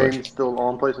 Are the games still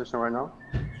on PlayStation right now?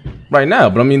 Right now,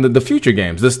 but I mean the future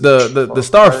games. The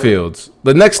Starfields.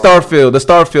 The next Starfield, the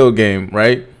Starfield game,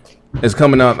 right, is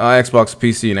coming out on Xbox,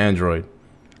 PC, and Android,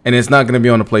 and it's not going to be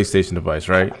on a PlayStation device,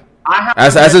 right?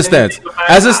 As it stands,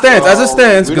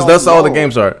 because that's all the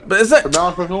games are. But is that?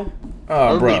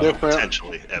 Oh, bro.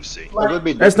 Potentially, FC.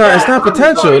 It's not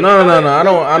potential. No. I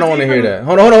don't want to hear that.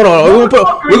 Hold on. We're gonna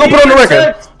put on the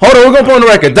record. Hold on, we're gonna put on the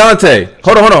record. Dante,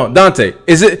 hold on. Dante,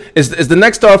 is the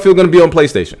next Starfield gonna be on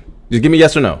PlayStation? Just give me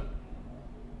yes or no.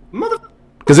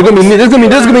 Because there's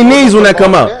gonna be knees when that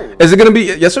come out. Is it gonna be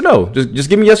yes or no? Just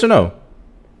give me yes or no.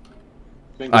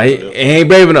 He ain't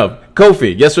brave enough.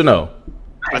 Kofi, yes or no?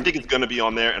 I think it's gonna be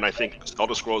on there, and I think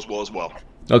Elder Scrolls will as well.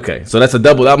 Okay, so that's a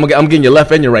double. I'm getting your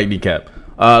left and your right kneecap.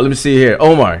 Let me see here.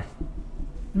 Omar.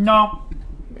 No.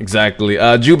 Exactly.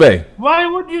 Jubei. Why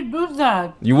would you do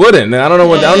that? You wouldn't. I don't know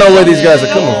where these guys are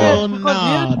coming from.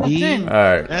 Nah, all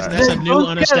right. That's a new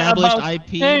unestablished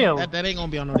IP. That ain't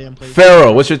gonna be on no damn place.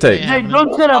 Pharaoh, what's your take? They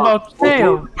don't care about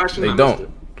sales. They don't.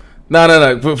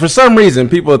 No. For some reason,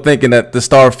 people are thinking that the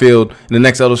Starfield and the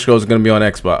next Elder Scrolls is going to be on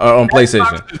Xbox or on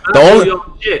PlayStation.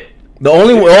 The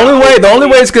only way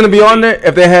it's going to be on there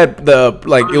if they had it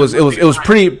was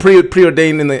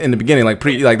preordained in the beginning,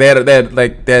 they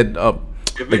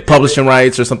had publishing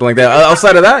rights or something like that.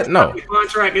 Outside of that, no.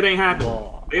 Contract, it ain't happening.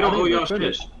 They don't owe y'all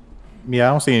shit. Yeah,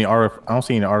 I don't see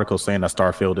any articles saying that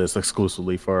Starfield is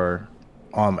exclusively for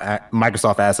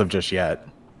Microsoft as of just yet.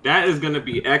 That is going to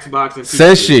be Xbox and PC.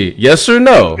 Senshi, yes or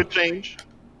no? Could change.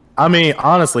 I mean,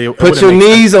 honestly, put your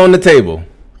knees on the table.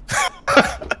 All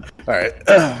right.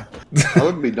 That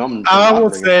would be dumb. I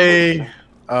would say,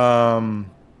 I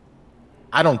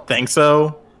don't think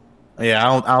so. Yeah,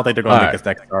 I don't think they're going to make us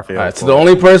next Starfield. All right, so the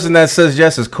only person that says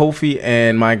yes is Kofi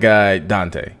and my guy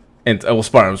Dante. And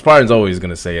Spartan. Spartan's always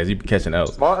going to say yes. He's catching out.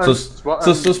 So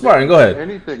Spartan, go ahead.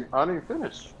 Anything? I didn't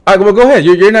finish. All right, well, go ahead.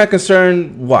 You're not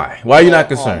concerned. Why? Why are you not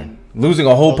concerned? Losing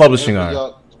a whole publishing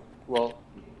arm. Well,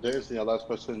 there's the last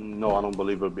question. No, I don't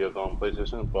believe it'll be on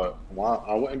PlayStation. But why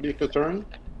I wouldn't be concerned,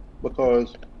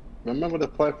 because remember the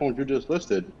platforms you just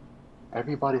listed.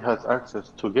 Everybody has access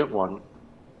to get one.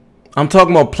 I'm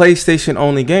talking about PlayStation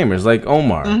only gamers like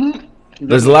Omar. Mm-hmm.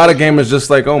 There's a lot of gamers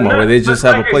just like Omar where they just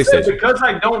have a PlayStation. Because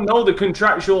I don't know the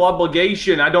contractual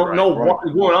obligation, I don't know what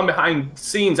is going on behind the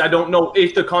scenes. I don't know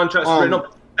if the contract's written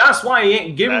up. That's why he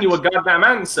ain't giving you a goddamn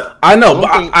answer. I know,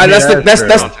 but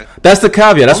that's the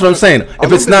caveat. That's what I'm saying.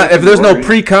 If there's no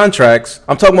pre-contracts,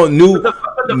 I'm talking about new.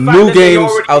 new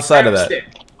games outside of that.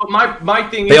 But my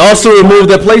thing they also removed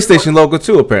the PlayStation logo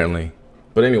too, apparently.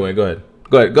 But anyway, go ahead.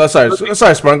 Go. Sorry,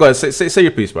 Spartan. Go ahead. Say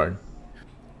your piece, Spartan.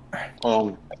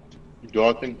 Do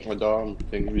I think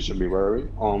we should be wary?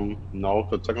 No,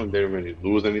 because technically they didn't really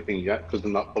lose anything yet because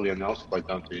they're not fully announced like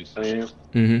Dante's saying.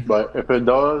 Mm-hmm. But if it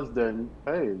does, then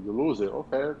hey, you lose it.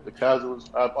 Okay, the casuals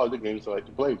have other games they like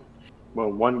to play. But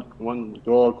one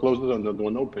door closes and the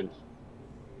door opens.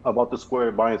 About the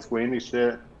Square buying Square Enix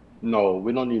shit, no,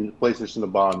 we don't need PlayStation to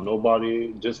buy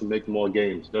nobody. Just make more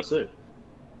games. That's it.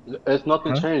 It's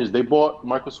nothing changed.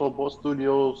 Microsoft bought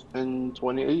studios in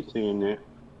 2018.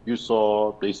 You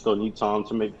saw they still need time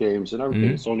to make games and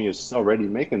everything. Sony is already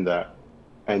making that,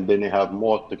 and then they have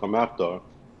more to come after.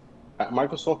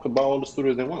 Microsoft could buy all the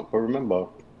studios they want, but remember,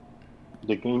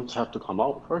 the games have to come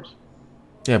out first.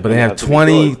 Yeah, but they have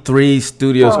 23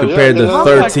 studios compared to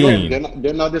 13.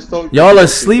 They're not just Y'all are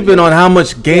sleeping on how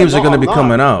much games are going to be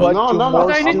coming out.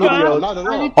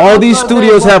 No. All these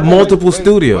studios have multiple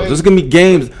studios. There's going to be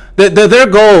games. Their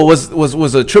goal was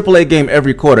a AAA game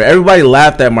every quarter. Everybody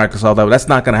laughed at Microsoft. That's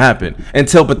not going to happen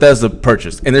until Bethesda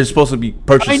purchased, and they're supposed to be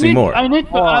purchasing more. I need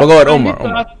to but go ahead, Omar.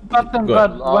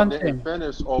 One thing.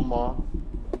 Omar.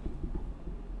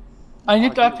 I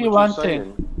need to ask you one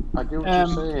thing. I get what you're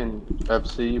saying,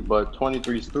 FC, but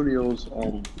 23 studios,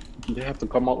 they have to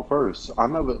come out first. I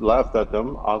never laughed at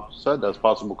them. I've said that's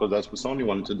possible because that's what Sony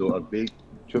wanted to do, a big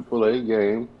AAA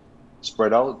game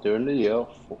spread out during the year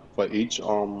for each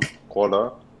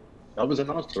quarter. That was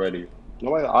announced already.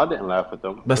 No way, I didn't laugh at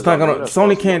them. That's not gonna.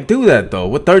 Sony can't do that though.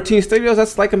 With 13 studios,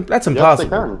 that's impossible. Yes, they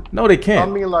can. No, they can't.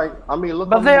 I mean, look.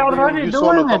 But they already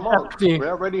doing it. We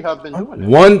already have been doing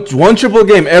it. One triple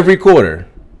game every quarter.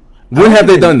 When have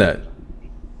they done that?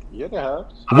 Yeah, they have.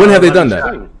 When have they done that?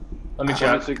 Let me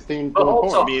check. 2016.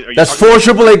 That's 4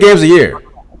 AAA games a year.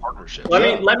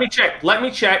 Let me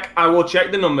check. I will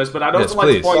check the numbers, but I'd also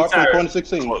like to point out.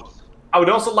 2016. I would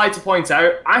also like to point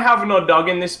out I have no dog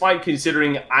in this fight,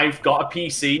 considering I've got a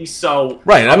PC. So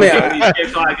right, I mean,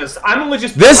 I'm only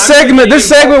just this segment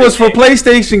was for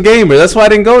PlayStation gamers. That's why I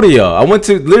didn't go to y'all. I went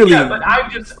to literally. Yeah, but I'm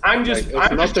just trying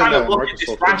to look at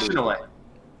this rationally.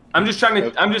 I'm just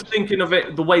thinking of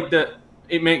it the way that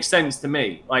it makes sense to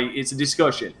me. Like it's a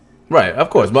discussion. Right, of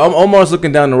course. But Omar's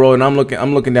looking down the road, and I'm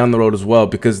looking down the road as well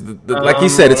because, like he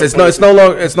said, it's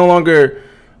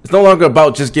no longer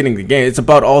about just getting the game. It's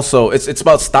about it's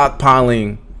about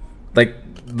stockpiling, like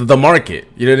the market.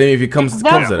 You know what I mean? If it comes to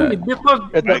that. Because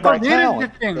here's the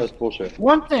thing. That's bullshit.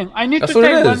 One thing I need to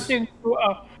say one thing to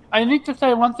I need to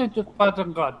say one thing to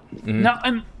Spartan God. Mm-hmm. Now,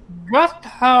 and just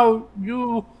how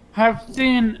you have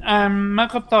seen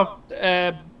Microsoft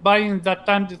buying that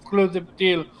timed exclusive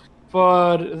deal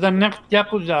for the next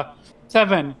Yakuza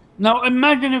 7. Now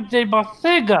imagine if they bought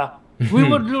Sega. We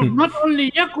would lose not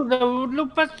only Yakuza, we would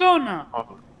lose Persona.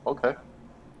 Okay.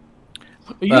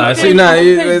 I don't know.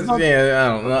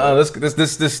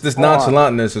 This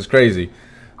nonchalantness is crazy.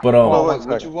 But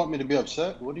would you want me to be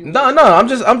upset? What do you? No. I'm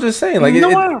just saying. Like you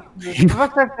because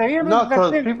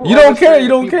people. You don't care. You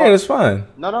don't care. It's fine.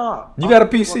 No. You got a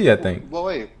PC, I think. Well,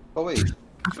 wait.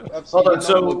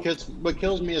 What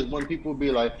kills me is when people be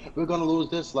like, "We're gonna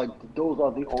lose this." Like those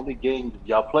are the only games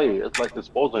y'all play. It's like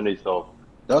disposing themselves.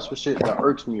 That's what shit that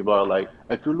irks me about. Like,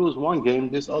 if you lose one game,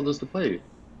 there's others to play.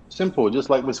 Simple. Just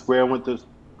like when Square went to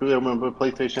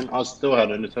PlayStation, I still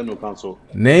had a Nintendo console.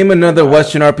 Name another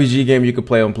Western RPG game you could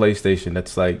play on PlayStation.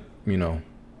 That's like,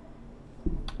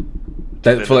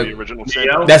 that for like the original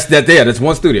that's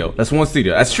one studio. That's one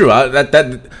studio. That's true.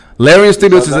 That Larian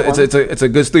Studios it's a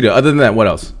good studio. Other than that, what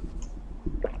else?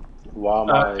 Why am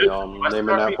I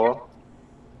naming that for?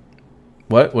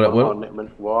 What?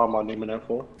 Why am I naming that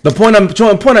for? The point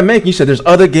I'm making, you said there's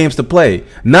other games to play.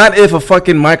 Not if a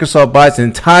fucking Microsoft buys an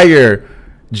entire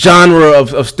genre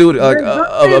of studio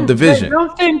of division. They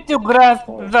don't seem to grasp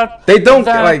that. They don't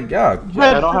like yeah.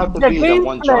 They don't have to be that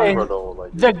one genre though.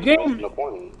 Like the game.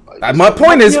 My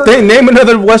point is, they name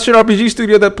another Western RPG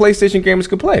studio that PlayStation gamers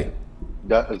could play.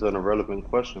 That is an irrelevant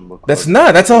question. That's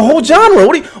not. That's a whole genre.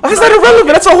 How's that irrelevant?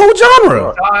 That's a whole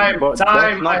genre.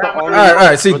 Time. All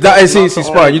right. See,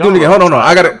 Spark. You doing it again? Hold on.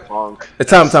 I got it. It's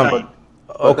time.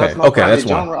 Okay. That's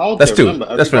one. That's two.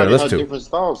 That's fair. That's two.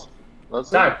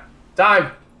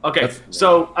 Time. Okay.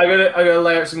 So I gotta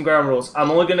lay out some ground rules.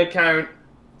 I'm only gonna count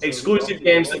exclusive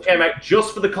games that came out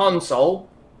just for the console,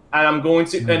 and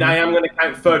I am gonna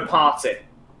count third party.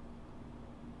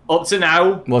 Up to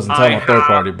now, wasn't talking about third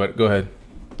party, but go ahead.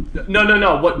 No.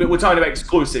 We're talking about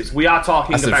exclusives. We are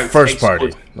talking about first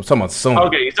party. I'm talking about Sony.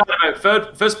 Okay, you're talking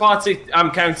about first party.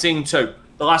 I'm counting 2.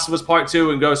 The Last of Us Part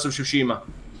 2 and Ghost of Tsushima.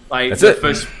 Like that's the it.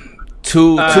 First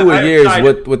two a year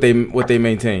is what they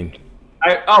maintain.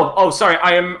 Sorry.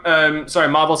 I am sorry.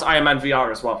 Marvel's Iron Man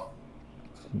VR as well.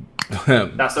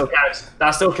 That still counts.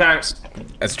 That's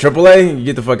AAA. You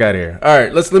get the fuck out of here. All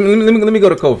right, let me go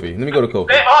to Kofi.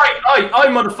 Hey, I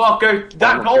motherfucker.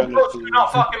 That goalpost, do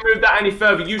not fucking move that any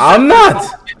further. I'm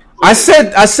not. I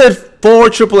said 4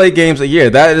 AAA games a year.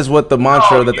 That is what the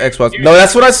mantra that the Xbox. No,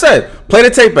 that's what I said. Play the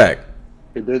tape back.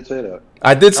 He did say that.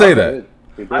 I did say that.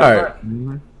 All right.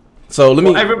 So let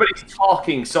me. Everybody's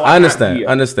talking, so I understand.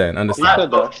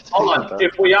 Hold on.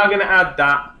 If we are going to add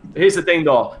that, here's the thing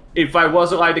though. If I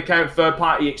was allowed to count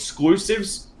third-party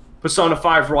exclusives, Persona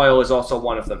 5 Royal is also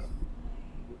one of them.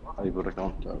 How you gonna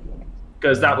count that?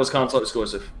 Because that was console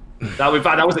exclusive. That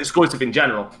was exclusive in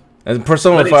general. And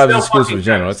Persona 5 is exclusive in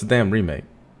general. It's a damn remake.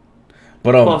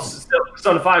 But still,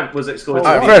 Persona 5 was exclusive.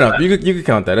 All right, fair enough. You could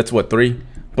count that. That's what, 3.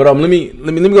 But let me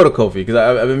go to Kofi because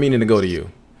I've been meaning to go to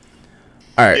you.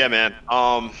 All right. Yeah, man.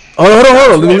 Hold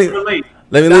on.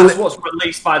 That's what's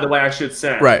released, by the way, I should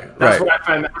say. Right. That's what I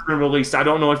found that's been released. I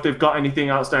don't know if they've got anything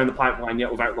else down the pipeline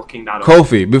yet without looking that up.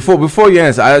 Kofi, before you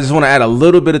answer, I just want to add a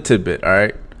little bit of tidbit, all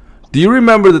right? Do you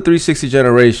remember the 360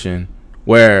 generation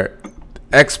where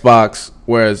Xbox,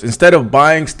 whereas instead of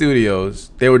buying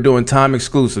studios, they were doing time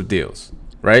exclusive deals,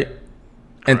 right?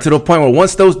 And to the point where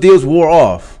once those deals wore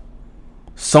off,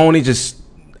 Sony just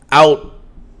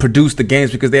out-produced the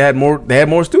games because they had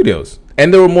more studios.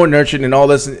 And they were more nurtured and all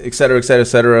this, et cetera, et cetera, et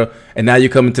cetera. And now you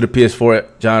come into the PS4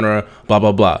 genre, blah,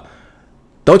 blah, blah.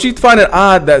 Don't you find it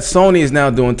odd that Sony is now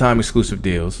doing time exclusive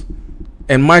deals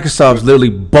and Microsoft's literally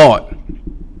bought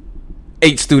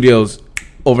 8 studios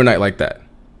overnight like that?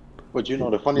 But you know,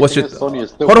 the funny thing is Sony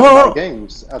is still hold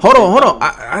games. Hold on.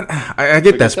 I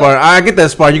get that, Spar. I get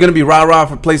that, Spar. You're going to be rah-rah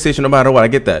for PlayStation no matter what. I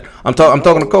get that. I'm talking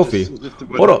to Kofi.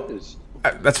 Hold on.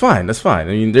 That's fine.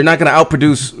 I mean, they're not going to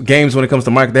outproduce games when it comes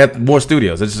to market. They have more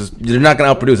studios. They're not going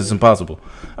to outproduce. It's impossible.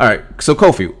 All right. So,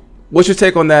 Kofi, what's your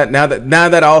take on that? Now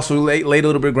that I also laid a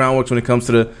little bit of groundwork when it comes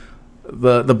to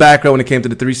the background when it came to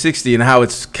the 360 and how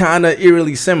it's kind of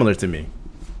eerily similar to me.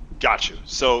 Got you.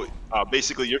 So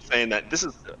basically, you're saying that this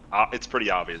is it's pretty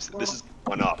obvious. This is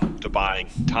one up to buying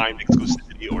timed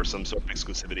exclusivity or some sort of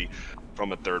exclusivity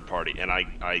from a third party, and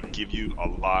I give you a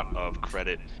lot of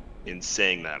credit in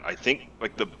saying that. I think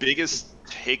like the biggest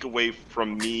takeaway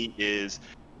from me is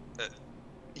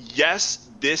yes,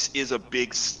 this is a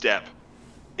big step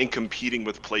in competing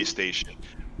with PlayStation,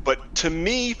 but to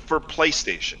me, for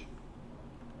PlayStation,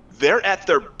 they're at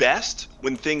their best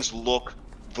when things look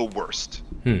the worst.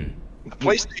 The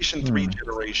PlayStation 3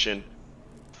 generation,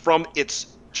 from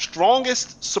its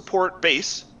strongest support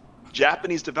base,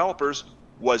 Japanese developers,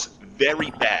 was very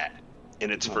bad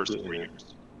in its first 3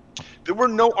 years. There were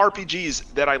no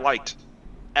RPGs that I liked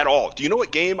at all. Do you know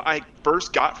what game I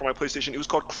first got for my PlayStation? It was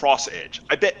called Cross Edge.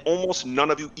 I bet almost none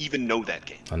of you even know that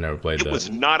game. I never played that. It was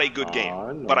not a good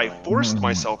game, but I forced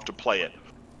myself to play it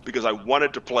because I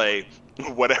wanted to play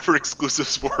whatever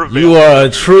exclusives were available. You are a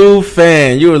true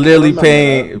fan. You were literally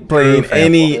playing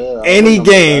any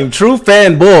game. True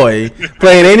fanboy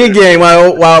playing any game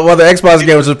while the Xbox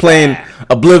gamers were playing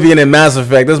Oblivion and Mass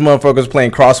Effect. This motherfucker was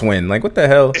playing Crosswind. Like, what the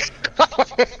hell?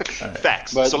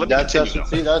 Facts. So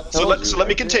let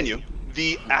me continue.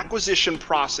 The acquisition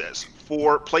process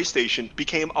for PlayStation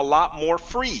became a lot more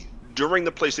free during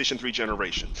the PlayStation 3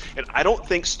 generation. And I don't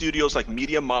think studios like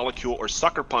Media Molecule or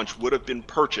Sucker Punch would have been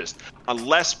purchased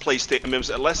unless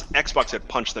Xbox had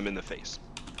punched them in the face.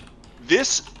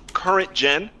 This current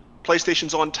gen,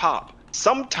 PlayStation's on top.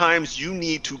 Sometimes you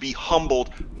need to be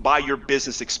humbled by your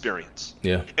business experience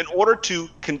in order to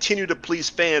continue to please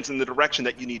fans in the direction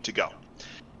that you need to go.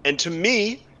 And to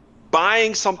me,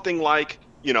 buying something like,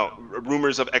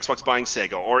 rumors of Xbox buying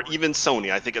Sega, or even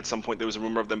Sony. I think at some point there was a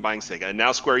rumor of them buying Sega, and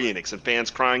now Square Enix, and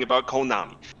fans crying about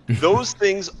Konami. Those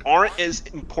things aren't as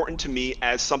important to me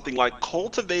as something like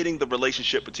cultivating the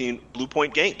relationship between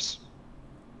Bluepoint Games,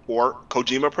 or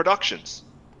Kojima Productions,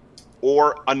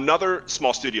 or another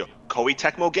small studio, Koei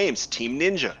Tecmo Games, Team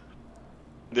Ninja.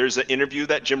 There's an interview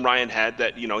that Jim Ryan had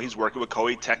that, he's working with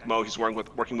Koei Tecmo. He's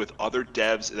working with other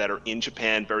devs that are in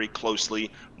Japan very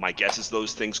closely. My guess is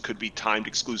those things could be timed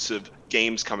exclusive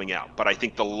games coming out. But I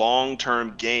think the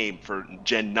long-term game for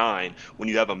Gen 9, when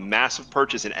you have a massive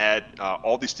purchase and add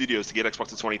all these studios to get Xbox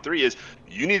to 23, is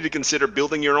you need to consider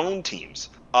building your own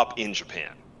teams up in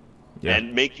Japan.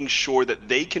 And making sure that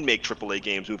they can make AAA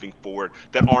games moving forward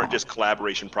that aren't just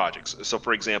collaboration projects. So,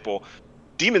 for example,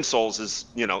 Demon's Souls is,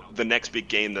 the next big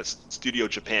game that Studio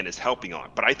Japan is helping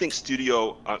on. But I think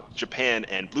Studio Japan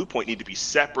and Bluepoint need to be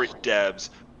separate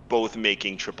devs, both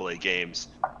making AAA games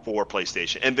for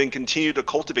PlayStation, and then continue to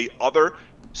cultivate other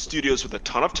studios with a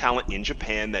ton of talent in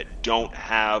Japan that don't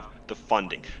have the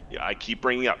funding. Yeah, I keep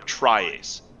bringing up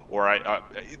Tri-Ace, or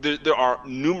there are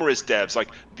numerous devs like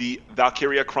the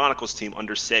Valkyria Chronicles team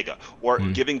under Sega, or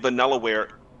giving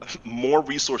Vanillaware more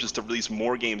resources to release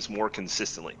more games more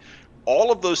consistently.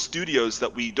 All of those studios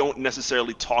that we don't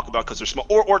necessarily talk about because they're small,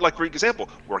 or like, for example,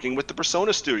 working with the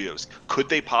Persona studios, could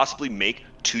they possibly make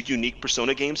 2 unique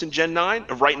Persona games in Gen 9?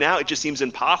 Right now, it just seems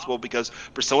impossible because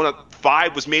Persona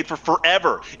 5 was made for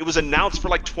forever. It was announced for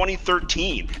like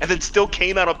 2013 and then still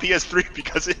came out on PS3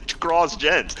 because it crossed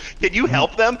gens. Can you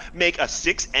help them make a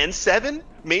 6 and 7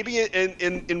 maybe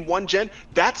in one gen?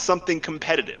 That's something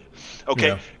competitive. Okay?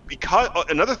 Yeah. Because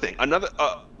another thing,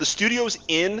 the studios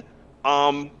in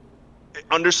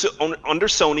under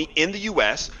Sony in the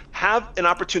US have an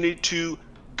opportunity to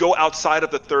go outside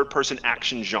of the third-person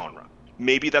action genre.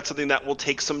 Maybe that's something that will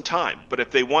take some time, but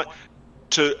if they want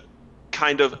to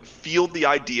kind of field the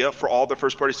idea for all the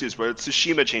first-party studios, whether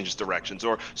Tsushima changes directions,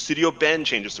 or Studio Ben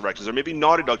changes directions, or maybe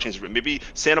Naughty Dog changes directions, maybe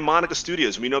Santa Monica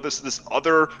Studios. We know this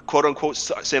other quote-unquote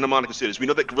Santa Monica Studios. We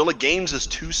know that Guerrilla Games is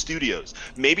 2 studios.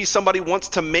 Maybe somebody wants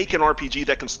to make an RPG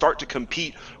that can start to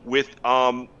compete with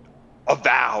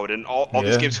Avowed and all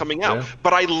these games coming out.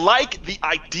 But I like the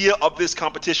idea of this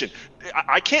competition.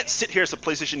 I can't sit here as a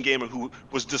PlayStation gamer who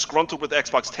was disgruntled with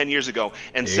Xbox 10 years ago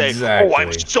and say, oh,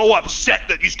 I'm so upset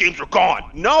that these games are gone.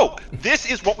 No, this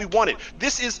is what we wanted.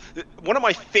 This is one of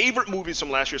my favorite movies from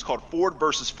last year is called Ford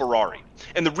versus Ferrari.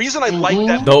 And the reason I like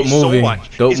that movie so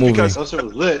much is because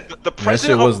the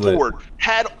president of Ford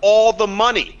had all the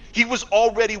money. He was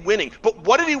already winning. But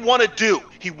what did he want to do?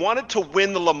 He wanted to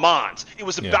win the Le Mans. It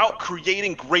was about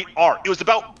creating great art. It was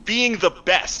about being the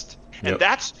best. And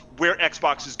that's where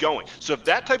Xbox is going. So if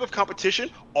that type of competition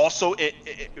also it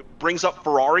brings up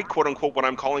Ferrari, quote unquote, what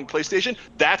I'm calling PlayStation,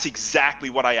 that's exactly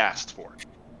what I asked for.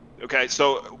 Okay,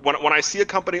 so when I see a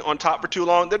company on top for too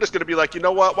long, they're just going to be like, you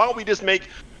know what? Why don't we just make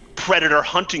Predator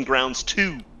Hunting Grounds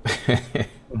 2?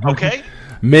 Okay?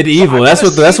 Medieval. So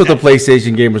that's what the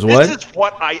PlayStation gamers want. This is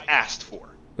what I asked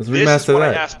for. Let's remaster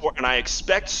that. I asked for, and I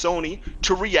expect Sony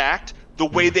to react the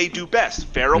way they do best.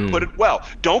 Pharaoh put it well.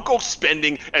 Don't go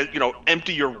spending and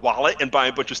empty your wallet and buy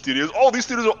a bunch of studios. Oh, these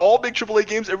studios are all big AAA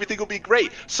games. Everything will be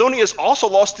great. Sony has also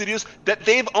lost studios that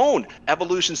they've owned.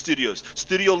 Evolution Studios,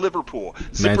 Studio Liverpool,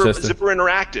 Zipper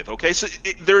Interactive. Okay, so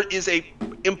there is a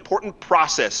important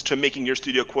process to making your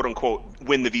studio, quote unquote,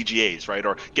 win the VGAs, right,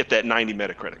 or get that 90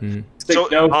 Metacritic. So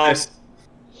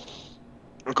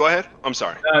go ahead. I'm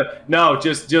sorry. No,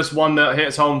 just one that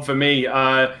hits home for me.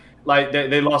 Like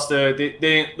they lost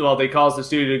they caused the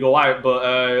studio to go out,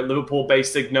 but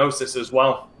Liverpool-based Psygnosis as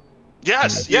well.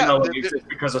 Yes,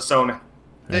 because of Sony.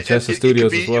 Manchester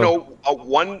Studios as well.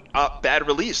 One bad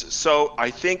release. So I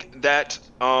think that,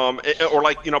 or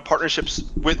like partnerships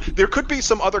with. There could be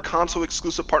some other console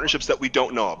exclusive partnerships that we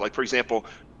don't know of. Like for example,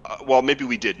 well maybe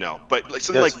we did know, but like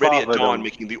something like Ready at Dawn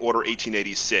making the Order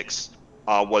 1886.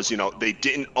 Was they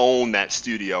didn't own that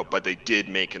studio, but they did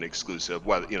make an exclusive,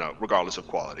 whether regardless of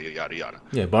quality, yada yada.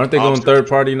 Yeah, but aren't they going third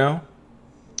party now?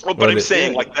 Well, but I'm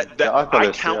saying like that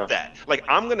I count that. Like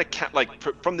I'm gonna count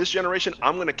from this generation.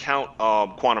 I'm gonna count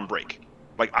Quantum Break.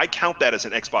 Like I count that as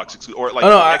an Xbox exclusive, or like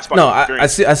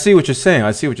Xbox. I see what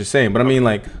you're saying. But I mean,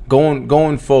 like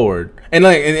going forward, and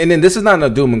then this is not a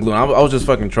doom and gloom. I was just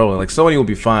fucking trolling. Like Sony will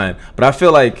be fine, but I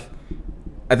feel like.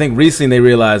 I think recently they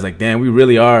realized, like, damn, we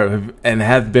really are and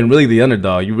have been really the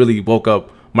underdog. You really woke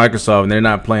up Microsoft and they're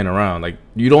not playing around. Like,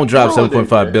 you don't drop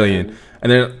 $7.5 billion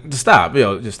and then just stop.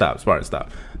 Just stop. Spartan,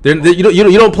 stop. You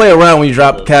don't play around when you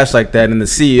drop cash like that. And the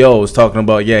CEO is talking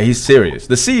about, yeah, he's serious.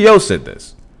 The CEO said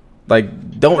this.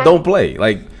 Like, don't play.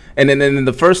 Like, and then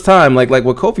the first time, like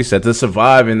what Kofi said, to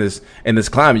survive in this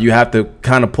climate, you have to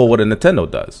kind of pull what a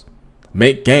Nintendo does,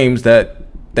 make games that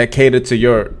cater to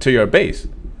your base.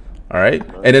 All right,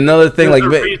 and another thing, there's a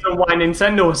reason why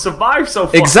Nintendo has survived so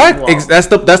far. Exactly, that's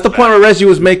the point where Reggie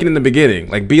was making in the beginning.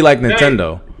 Like, be like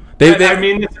Nintendo. I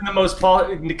mean this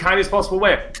in the kindest possible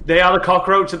way. They are the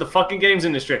cockroach of the fucking games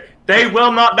industry. They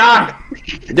will not die.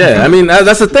 Yeah, I mean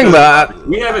that's the thing. But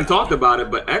we haven't talked about it,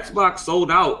 but Xbox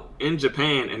sold out in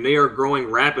Japan, and they are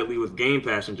growing rapidly with Game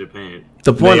Pass in Japan.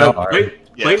 The point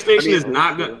PlayStation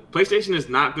is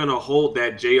not going to hold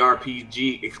that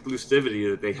JRPG exclusivity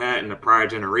that they had in the prior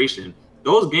generation.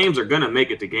 Those games are going to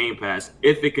make it to Game Pass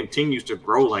if it continues to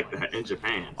grow like that in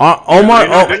Japan.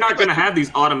 They're not going to have these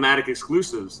automatic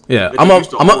exclusives. Yeah, that they used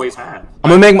to always have.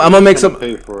 I'm gonna make some.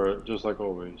 Pay for it just like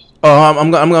always. Oh, I'm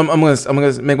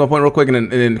gonna make my point real quick,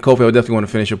 and then Kofi, I definitely want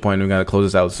to finish your point. And we gotta close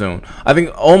this out soon. I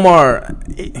think Omar,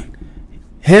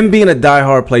 him being a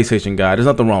diehard PlayStation guy, there's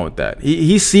nothing wrong with that.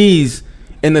 He sees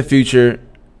in the future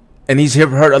and he's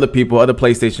heard other people, other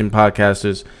PlayStation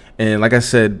podcasters, and like I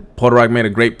said, Puerto Rock made a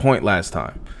great point last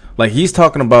time. Like he's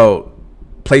talking about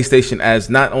PlayStation as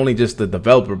not only just the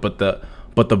developer, but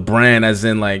the brand, as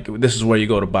in like this is where you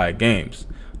go to buy games.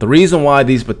 The reason why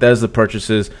these Bethesda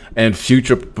purchases and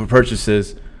future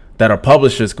purchases that are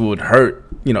publishers would hurt,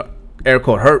 air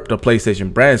quote hurt the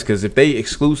PlayStation brands, because if they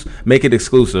make it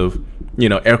exclusive,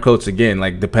 air quotes again,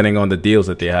 like depending on the deals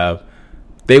that they have,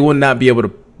 they would not be able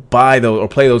to buy those or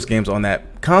play those games on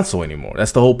that console anymore.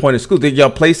 That's the whole point of exclusive.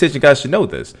 Y'all PlayStation guys should know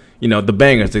this. The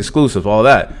bangers, the exclusive, all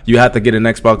that. You have to get an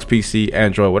Xbox, PC,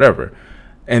 Android, whatever.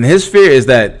 And his fear is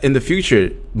that in the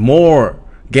future, more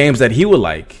games that he would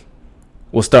like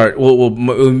will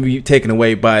be taken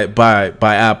away by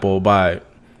Apple, by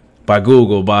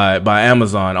Google, by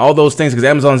Amazon, all those things, because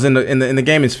Amazon's in the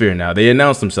gaming sphere now. They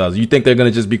announced themselves. You think they're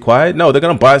gonna just be quiet? No, they're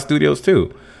gonna buy studios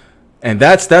too, and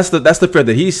that's the fear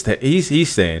that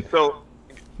he's saying. So,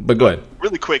 but go ahead.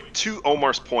 Really quick, to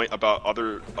Omar's point about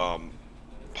other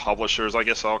publishers, I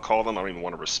guess I'll call them. I don't even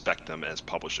want to respect them as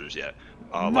publishers yet.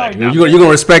 You're gonna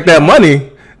respect that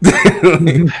money.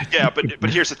 Yeah, but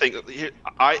here's the thing.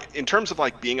 In terms of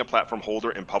like being a platform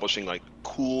holder and publishing like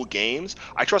cool games,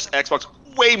 I trust Xbox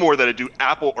way more than I do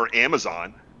Apple or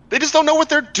Amazon. They just don't know what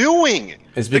they're doing.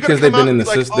 It's because they've been in the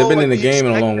system. They've been in the game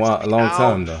in a long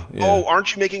time, though. Yeah. Oh,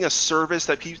 aren't you making a service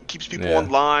that keeps people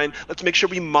online? Let's make sure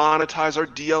we monetize our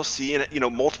DLC and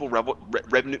multiple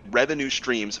revenue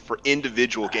streams for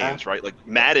individual games, right? Like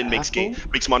Madden makes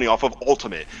money off of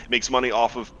Ultimate, makes money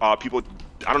off of people,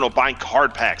 I don't know, buying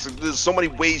card packs. There's so many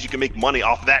ways you can make money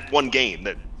off that one game.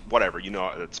 That whatever,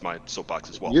 that's my soapbox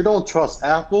as well. You don't trust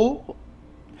Apple?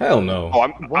 Hell no. Oh,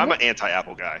 I'm an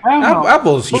anti-Apple guy.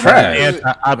 Apple's trash.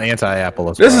 I'm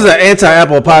anti-Apple as well. This is an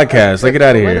anti-Apple podcast. Get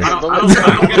out of here.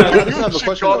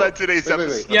 Call that today's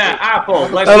episode. Yeah,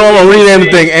 Apple. I don't want to rename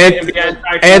the thing.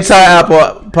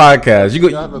 Anti-Apple podcast.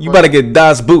 You better get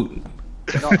Das Boot.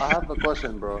 No, I have a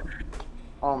question, bro.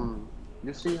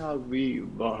 You see how we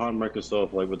behind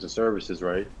Microsoft, like with the services,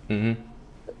 right?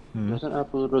 Mm-hmm. Doesn't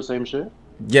Apple do the same shit?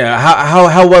 Yeah,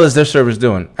 how well is their service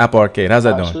doing? Apple Arcade, how's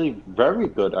that doing? Actually, very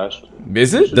good. Actually,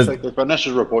 is it? Just like the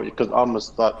financial report, because I'm gonna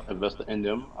start investing in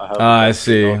them. I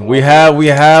see. We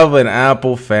have an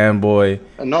Apple fanboy.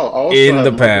 In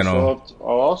the panel. I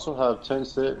also have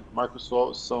Tencent,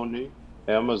 Microsoft, Sony,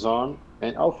 Amazon,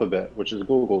 and Alphabet, which is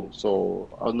Google. So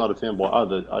I'm not a fanboy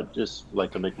either. I just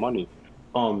like to make money.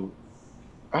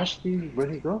 Actually,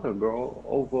 really good, bro.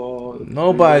 Over.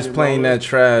 Nobody's playing that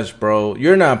trash, bro.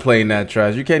 You're not playing that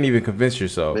trash. You can't even convince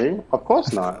yourself. Me? Of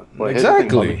course not. But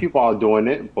exactly. People are doing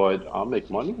it, but I'll make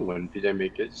money when they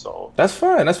make it. So that's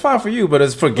fine. That's fine for you. But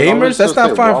as for gamers, that's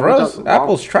not fine for us.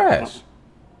 Apple's trash.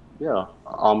 Yeah,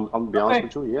 I'm gonna be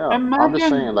honest with you. Yeah, I'm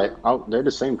just saying, like, they're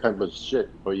the same type of shit.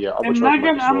 But yeah, I would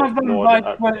imagine Amazon buy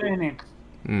Square Enix.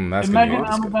 Imagine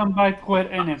Amazon buy Square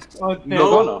Enix.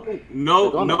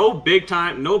 No big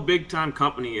time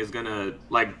company is gonna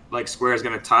like Square is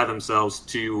gonna tie themselves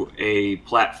to a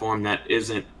platform that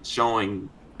isn't showing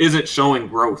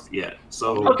growth yet.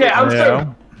 So okay, I was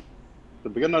saying the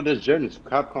beginning of this gen,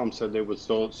 Capcom said they would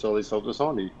solely sell to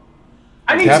Sony.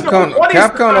 I need to know what is the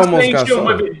fascination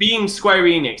with it being Square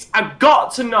Enix. I've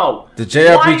got to know the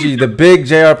JRPG, the big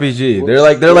JRPG. They're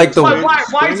like the.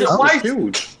 Why is it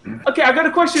huge? Okay, I got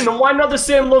a question. And why not the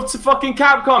same love to fucking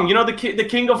Capcom? The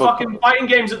king of fucking fighting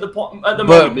games at the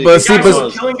moment. But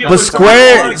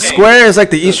Square is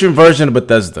like the Eastern version of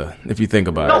Bethesda, if you think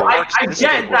about it. No, I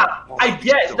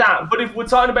get that. But if we're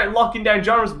talking about locking down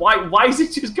genres, why is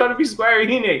it just gonna be Square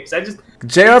Enix?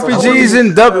 JRPGs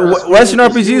and Western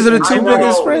RPGs are the two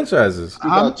biggest franchises.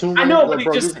 I know, but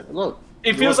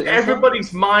it feels like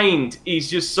everybody's mind is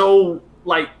just so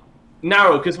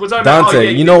narrow, because we're talking about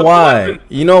Dante. You know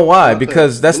why?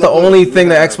 Because that's the only thing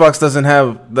that Xbox doesn't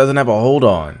have a hold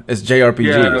on. It's JRPGs.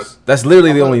 Yeah. That's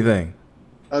literally the only thing.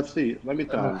 FC, let me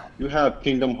tell you. You have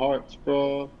Kingdom Hearts,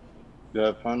 bro. You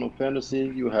have Final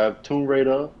Fantasy. You have Tomb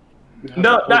Raider.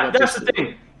 No, that's the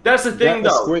thing. That's the thing,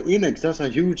 though. Square Enix, that's a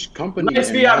huge company.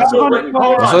 Let's be absolutely. That's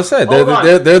what I said.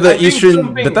 They're the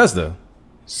Eastern Bethesda.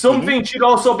 Something should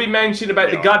also be mentioned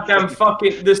about the goddamn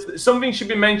something should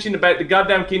be mentioned about the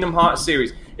goddamn Kingdom Hearts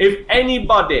series. If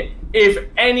anybody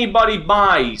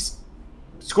buys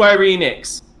Square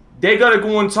Enix, they gotta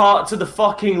go and talk to the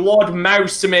fucking Lord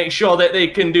Mouse to make sure that they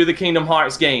can do the Kingdom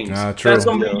Hearts games. True. That's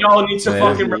something y'all need to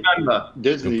fucking remember.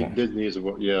 Disney is I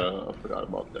forgot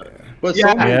about that. But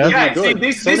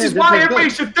this is why everybody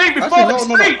should think before they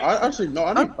speak. I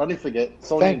didn't forget.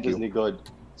 Sony and Disney good.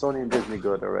 Sony and Disney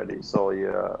good already. So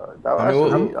yeah,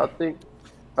 I think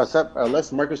Except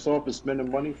unless Microsoft is spending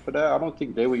money for that, I don't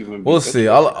think they would even. We'll see.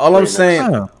 All I'm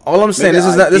saying,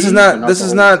 this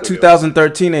is not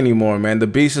 2013 anymore, man. The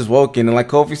beast is woken, and like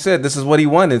Kofi said, this is what he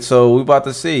wanted. So we about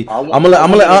to see. I'm gonna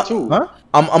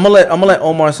let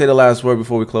Omar say the last word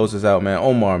before we close this out, man.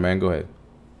 Omar, man, go ahead.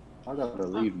 I gotta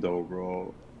leave though,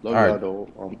 bro. Love y'all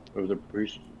though. It was a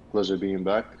pleasure being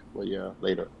back. But yeah,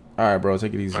 later. All right, bro.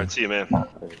 Take it easy. All right, see you, man. All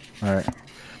right.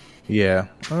 Yeah.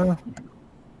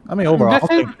 I mean, overall, I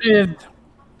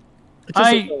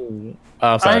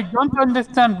don't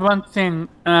understand one thing.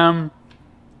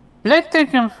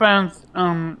 PlayStation fans,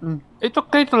 it's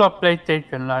okay to love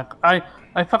PlayStation. Like I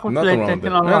fuck with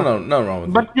PlayStation a lot. No wrong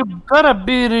with but you gotta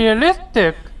be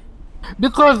realistic,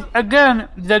 because again,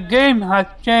 the game has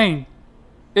changed.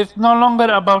 It's no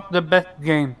longer about the best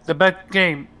game. The best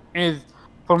game is,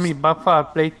 for me, by far,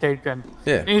 PlayStation.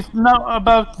 Yeah. It's now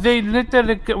about we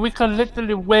can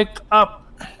literally wake up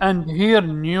and hear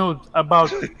news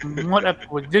about more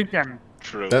acquisition.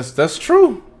 True. That's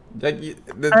true.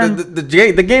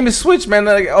 The game is switched, man.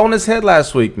 Like, on its head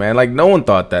last week, man. Like, no one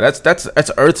thought that.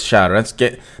 That's earth shatter.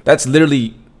 That's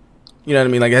literally, you know what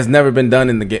I mean. Like, it has never been done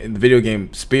in the video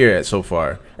game sphere so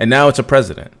far, and now it's a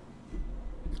precedent.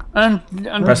 And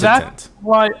that's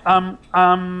why I'm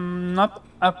not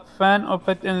a fan of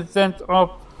it, in the sense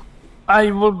of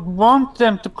I would want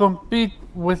them to compete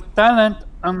with talent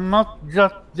and not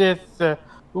just this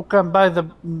who can buy the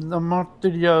more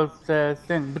studios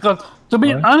thing. Because to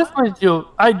be honest with you,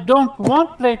 I don't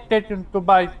want PlayStation to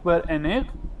buy Square Enix.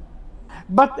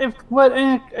 But if Square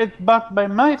Enix is bought by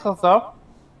Microsoft,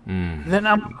 then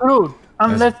I'm screwed.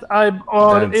 Unless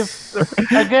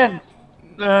again.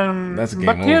 That's a game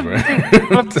over.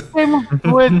 But the same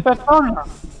with Persona.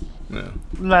 Yeah.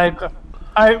 Like,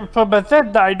 for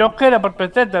Bethesda, I don't care about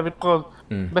Bethesda because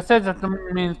Bethesda to me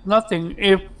means nothing.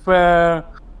 If what's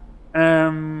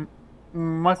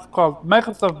it called,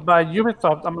 Microsoft buy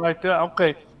Ubisoft, I'm like,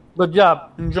 okay, good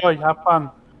job, enjoy, have fun.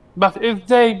 But if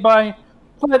they buy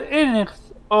Square Enix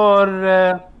or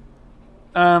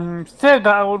Sega,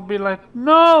 I would be like,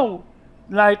 no,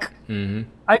 like.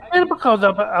 I care because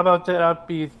about the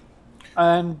RPs,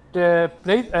 and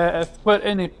Square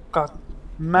Enix got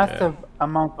massive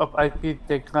amount of IPs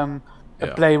they can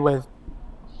play with.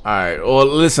 All right. Well,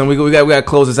 listen, we got to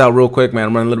close this out real quick, man.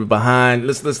 I'm running a little bit behind.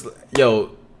 Let's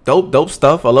dope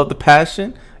stuff. I love the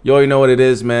passion. You already know what it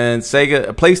is, man. Sega,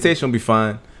 PlayStation will be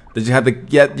fine. Did you have to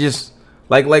get just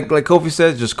like Kofi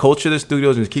says, just culture the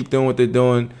studios and just keep doing what they're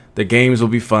doing. The games will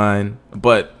be fine,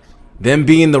 but them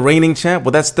being the reigning champ,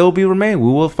 will that still be remain?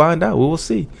 We will find out. We will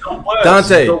see.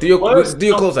 Dante, do your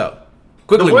close out.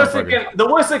 Quickly, the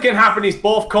worst that can happen is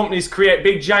both companies create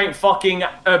big giant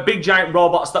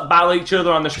robots that battle each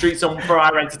other on the streets for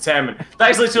our entertainment.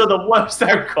 That is literally the worst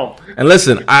outcome. And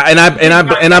listen, I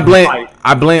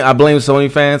blame Sony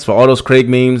fans for all those Craig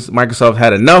memes. Microsoft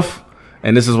had enough,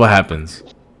 and this is what happens.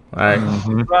 All right.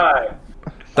 Right.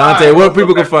 Dante, where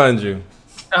people can find you?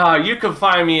 You can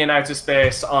find me in outer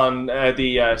space on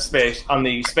the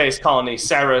space colony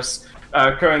Ceres.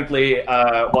 Currently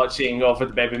watching over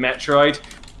the baby Metroid.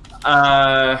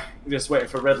 Just waiting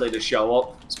for Ridley to show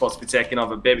up. Supposed to be taking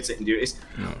over babysitting duties.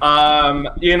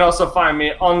 You can also find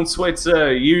me on Twitter,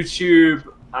 YouTube,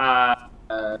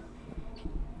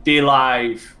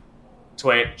 DLive,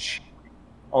 Twitch,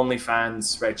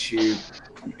 OnlyFans, RedTube,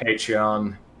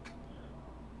 Patreon,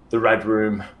 The Red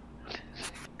Room.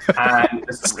 And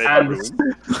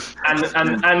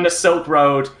the Silk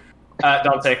Road,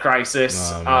 Dante Crisis.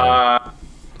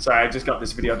 Sorry, I just got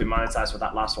this video demonetized for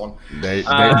that last one. There you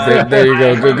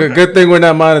go. Good thing we're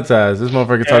not monetized. This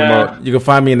motherfucker talking about you can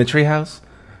find me in the treehouse.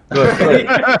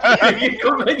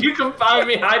 You can find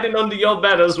me hiding under your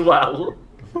bed as well.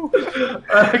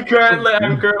 I'm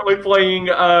currently playing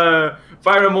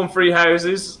Fire Emblem Three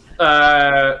Houses.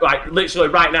 Like literally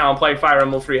right now, I'm playing Fire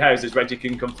Emblem Three Houses. Reggie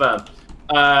can confirm.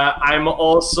 I'm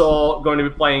also going to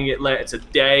be playing it later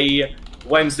today.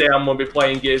 Wednesday, I'm going to be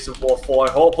playing Gears of War 4,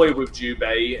 hopefully with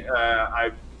Jubei.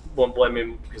 I won't blame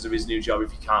him because of his new job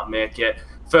if he can't make it.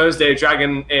 Thursday,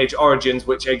 Dragon Age Origins,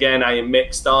 which again I am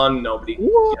mixed on. Nobody,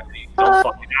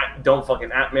 don't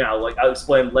fucking at me. I'll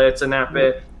explain later,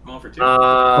 Nappy.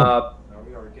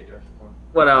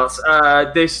 What else?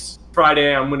 This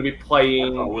Friday, I'm going to be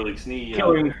playing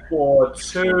Killing Floor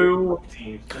 2.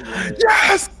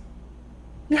 Yes.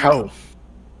 Yo,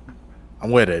 I'm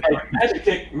with it.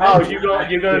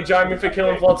 You're gonna join me for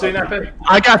Killing Floor 2, Nappy?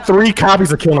 I got 3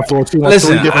 copies of Killing Floor 2.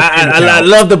 Listen, I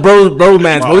love the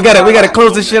bromance, but we gotta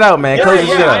close this shit out, man. Close this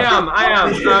shit out. I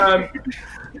am.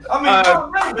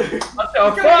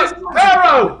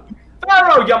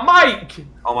 Pharaoh, your mic.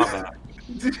 Oh my bad.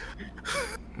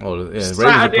 Oh, yeah, Ravens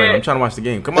are playing. I'm trying to watch the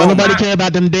game. Come on, nobody care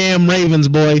about them damn Ravens,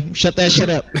 boy. Shut that shit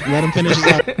up. Let them finish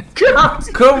it up.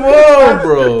 Come on,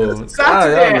 bro.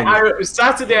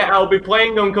 Saturday, I'll be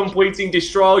playing on completing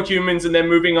Destroy All Humans and then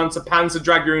moving on to Panzer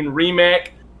Dragoon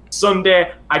Remake.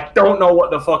 Sunday, I don't know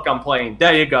what the fuck I'm playing.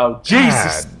 There you go.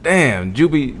 Jesus. God damn,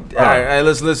 Juby. All right,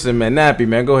 let's listen, man. Nappy,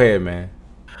 man. Go ahead, man.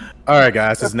 All right,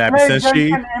 guys. This is Nappy Senshi.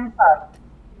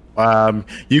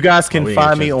 You guys can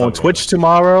find me on Twitch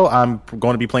tomorrow. I'm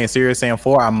going to be playing Serious Sam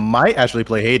 4. I might actually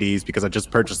play Hades because I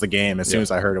just purchased the game as soon as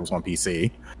I heard it was on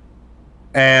PC.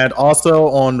 And also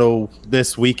on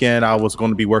this weekend, I was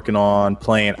going to be working on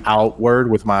playing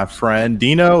Outward with my friend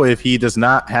Dino if he does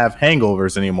not have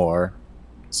hangovers anymore.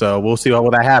 So we'll see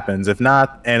what that happens. If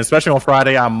not, and especially on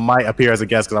Friday, I might appear as a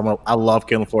guest because I love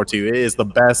Killing Floor 2. It is the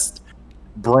best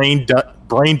brain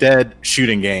dead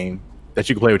shooting game that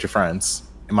you can play with your friends,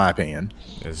 in my opinion.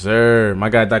 Yes, sir. My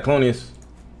guy Diclonius.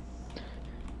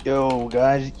 Yo,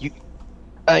 guys, you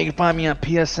can find me on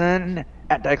PSN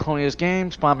at Diclonius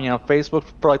Games. Find me on Facebook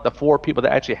for like the 4 people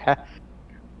that actually have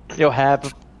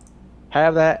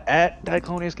that at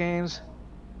Diclonius Games.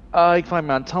 You can find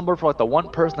me on Tumblr for like the 1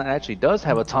 person that actually does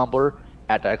have a Tumblr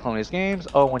at Diclonius Games.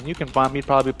 Oh, and you can find me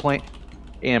probably playing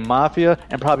in Mafia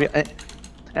and probably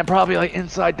like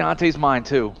inside Dante's mind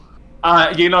too.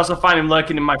 You can also find him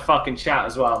lurking in my fucking chat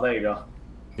as well. There you go.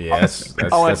 Yes.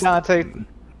 And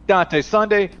Dante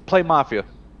Sunday play Mafia.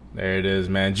 There it is,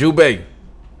 man. Jubei.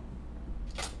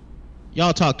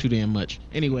 Y'all talk too damn much.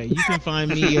 Anyway, you can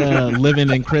find me living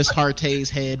in Chris Harte's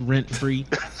head rent-free.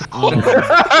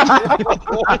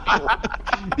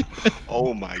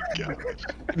 Oh my god.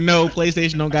 No,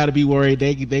 PlayStation don't got to be worried.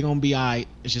 They gonna be alright.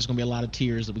 It's just gonna be a lot of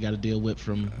tears that we got to deal with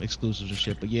from exclusives and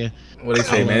shit. But yeah. What they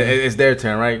say, man? It's their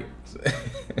turn, right?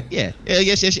 Yeah.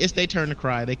 Yes. It's their turn to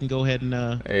cry. They can go ahead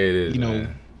and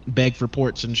beg for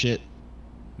ports and shit.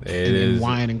 And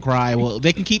whine and cry. Well,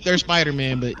 they can keep their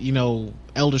Spider-Man, but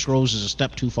Elder Scrolls is a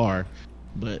step too far.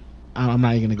 But I'm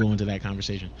not even gonna go into that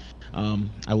conversation.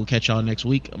 I will catch y'all next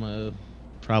week. I'm gonna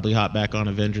probably hop back on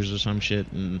Avengers or some shit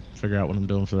and figure out what I'm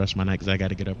doing for the rest of my night because I got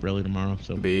to get up early tomorrow.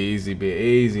 So be easy,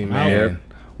 man.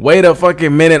 Wait a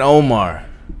fucking minute, Omar.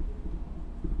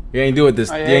 You ain't do it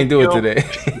today.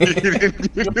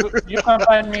 You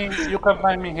can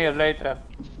find me here later.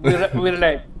 We're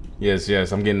late. Yes.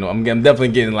 I'm definitely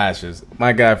getting lashes.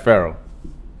 My guy Pharaoh.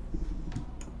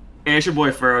 Hey, it's your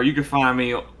boy Pharaoh. You can find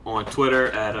me on Twitter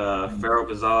at Pharaoh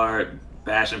Bizarre,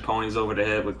 bashing ponies over the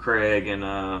head with Craig and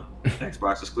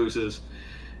Xbox exclusives.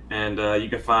 And you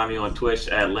can find me on Twitch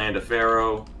at Land of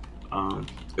Pharaoh.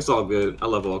 It's all good. I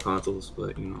love all consoles,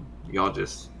 but y'all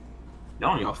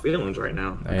in y'all feelings right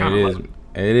now.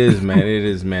 It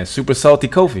is, man. Super salty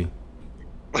Kofi.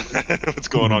 What's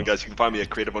going on, guys? You can find me at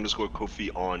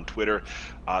creative_Kofi on Twitter.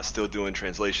 Still doing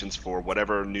translations for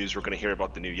whatever news we're going to hear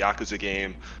about the new Yakuza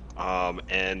game.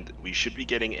 And we should be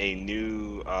getting a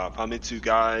new Famitsu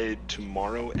guide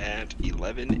tomorrow at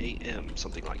 11 a.m.,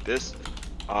 something like this.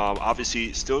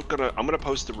 Obviously, I'm gonna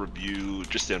post a review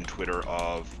just on Twitter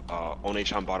of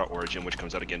One-Chanbara Origin, which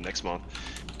comes out again next month,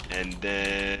 and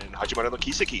then Hajimara no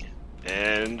Kiseki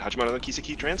and Hajimara no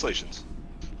Kiseki translations.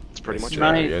 That's pretty much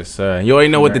it. Yes, sir. You already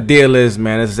know what the deal is,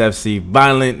 man. This is FC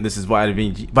Violent. This is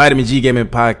Vitamin G Gaming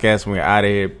Podcast. We're out of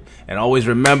here, and always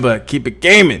remember, keep it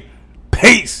gaming.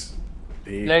 Peace.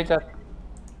 Later.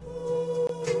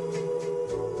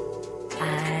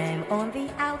 I'm on the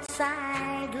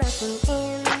outside looking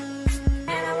in.